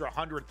an extra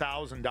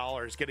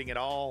 $100,000 getting it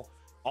all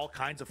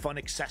kinds of fun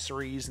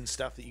accessories and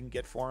stuff that you can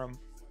get for them.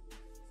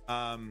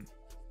 And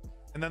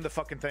then the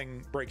fucking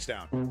thing breaks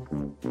down.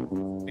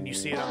 And you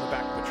see it on the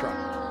back of the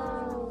truck.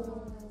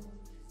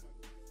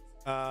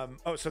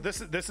 Oh, so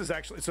this is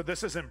actually, so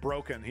this isn't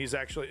broken. He's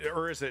actually,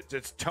 or is it?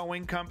 It's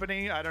towing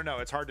company. I don't know.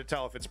 It's hard to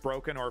tell if it's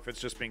broken or if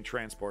it's just being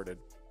transported.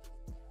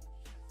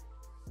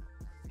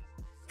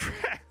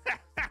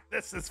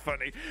 This is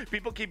funny.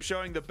 People keep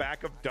showing the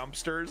back of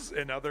dumpsters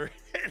and other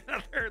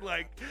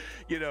like,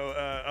 you know,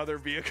 other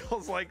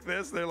vehicles like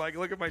this. They're like,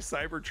 look at my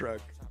Cybertruck.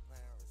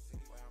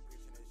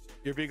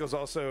 Your vehicle's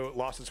also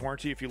lost its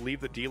warranty if you leave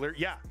the dealer.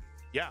 Yeah.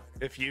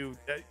 If you,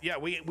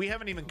 we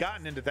haven't even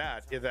gotten into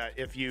that.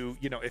 If you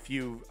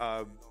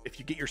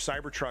get your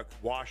Cybertruck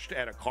washed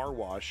at a car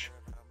wash,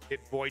 it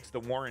voids the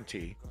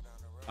warranty.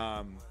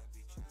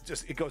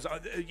 It goes.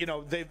 You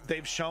know,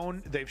 they've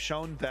shown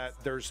that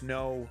there's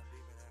no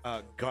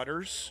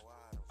gutters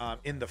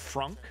in the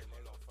frunk,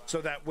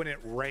 so that when it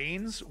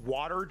rains,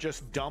 water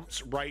just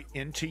dumps right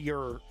into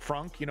your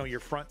frunk. You know, your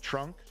front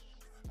trunk,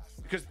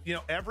 because you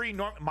know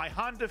my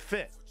Honda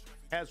Fit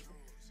has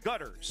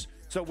gutters.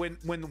 So when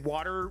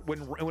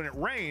it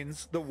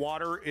rains, the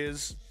water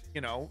is, you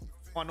know,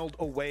 funneled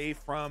away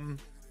from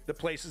the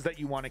places that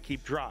you want to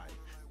keep dry,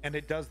 and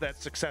it does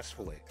that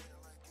successfully.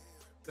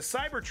 The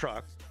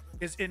Cybertruck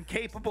is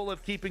incapable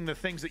of keeping the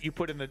things that you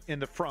put in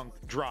the frunk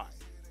dry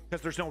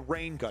because there's no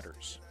rain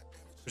gutters,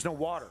 there's no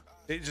water.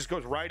 It just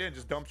goes right in,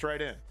 just dumps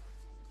right in.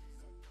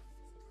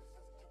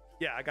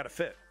 Yeah, I got a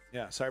Fit.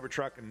 Yeah,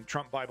 Cybertruck and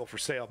Trump Bible for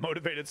sale.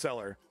 Motivated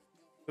seller.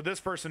 So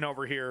this person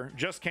over here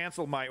just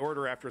canceled my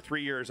order after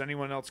 3 years.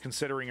 Anyone else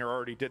considering or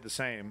already did the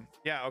same?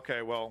 Yeah,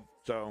 okay, well,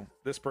 so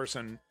this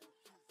person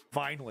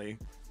finally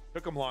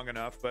took them long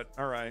enough, but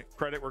all right,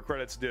 credit where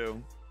credit's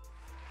due.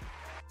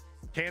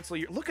 Cancel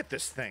your... Look at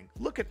this thing.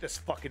 Look at this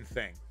fucking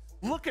thing.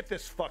 Look at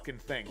this fucking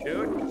thing,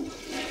 dude.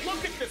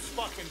 Look at this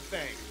fucking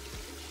thing.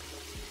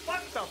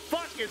 What the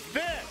fuck is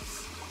this?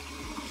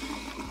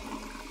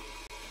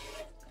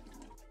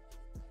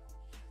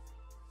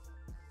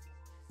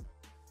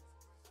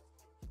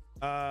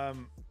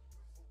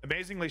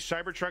 Amazingly,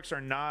 Cybertrucks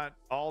are not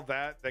all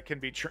that can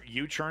be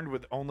U-churned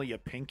with only a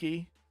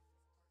pinky.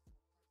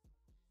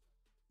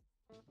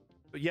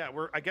 But yeah,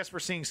 I guess we're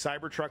seeing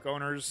Cybertruck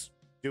owners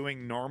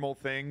doing normal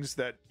things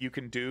that you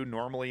can do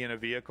normally in a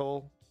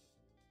vehicle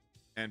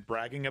and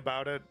bragging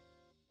about it.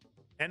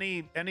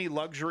 Any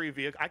luxury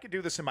vehicle, I could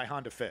do this in my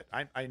Honda Fit.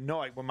 I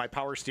know with my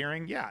power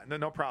steering, yeah,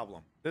 no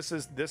problem. This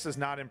is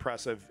not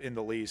impressive in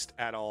the least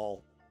at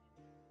all.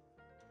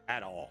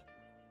 At all.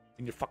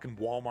 In your fucking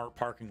Walmart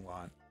parking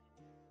lot.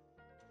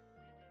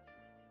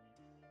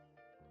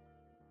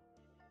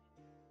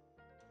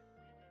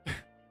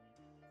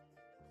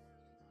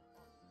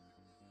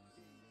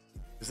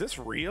 Is this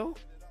real?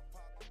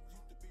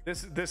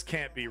 This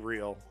can't be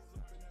real.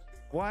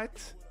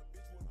 What?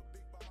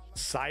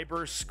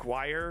 Cyber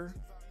Squire?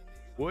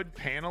 Wood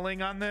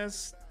paneling on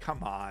this?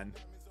 Come on.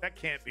 That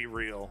can't be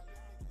real.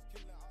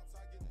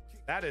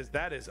 That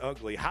is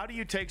ugly. How do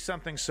you take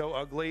something so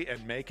ugly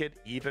and make it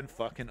even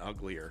fucking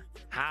uglier?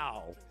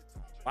 How?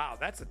 Wow,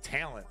 that's a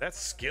talent. That's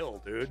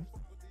skill, dude.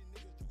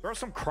 Throw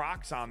some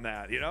Crocs on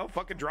that, you know?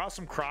 Fucking draw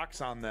some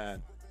Crocs on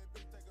that.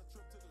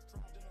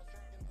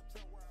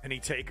 Any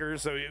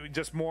takers? So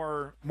just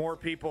more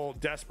people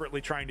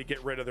desperately trying to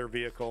get rid of their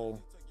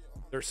vehicle,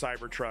 their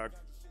Cybertruck.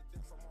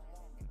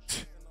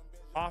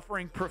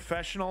 Offering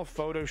professional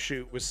photo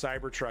shoot with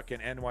Cybertruck in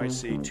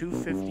NYC,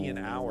 $250 an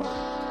hour.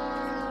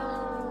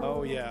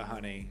 Oh yeah,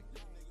 honey.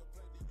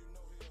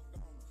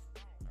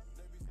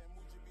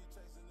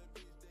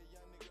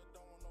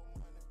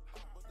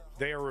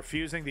 They are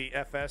refusing the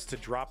FS to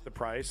drop the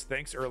price.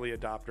 Thanks, early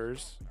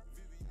adopters.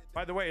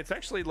 By the way, it's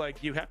actually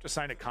like you have to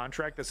sign a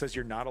contract that says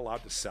you're not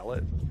allowed to sell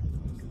it.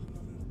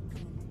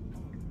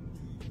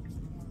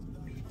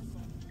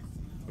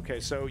 Okay,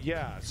 so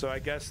yeah, so I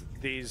guess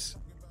these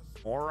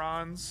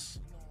morons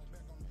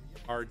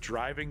are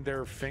driving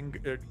their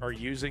finger, are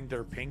using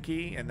their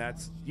pinky, and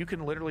that's, you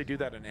can literally do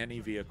that in any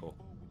vehicle.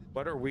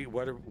 What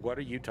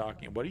are you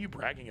talking? What are you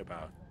bragging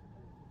about?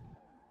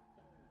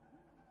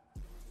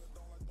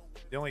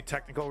 The only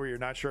technical where you're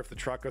not sure if the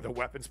truck or the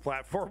weapons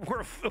platform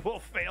will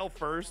fail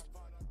first.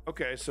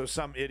 Okay, so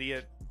some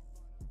idiot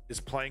is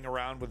playing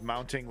around with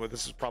mounting. Well,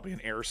 this is probably an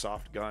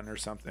airsoft gun or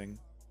something.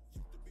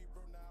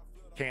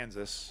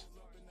 Kansas,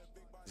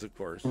 of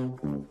course.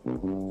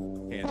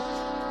 Kansas.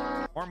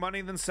 More money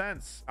than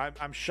sense.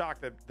 I'm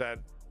shocked that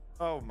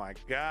oh my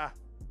god.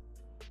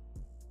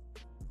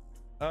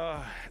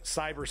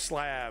 Cyber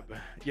slab.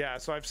 Yeah,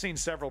 so I've seen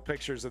several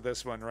pictures of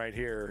this one right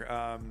here.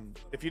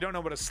 If you don't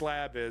know what a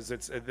slab is,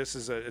 it's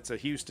a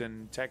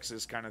Houston,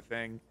 Texas kind of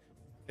thing.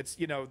 It's,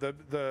 you know,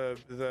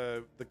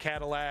 the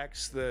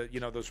Cadillacs,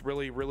 those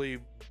really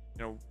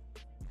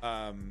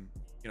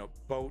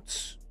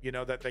boats,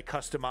 that they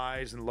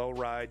customize and low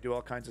ride, do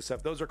all kinds of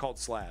stuff. Those are called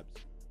slabs.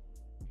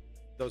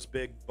 Those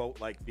big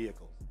boat-like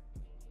vehicles.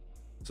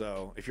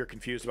 So if you're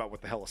confused about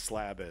what the hell a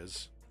slab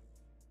is.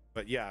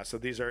 But yeah, so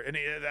these are, and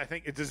I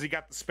think, does he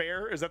got the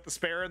spare? Is that the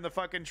spare in the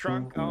fucking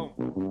trunk? Oh.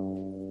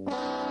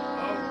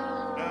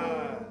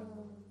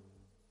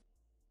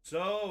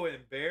 So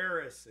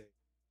embarrassing.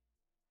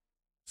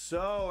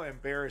 So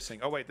embarrassing.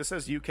 Oh wait, this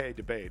says UK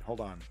debate.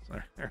 Hold on.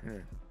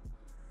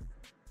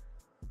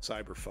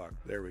 Cyberfuck.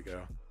 There we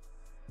go.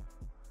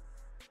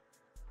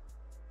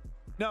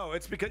 No,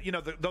 it's because,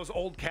 those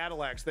old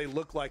Cadillacs, they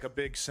look like a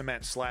big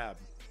cement slab,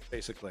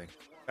 basically.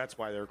 That's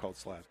why they're called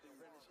slabs,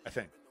 I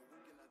think.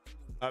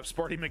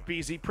 Sporty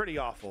McBeezy, pretty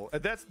awful.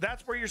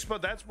 That's where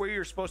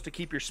you're supposed to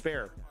keep your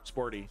spare,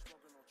 Sporty.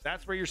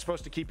 That's where you're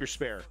supposed to keep your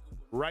spare.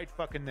 Right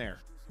fucking there.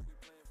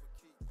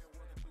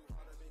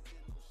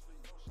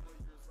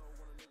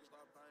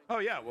 Oh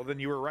yeah, well then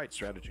you were right,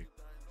 strategy.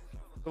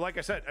 But like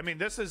I said, I mean,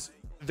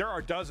 there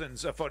are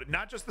dozens of photos,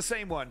 not just the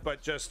same one,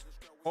 but just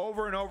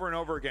over and over and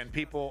over again.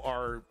 People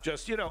are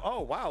just,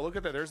 oh wow, look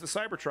at that. There's the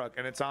Cybertruck,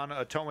 and it's on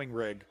a towing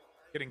rig,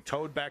 getting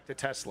towed back to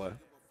Tesla.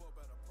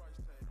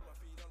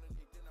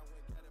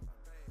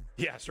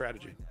 Yeah,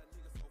 strategy.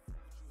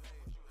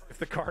 If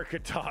the car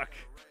could talk,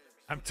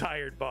 I'm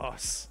tired,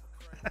 boss.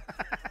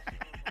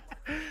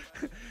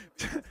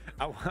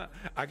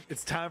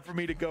 It's time for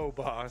me to go,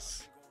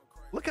 boss.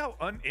 Look how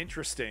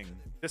uninteresting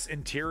this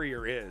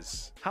interior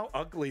is. How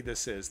ugly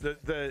this is.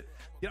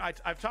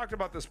 I've talked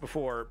about this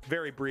before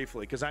very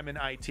briefly because I'm in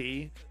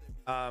IT.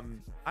 I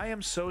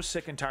am so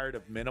sick and tired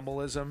of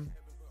minimalism.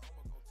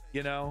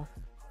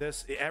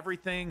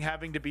 Everything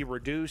having to be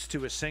reduced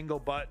to a single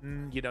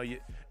button,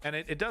 and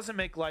it doesn't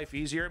make life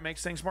easier. It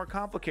makes things more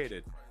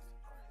complicated,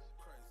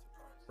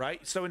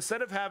 right? So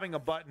instead of having a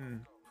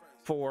button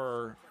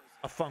for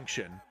a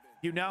function,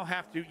 you now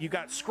you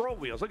got scroll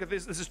wheels. Look at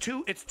this. It's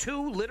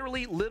two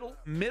literally little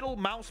middle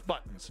mouse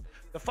buttons.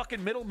 The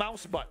fucking middle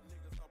mouse button.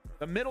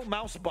 The middle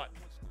mouse button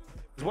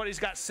is what he's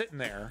got sitting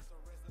there.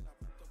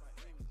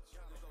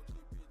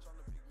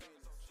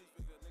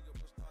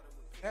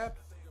 Yep.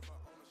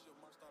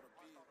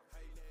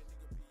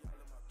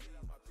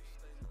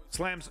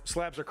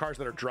 Slabs are cars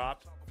that are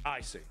dropped.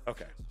 I see.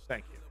 Okay,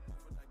 thank you.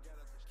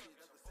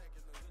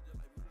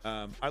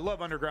 I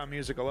love underground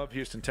music. I love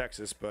Houston,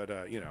 Texas, but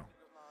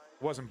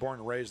wasn't born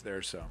and raised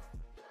there, so.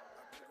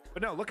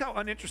 But no, look how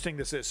uninteresting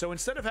this is. So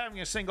instead of having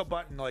a single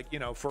button,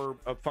 for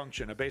a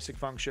function, a basic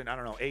function, I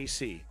don't know,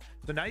 AC.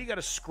 So now you got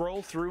to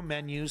scroll through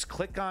menus,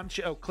 click on,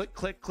 click,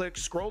 click, click,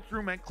 scroll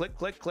through, click,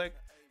 click, click.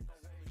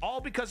 All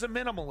because of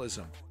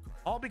minimalism.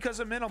 All because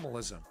of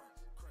minimalism.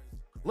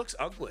 Looks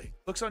ugly.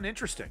 Looks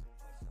uninteresting.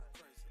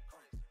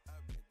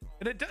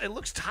 And it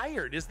looks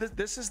tired. Is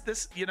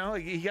this you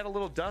got a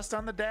little dust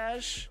on the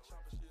dash?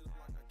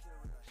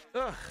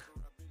 Ugh.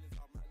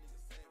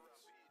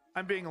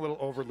 I'm being a little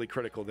overly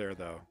critical there,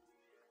 though.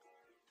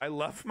 I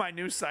love my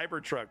new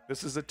Cybertruck.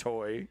 This is a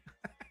toy.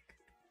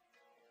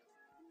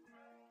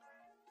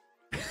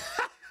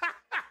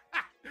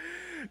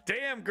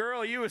 Damn,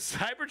 girl, you a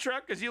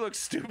Cybertruck? Because you look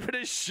stupid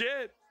as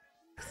shit.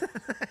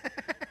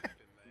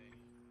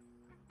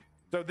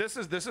 So this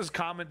is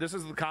common. This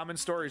is the common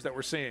stories that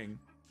we're seeing.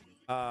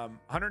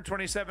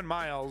 127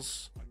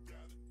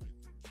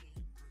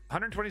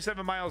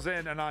 miles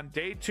in, and on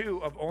day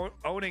 2 of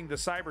owning the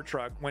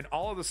Cybertruck, when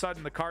all of a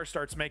sudden the car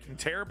starts making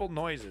terrible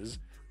noises,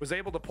 was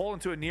able to pull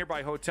into a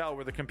nearby hotel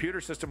where the computer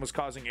system was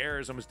causing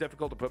errors and was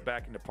difficult to put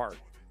back into park.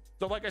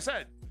 So like I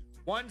said,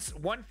 once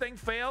one thing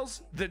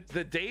fails, the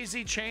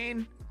daisy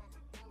chain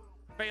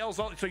fails.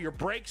 So your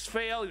brakes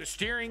fail, your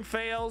steering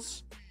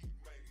fails.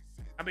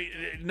 I mean,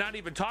 not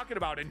even talking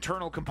about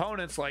internal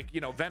components like,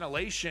 you know,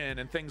 ventilation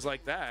and things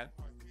like that.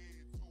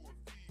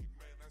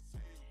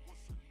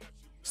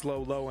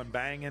 Slow, low, and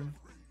banging.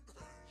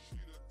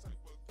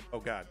 Oh,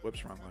 God.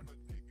 Whoops, wrong one.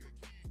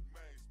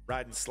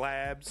 Riding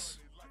slabs.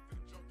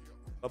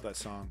 Love that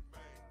song.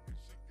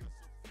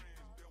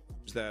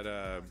 Is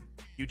that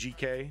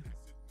UGK?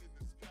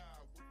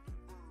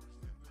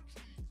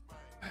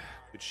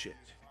 Good shit.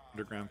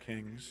 Underground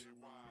Kings.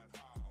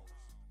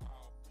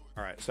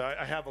 All right, so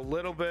I have a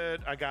little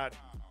bit. I got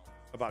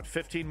about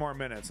 15 more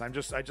minutes. I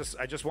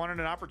just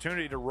wanted an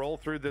opportunity to roll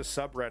through this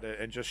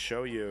subreddit and just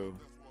show you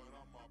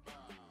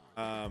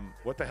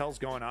what the hell's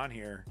going on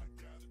here.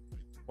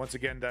 Once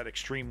again, that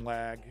extreme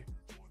lag.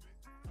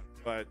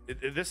 But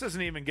this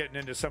isn't even getting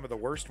into some of the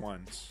worst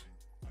ones.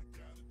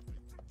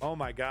 Oh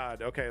my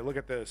God. Okay, look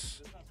at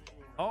this.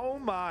 Oh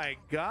my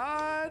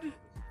God.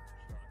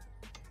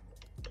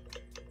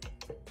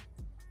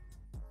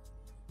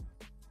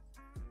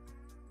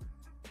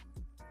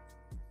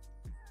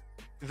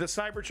 The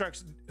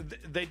Cybertrucks,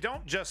 they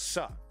don't just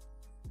suck.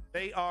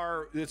 They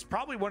are, it's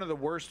probably one of the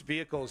worst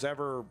vehicles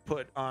ever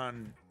put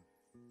on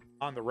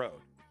the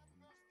road.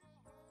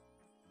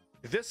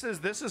 This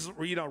is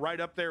you know, right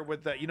up there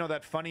with that, you know,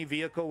 that funny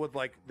vehicle with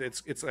like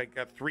it's like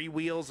got 3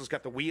 wheels. It's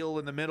got the wheel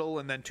in the middle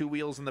and then 2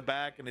 wheels in the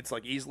back, and it's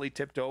like easily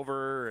tipped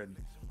over. And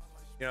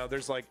you know,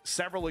 there's like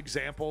several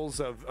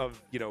examples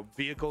of you know,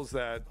 vehicles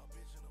that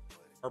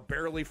are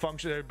barely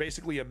functioning. They're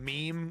basically a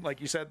meme, like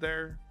you said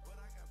there.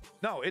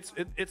 No, it's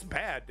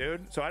bad,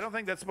 dude. So I don't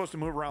think that's supposed to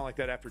move around like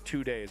that after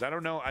 2 days. I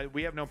don't know.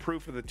 We have no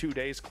proof of the 2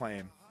 days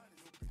claim.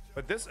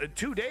 But this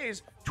 2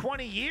 days,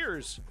 20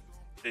 years.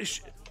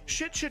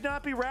 Shit should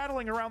not be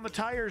rattling around the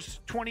tires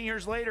 20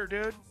 years later,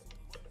 dude.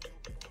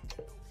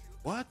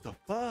 What the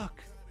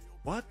fuck?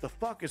 What the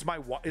fuck? Is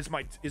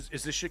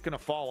this shit gonna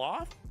fall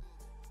off?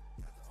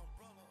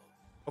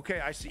 Okay,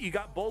 I see you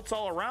got bolts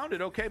all around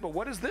it. Okay, but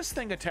what is this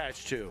thing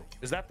attached to?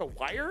 Is that the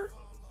wire?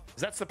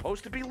 Is that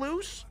supposed to be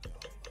loose?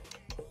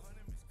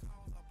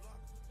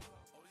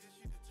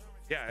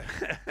 Yeah.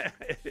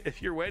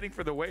 If you're waiting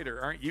for the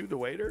waiter, aren't you the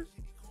waiter?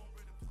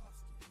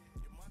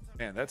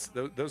 Man,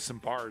 those some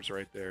bars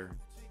right there.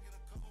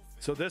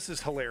 So this is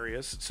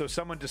hilarious. So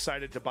someone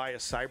decided to buy a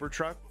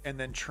Cybertruck and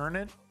then turn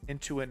it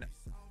into an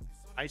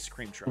ice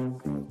cream truck.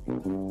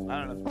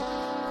 I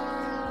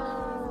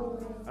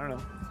don't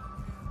know.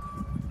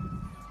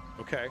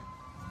 Okay.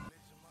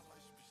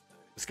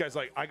 This guy's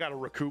like, I gotta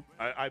recoup.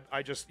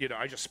 I just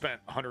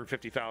spent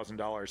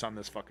 $150,000 on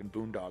this fucking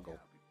boondoggle.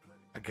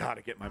 I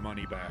gotta get my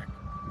money back.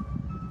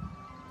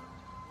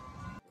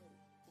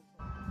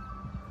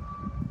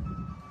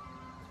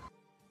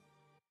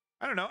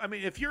 I don't know. I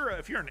mean, if you're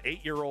an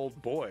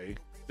 8-year-old boy,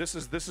 this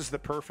is the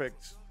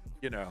perfect,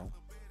 you know,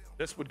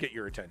 this would get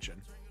your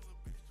attention.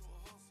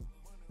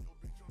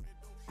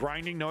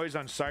 Grinding noise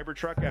on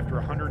Cybertruck after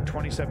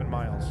 127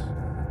 miles.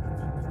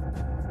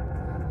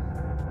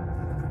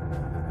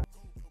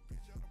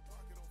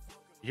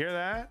 You hear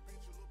that?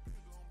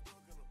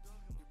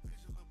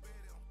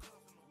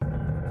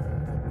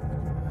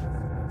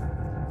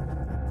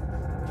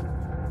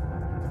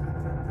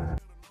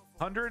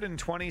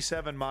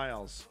 $127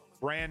 miles.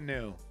 Brand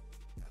new.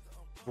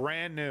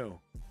 Brand new.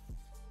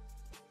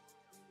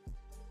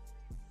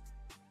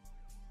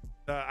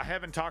 I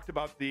haven't talked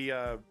about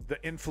the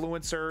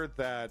influencer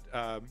that,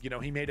 you know,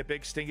 he made a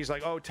big stink. He's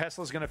like, oh,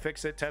 Tesla's going to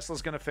fix it.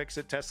 Tesla's going to fix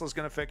it. Tesla's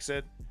going to fix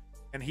it.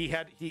 And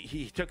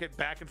he took it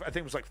back, and I think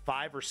it was like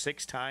 5 or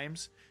 6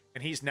 times.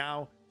 And he's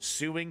now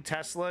suing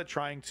Tesla,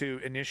 trying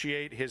to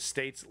initiate his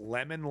state's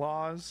lemon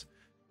laws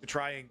to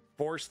try and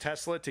force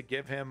Tesla to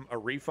give him a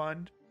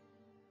refund.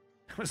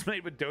 It was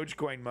made with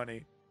Dogecoin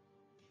money.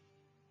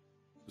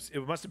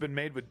 It must have been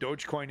made with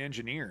Dogecoin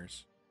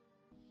engineers.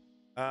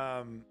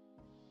 20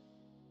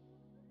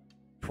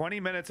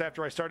 minutes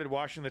after I started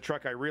washing the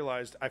truck, I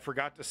realized I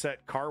forgot to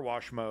set car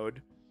wash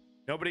mode.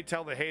 Nobody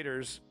tell the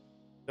haters.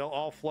 They'll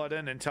all flood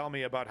in and tell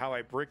me about how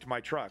I bricked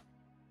my truck.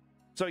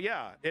 So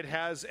yeah, it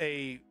has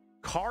a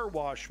car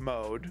wash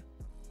mode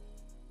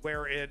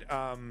where it,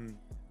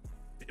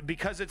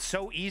 because it's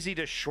so easy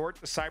to short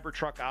the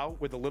Cybertruck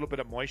out with a little bit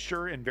of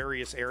moisture in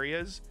various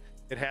areas,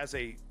 it has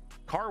a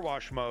car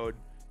wash mode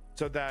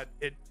so that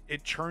it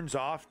turns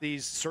off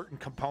these certain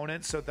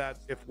components so that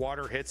if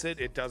water hits it,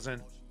 it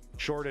doesn't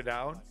short it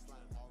out.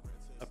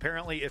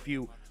 Apparently, if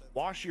you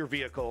wash your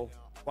vehicle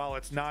while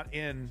it's not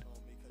in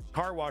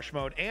car wash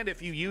mode, and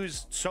if you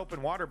use soap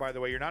and water, by the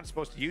way, you're not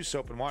supposed to use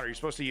soap and water. You're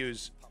supposed to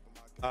use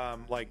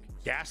like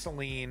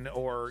gasoline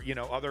or, you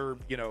know, other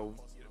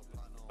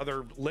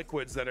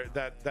liquids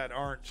that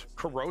aren't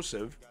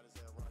corrosive.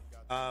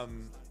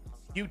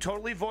 You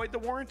totally void the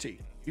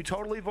warranty. You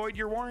totally void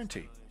your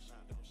warranty.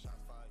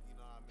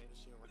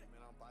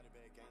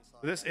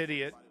 This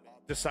idiot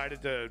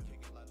decided to,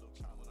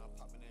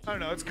 I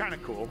don't know, it's kind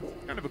of cool.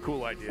 Kind of a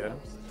cool idea.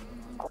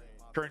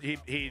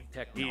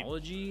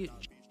 Technology?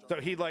 So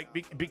he like,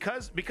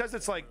 because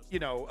it's like, you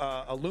know,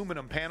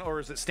 aluminum panel, or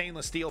is it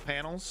stainless steel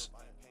panels?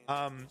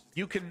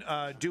 You can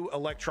do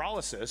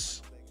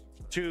electrolysis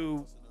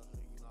to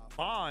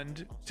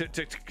bond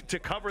to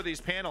cover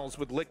these panels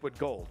with liquid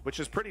gold, which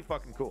is pretty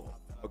fucking cool.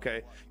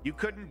 Okay, you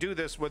couldn't do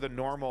this with a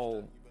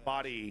normal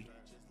body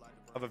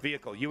of a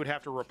vehicle. You would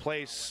have to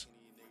replace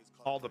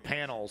all the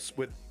panels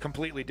with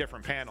completely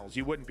different panels.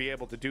 You wouldn't be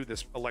able to do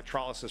this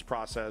electrolysis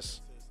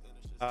process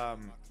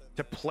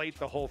to plate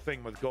the whole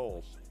thing with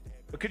gold.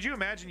 But could you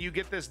imagine you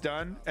get this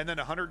done and then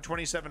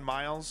 127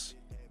 miles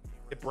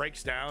it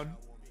breaks down?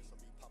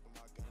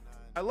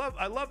 I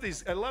love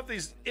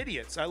these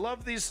idiots. I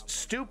love these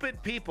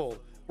stupid people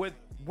with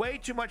way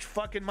too much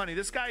fucking money.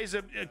 This guy is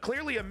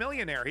clearly a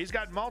millionaire. He's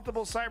got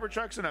multiple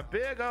Cybertrucks and a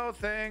big old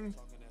thing,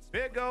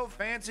 big old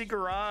fancy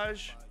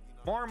garage,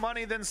 more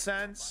money than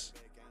sense.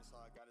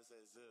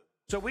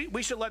 So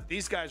we should let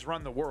these guys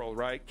run the world,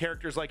 right?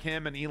 Characters like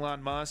him and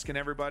Elon Musk and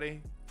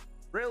everybody.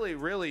 Really,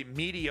 really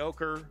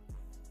mediocre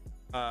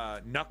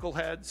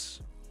knuckleheads.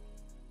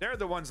 They're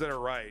the ones that are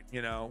right,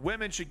 you know.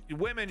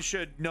 Women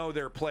should know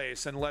their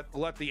place and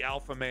let the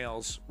alpha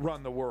males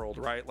run the world,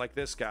 right? Like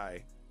this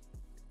guy.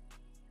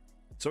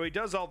 So he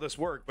does all this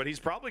work, but he's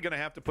probably going to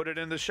have to put it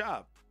in the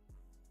shop.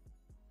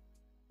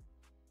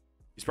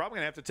 He's probably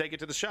going to have to take it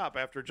to the shop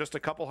after just a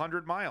couple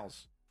 100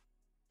 miles.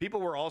 People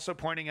were also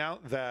pointing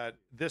out that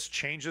this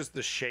changes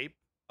the shape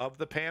of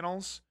the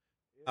panels.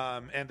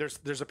 And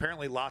there's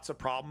apparently lots of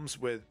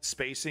problems with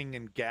spacing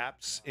and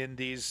gaps in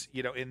these,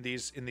 you know, in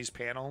these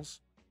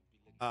panels.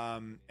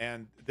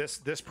 And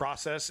this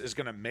process is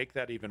going to make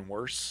that even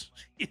worse,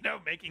 you know,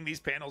 making these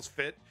panels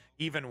fit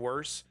even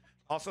worse.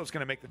 Also, it's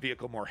going to make the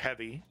vehicle more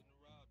heavy.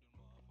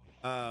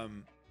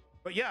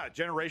 But yeah,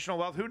 generational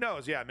wealth, who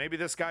knows? Yeah, maybe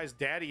this guy's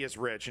daddy is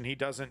rich and he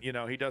doesn't, you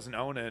know, he doesn't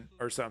own it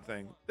or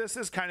something. This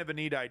is kind of a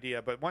neat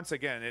idea, but once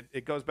again,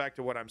 it goes back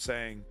to what I'm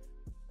saying.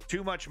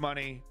 Too much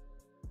money,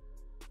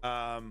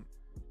 not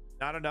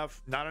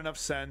enough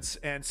sense,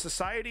 and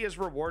society is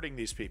rewarding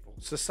these people.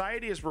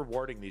 Society is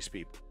rewarding these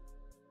people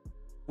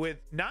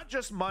with not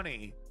just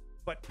money,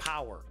 but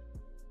power,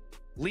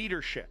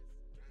 leadership.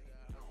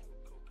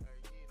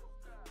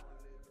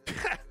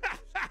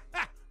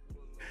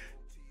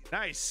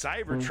 Nice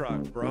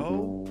Cybertruck,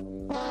 bro.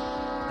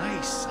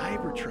 Nice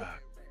Cybertruck.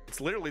 It's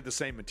literally the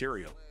same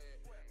material.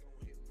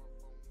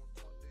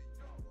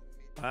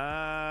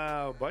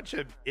 Wow, bunch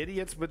of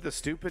idiots with the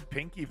stupid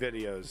pinky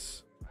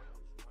videos.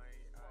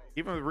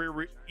 Even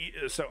with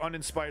so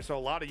uninspired, so a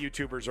lot of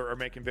YouTubers are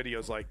making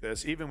videos like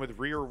this. Even with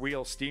rear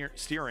wheel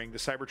steering, the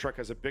Cybertruck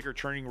has a bigger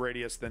turning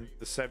radius than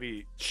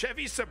the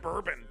Chevy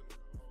Suburban.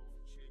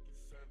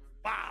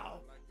 Wow.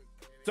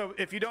 So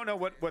if you don't know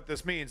what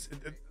this means,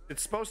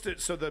 it's supposed to,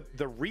 so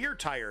the rear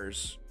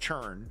tires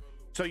churn.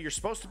 So you're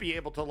supposed to be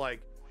able to,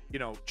 like, you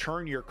know,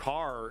 turn your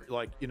car,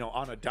 like, you know,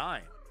 on a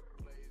dime.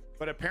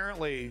 But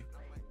apparently,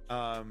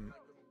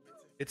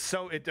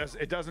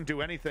 it doesn't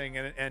do anything,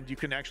 and you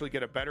can actually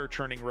get a better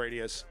turning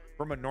radius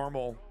from a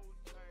normal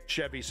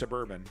Chevy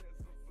Suburban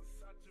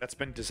that's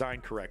been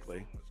designed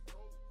correctly.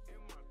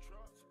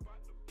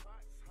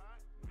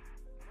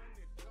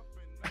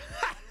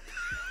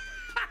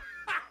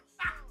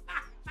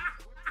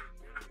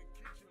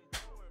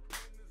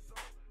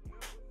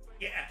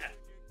 Yeah.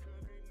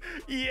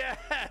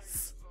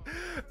 Yes.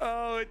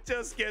 Oh, it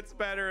just gets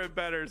better and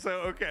better.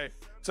 So, okay.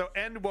 So,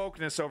 end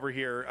wokeness over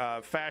here.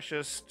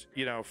 Fascist,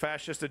 you know,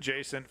 fascist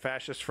adjacent,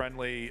 fascist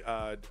friendly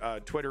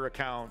Twitter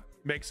account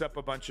makes up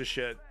a bunch of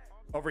shit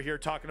over here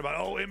talking about,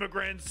 oh,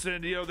 immigrants,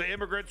 and, you know, the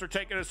immigrants are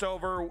taking us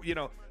over, you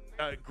know,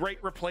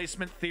 great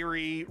replacement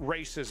theory,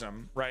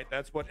 racism, right?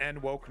 That's what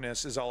end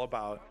wokeness is all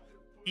about.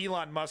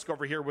 Elon Musk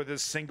over here with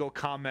his single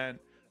comment.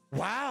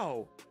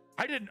 Wow.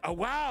 I didn't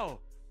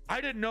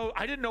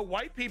know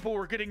white people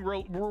were getting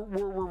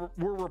were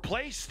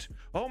replaced.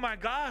 Oh my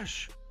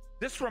gosh.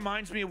 This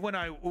reminds me of when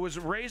I was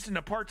raised in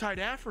apartheid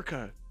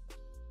Africa.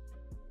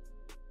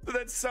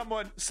 That's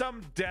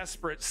some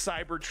desperate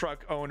Cybertruck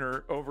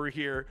owner over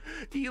here.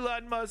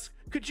 Elon Musk,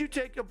 could you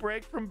take a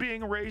break from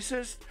being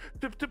racist?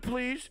 To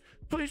please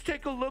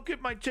take a look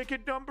at my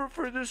ticket number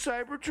for the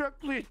Cybertruck,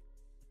 please.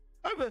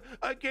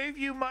 I gave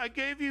you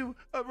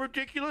a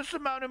ridiculous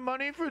amount of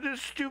money for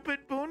this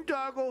stupid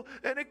boondoggle,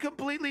 and it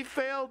completely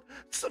failed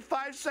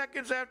 5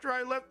 seconds after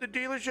I left the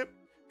dealership.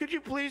 Could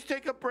you please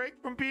take a break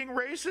from being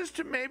racist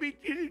to maybe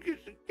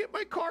get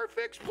my car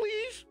fixed,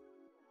 please?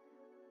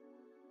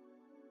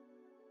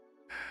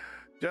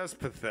 Just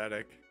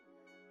pathetic.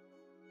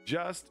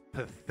 Just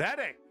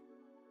pathetic.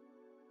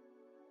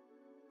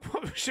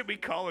 What should we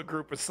call a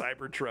group of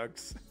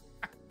Cybertrucks?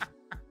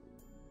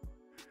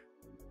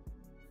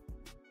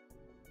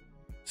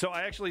 So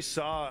I actually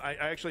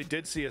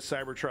did see a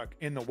Cybertruck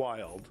in the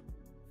wild.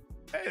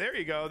 Hey, there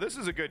you go. This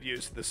is a good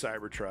use of the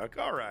Cybertruck.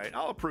 All right,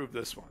 I'll approve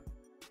this one.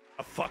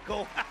 A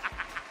fuckle?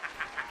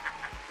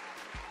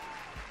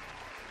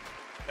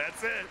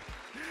 That's it.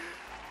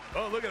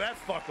 Oh, look at that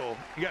fuckle.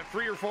 You got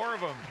 3 or 4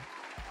 of them.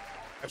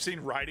 I've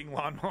seen riding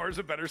lawnmowers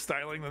of better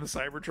styling than the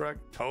Cybertruck.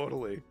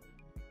 Totally.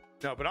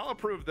 No, but I'll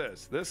approve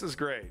this. This is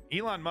great.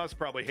 Elon Musk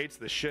probably hates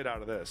the shit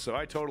out of this, so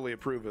I totally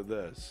approve of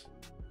this.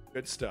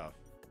 Good stuff.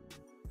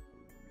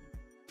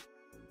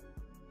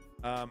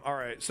 All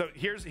right, so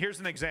here's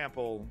an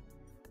example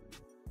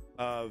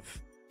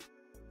of...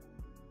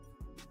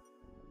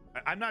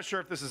 I'm not sure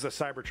if this is a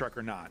Cybertruck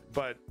or not,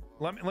 but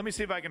let me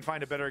see if I can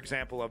find a better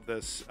example of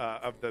this,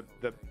 of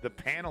the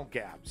panel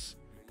gaps.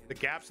 The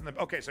gaps in the...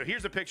 Okay, so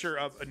here's a picture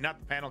of, not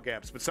the panel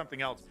gaps, but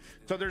something else.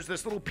 So there's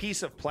this little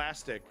piece of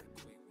plastic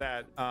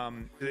that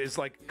is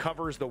like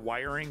covers the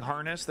wiring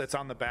harness that's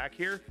on the back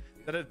here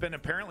that has been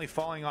apparently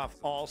falling off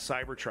all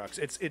Cybertrucks.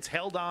 It's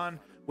held on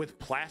with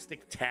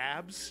plastic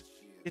tabs.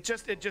 It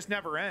just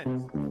never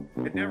ends.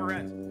 It never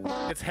ends.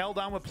 It's held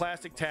on with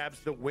plastic tabs.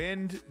 The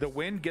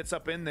wind gets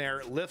up in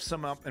there, lifts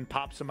them up and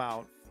pops them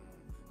out.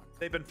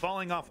 They've been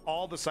falling off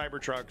all the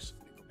Cybertrucks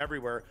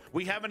everywhere.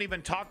 We haven't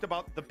even talked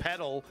about the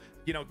pedal,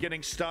 you know,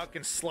 getting stuck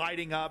and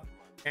sliding up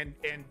and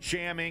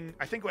jamming.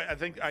 I think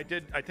I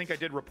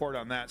did report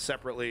on that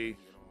separately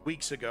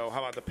weeks ago. How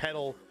about the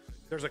pedal?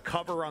 There's a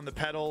cover on the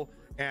pedal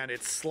and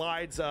it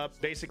slides up,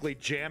 basically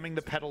jamming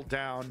the pedal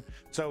down.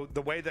 So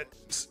the way that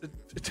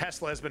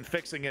Tesla has been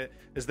fixing it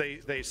is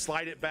they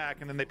slide it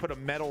back and then they put a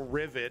metal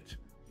rivet,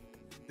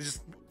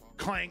 just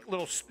clank,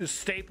 little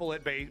staple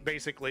it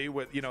basically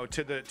with, you know,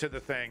 to the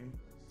thing.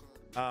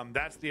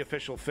 That's the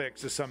official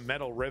fix, is some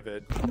metal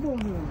rivet.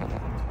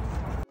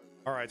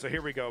 All right, so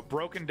here we go.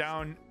 Broken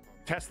down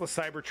Tesla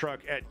Cybertruck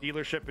at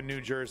dealership in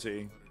New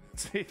Jersey.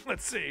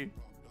 Let's see.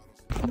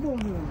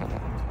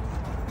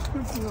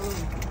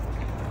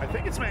 I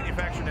think it's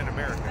manufactured in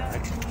America.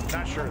 I'm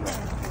not sure though.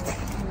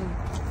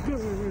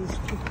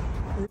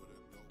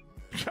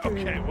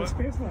 Okay, what?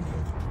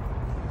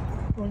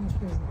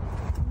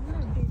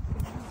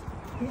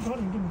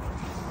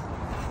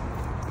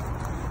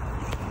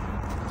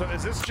 So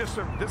is this just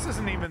this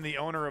isn't even the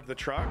owner of the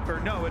truck? Or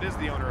no, it is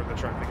the owner of the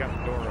truck. They got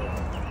the door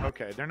open.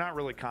 Okay, they're not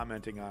really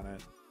commenting on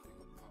it.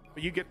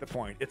 But you get the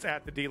point. It's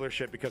at the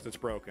dealership because it's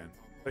broken.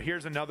 But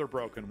here's another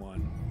broken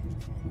one.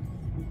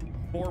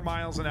 4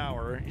 miles an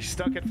hour. He's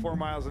stuck at 4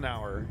 miles an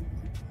hour.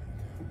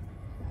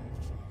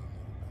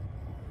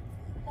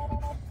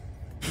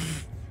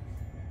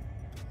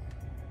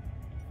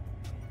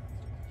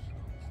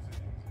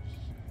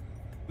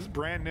 This is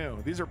brand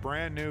new. These are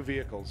brand new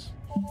vehicles.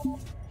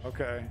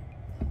 Okay.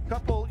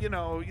 Couple, you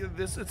know,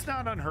 it's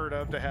not unheard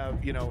of to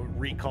have, you know,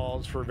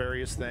 recalls for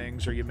various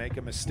things, or you make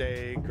a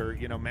mistake, or,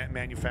 you know,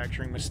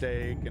 manufacturing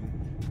mistake. And,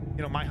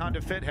 you know, my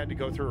Honda Fit had to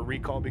go through a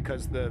recall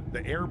because the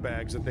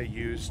airbags that they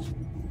used,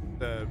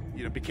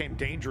 you know, became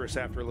dangerous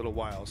after a little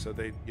while. So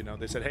they, you know,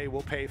 they said, hey,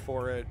 we'll pay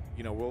for it.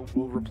 You know,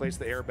 we'll replace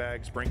the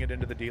airbags, bring it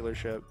into the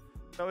dealership.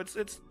 So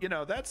it's you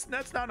know, that's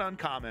not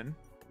uncommon.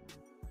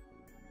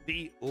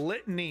 The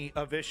litany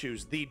of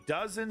issues, the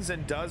dozens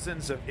and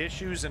dozens of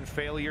issues and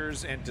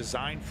failures and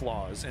design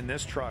flaws in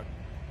this truck,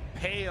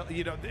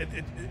 you know,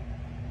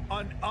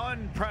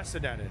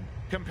 unprecedented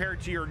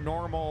compared to your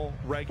normal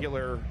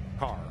regular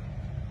car.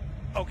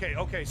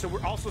 Okay, so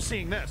we're also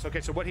seeing this. Okay,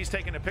 so what he's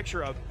taking a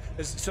picture of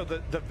is, so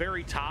the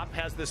very top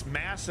has this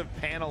massive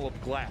panel of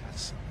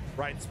glass,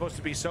 right? It's supposed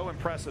to be so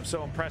impressive,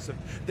 so impressive.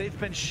 They've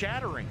been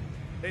shattering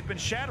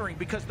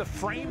because the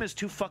frame is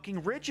too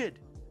fucking rigid.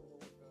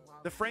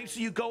 The frame, so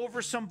you go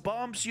over some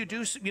bumps, you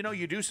do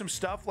some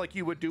stuff like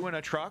you would do in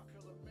a truck,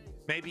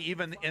 maybe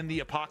even in the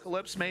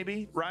apocalypse,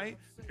 maybe, right?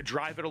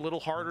 Drive it a little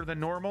harder than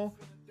normal.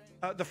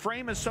 The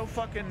frame is so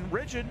fucking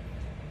rigid,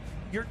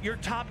 your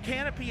top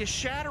canopy is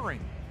shattering.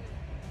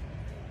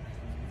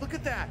 Look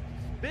at that,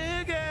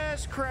 big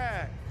ass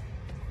crack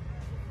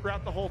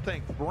throughout the whole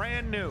thing.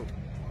 Brand new.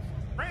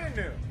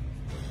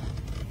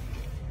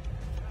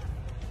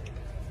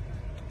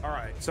 All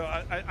right, so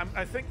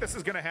I think this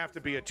is going to have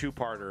to be a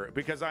two-parter,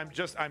 because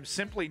I'm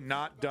simply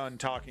not done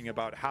talking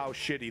about how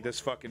shitty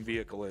this fucking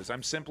vehicle is.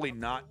 I'm simply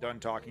not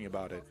done talking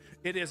about it.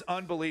 It is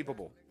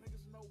unbelievable.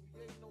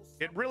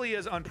 It really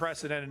is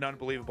unprecedented and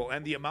unbelievable,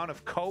 and the amount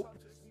of cope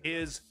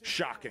is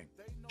shocking.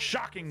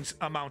 Shocking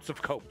amounts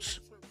of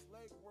copes.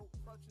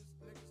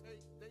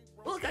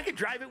 Look, I can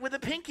drive it with a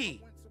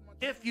pinky.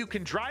 If you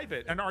can drive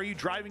it. And are you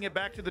driving it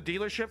back to the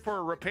dealership for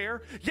a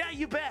repair? Yeah,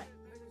 you bet.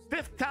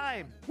 5th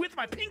time with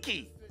my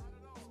pinky.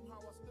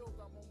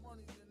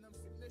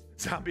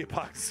 Zombie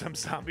apocalypse, some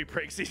zombie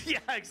breaks. Yeah,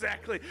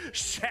 exactly.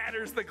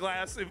 Shatters the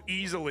glass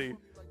easily.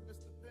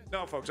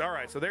 No, folks. All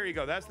right, so there you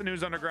go. That's the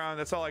News Underground.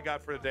 That's all I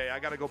got for today. I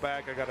got to go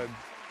back.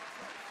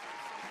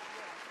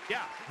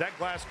 Yeah, that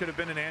glass could have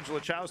been an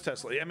Angela Chow's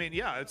Tesla. I mean,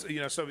 yeah, it's,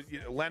 you know, so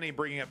Lenny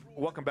bringing up,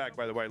 welcome back,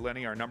 by the way,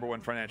 Lenny, our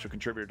 #1 financial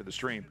contributor to the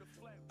stream.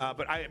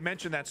 But I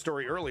mentioned that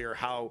story earlier,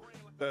 how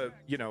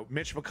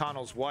Mitch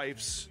McConnell's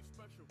wife's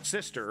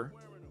sister,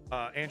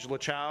 Angela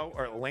Chow,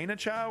 or Elena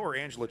Chow, or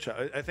Angela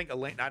Chow, I think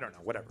Elaine, I don't know,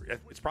 whatever.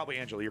 It's probably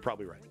Angela, you're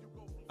probably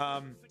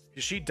right.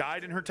 She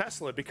died in her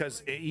Tesla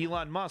because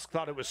Elon Musk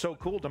thought it was so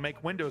cool to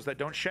make windows that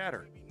don't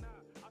shatter.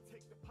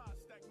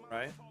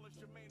 Right?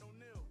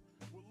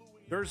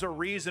 There's a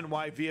reason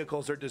why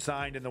vehicles are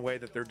designed in the way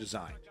that they're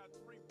designed.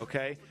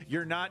 Okay?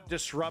 You're not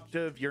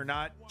disruptive, you're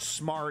not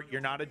smart, you're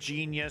not a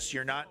genius,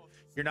 you're not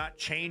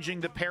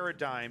changing the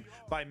paradigm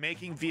by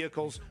making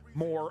vehicles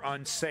more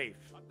unsafe,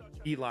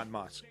 Elon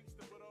Musk.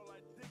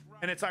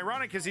 And it's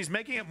ironic because he's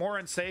making it more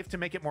unsafe to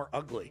make it more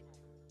ugly,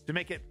 to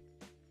make it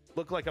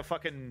look like a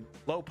fucking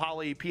low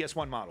poly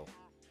PS1 model,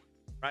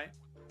 right?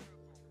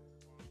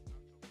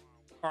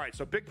 All right,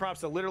 so big props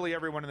to literally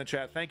everyone in the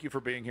chat. Thank you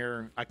for being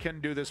here. I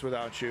couldn't do this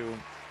without you.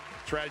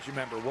 Strategy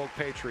member, Woke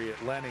Patriot,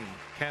 Lenny,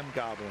 Chem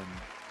Goblin,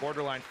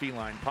 Borderline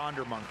Feline,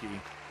 Ponder Monkey.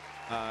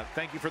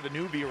 Thank you for the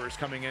new viewers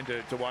coming in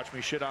to watch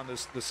me shit on the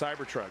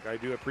Cybertruck. I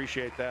do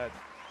appreciate that.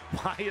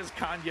 Why is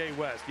Kanye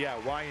West? Yeah,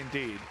 why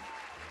indeed.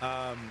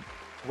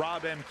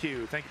 Rob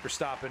MQ, thank you for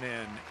stopping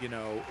in. You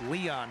know,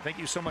 Leon, thank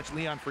you so much,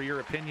 Leon, for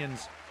your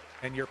opinions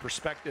and your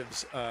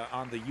perspectives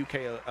on the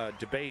UK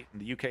debate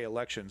and the UK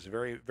elections.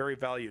 Very, very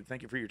valued.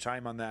 Thank you for your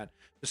time on that.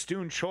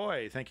 Festoon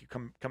Choi, thank you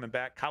coming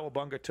back.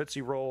 Cowabunga,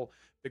 Tootsie Roll,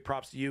 big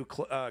props to you.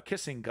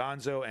 Kissing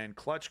Gonzo and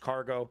Clutch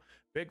Cargo,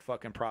 big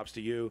fucking props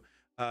to you.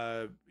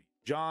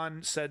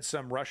 John said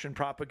some Russian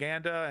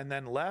propaganda and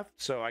then left,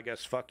 so I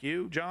guess fuck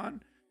you,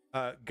 John.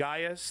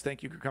 Gaius,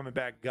 thank you for coming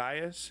back,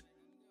 Gaius.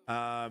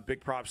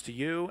 Big props to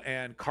you.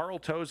 And Carl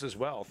Toes as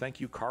well. Thank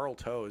you, Carl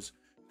Toes.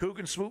 Coog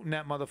and swootin'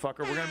 that motherfucker.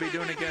 We're going to be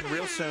doing it again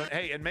real soon.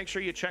 Hey, and make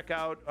sure you check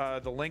out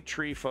the link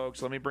tree,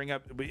 folks. Let me bring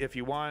up, if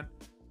you want,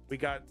 we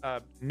got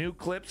new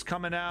clips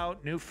coming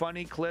out, new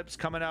funny clips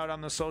coming out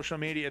on the social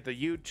media, the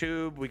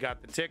YouTube. We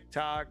got the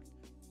TikTok.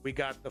 We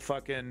got the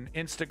fucking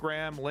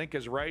Instagram. Link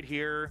is right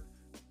here.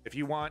 If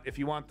you want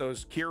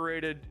those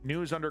curated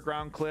news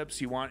underground clips,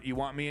 you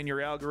want me in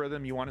your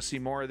algorithm, you want to see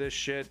more of this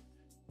shit,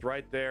 it's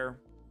right there.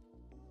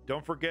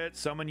 Don't forget,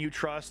 someone you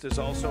trust is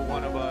also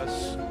one of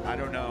us. I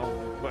don't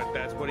know, but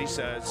that's what he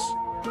says.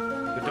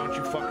 But don't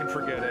you fucking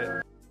forget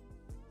it.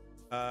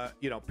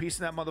 You know, peace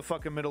in that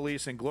motherfucking Middle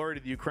East and glory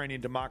to the Ukrainian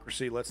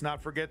democracy. Let's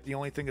not forget the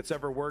only thing that's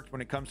ever worked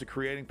when it comes to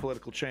creating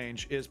political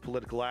change is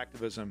political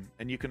activism.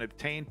 And you can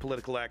obtain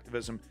political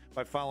activism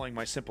by following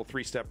my simple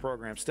 3-step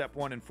program. Step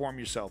 1, inform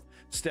yourself.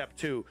 Step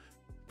 2,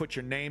 put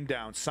your name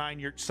down.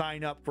 Sign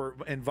up for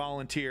and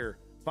volunteer.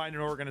 Find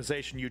an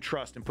organization you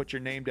trust and put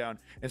your name down.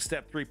 And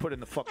step 3, put in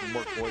the fucking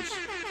work, boys.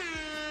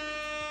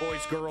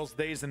 Boys, girls,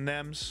 theys, and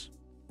thems.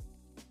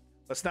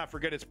 Let's not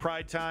forget it's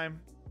Pride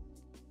time.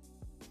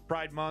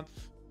 Pride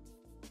Month.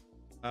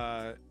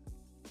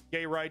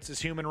 Gay rights is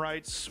human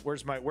rights.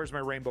 Where's my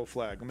rainbow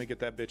flag? Let me get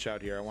that bitch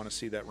out here. I want to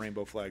see that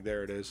rainbow flag.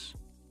 There it is.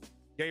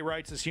 Gay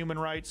rights is human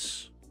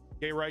rights.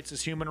 Gay rights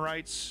is human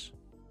rights.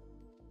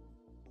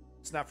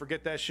 Let's not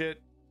forget that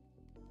shit.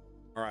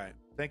 All right.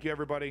 Thank you,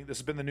 everybody. This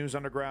has been the News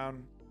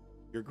Underground.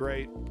 You're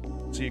great.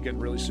 See you again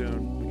really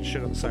soon. We can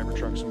shit on the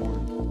Cybertruck some more.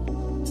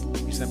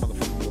 Peace that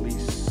motherfucking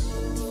police.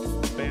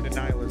 Abandoned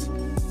nihilism.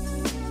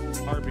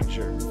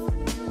 Harbinger.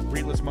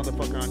 Readless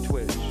motherfucker on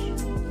Twitch.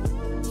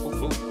 Ooh,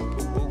 ooh, ooh,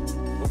 ooh.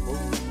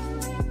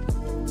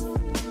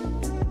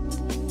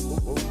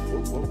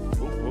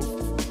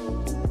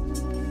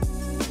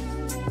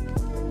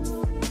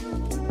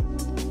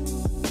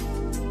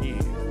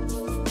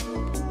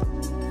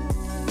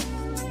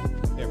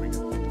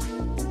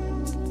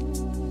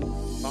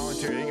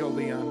 There you go,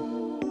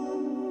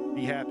 Leon.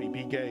 Be happy,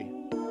 be gay.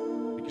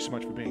 Thank you so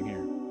much for being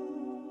here.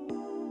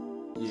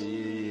 Yeah.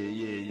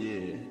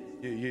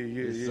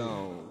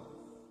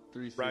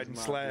 Riding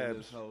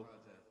slabs.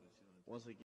 Once again.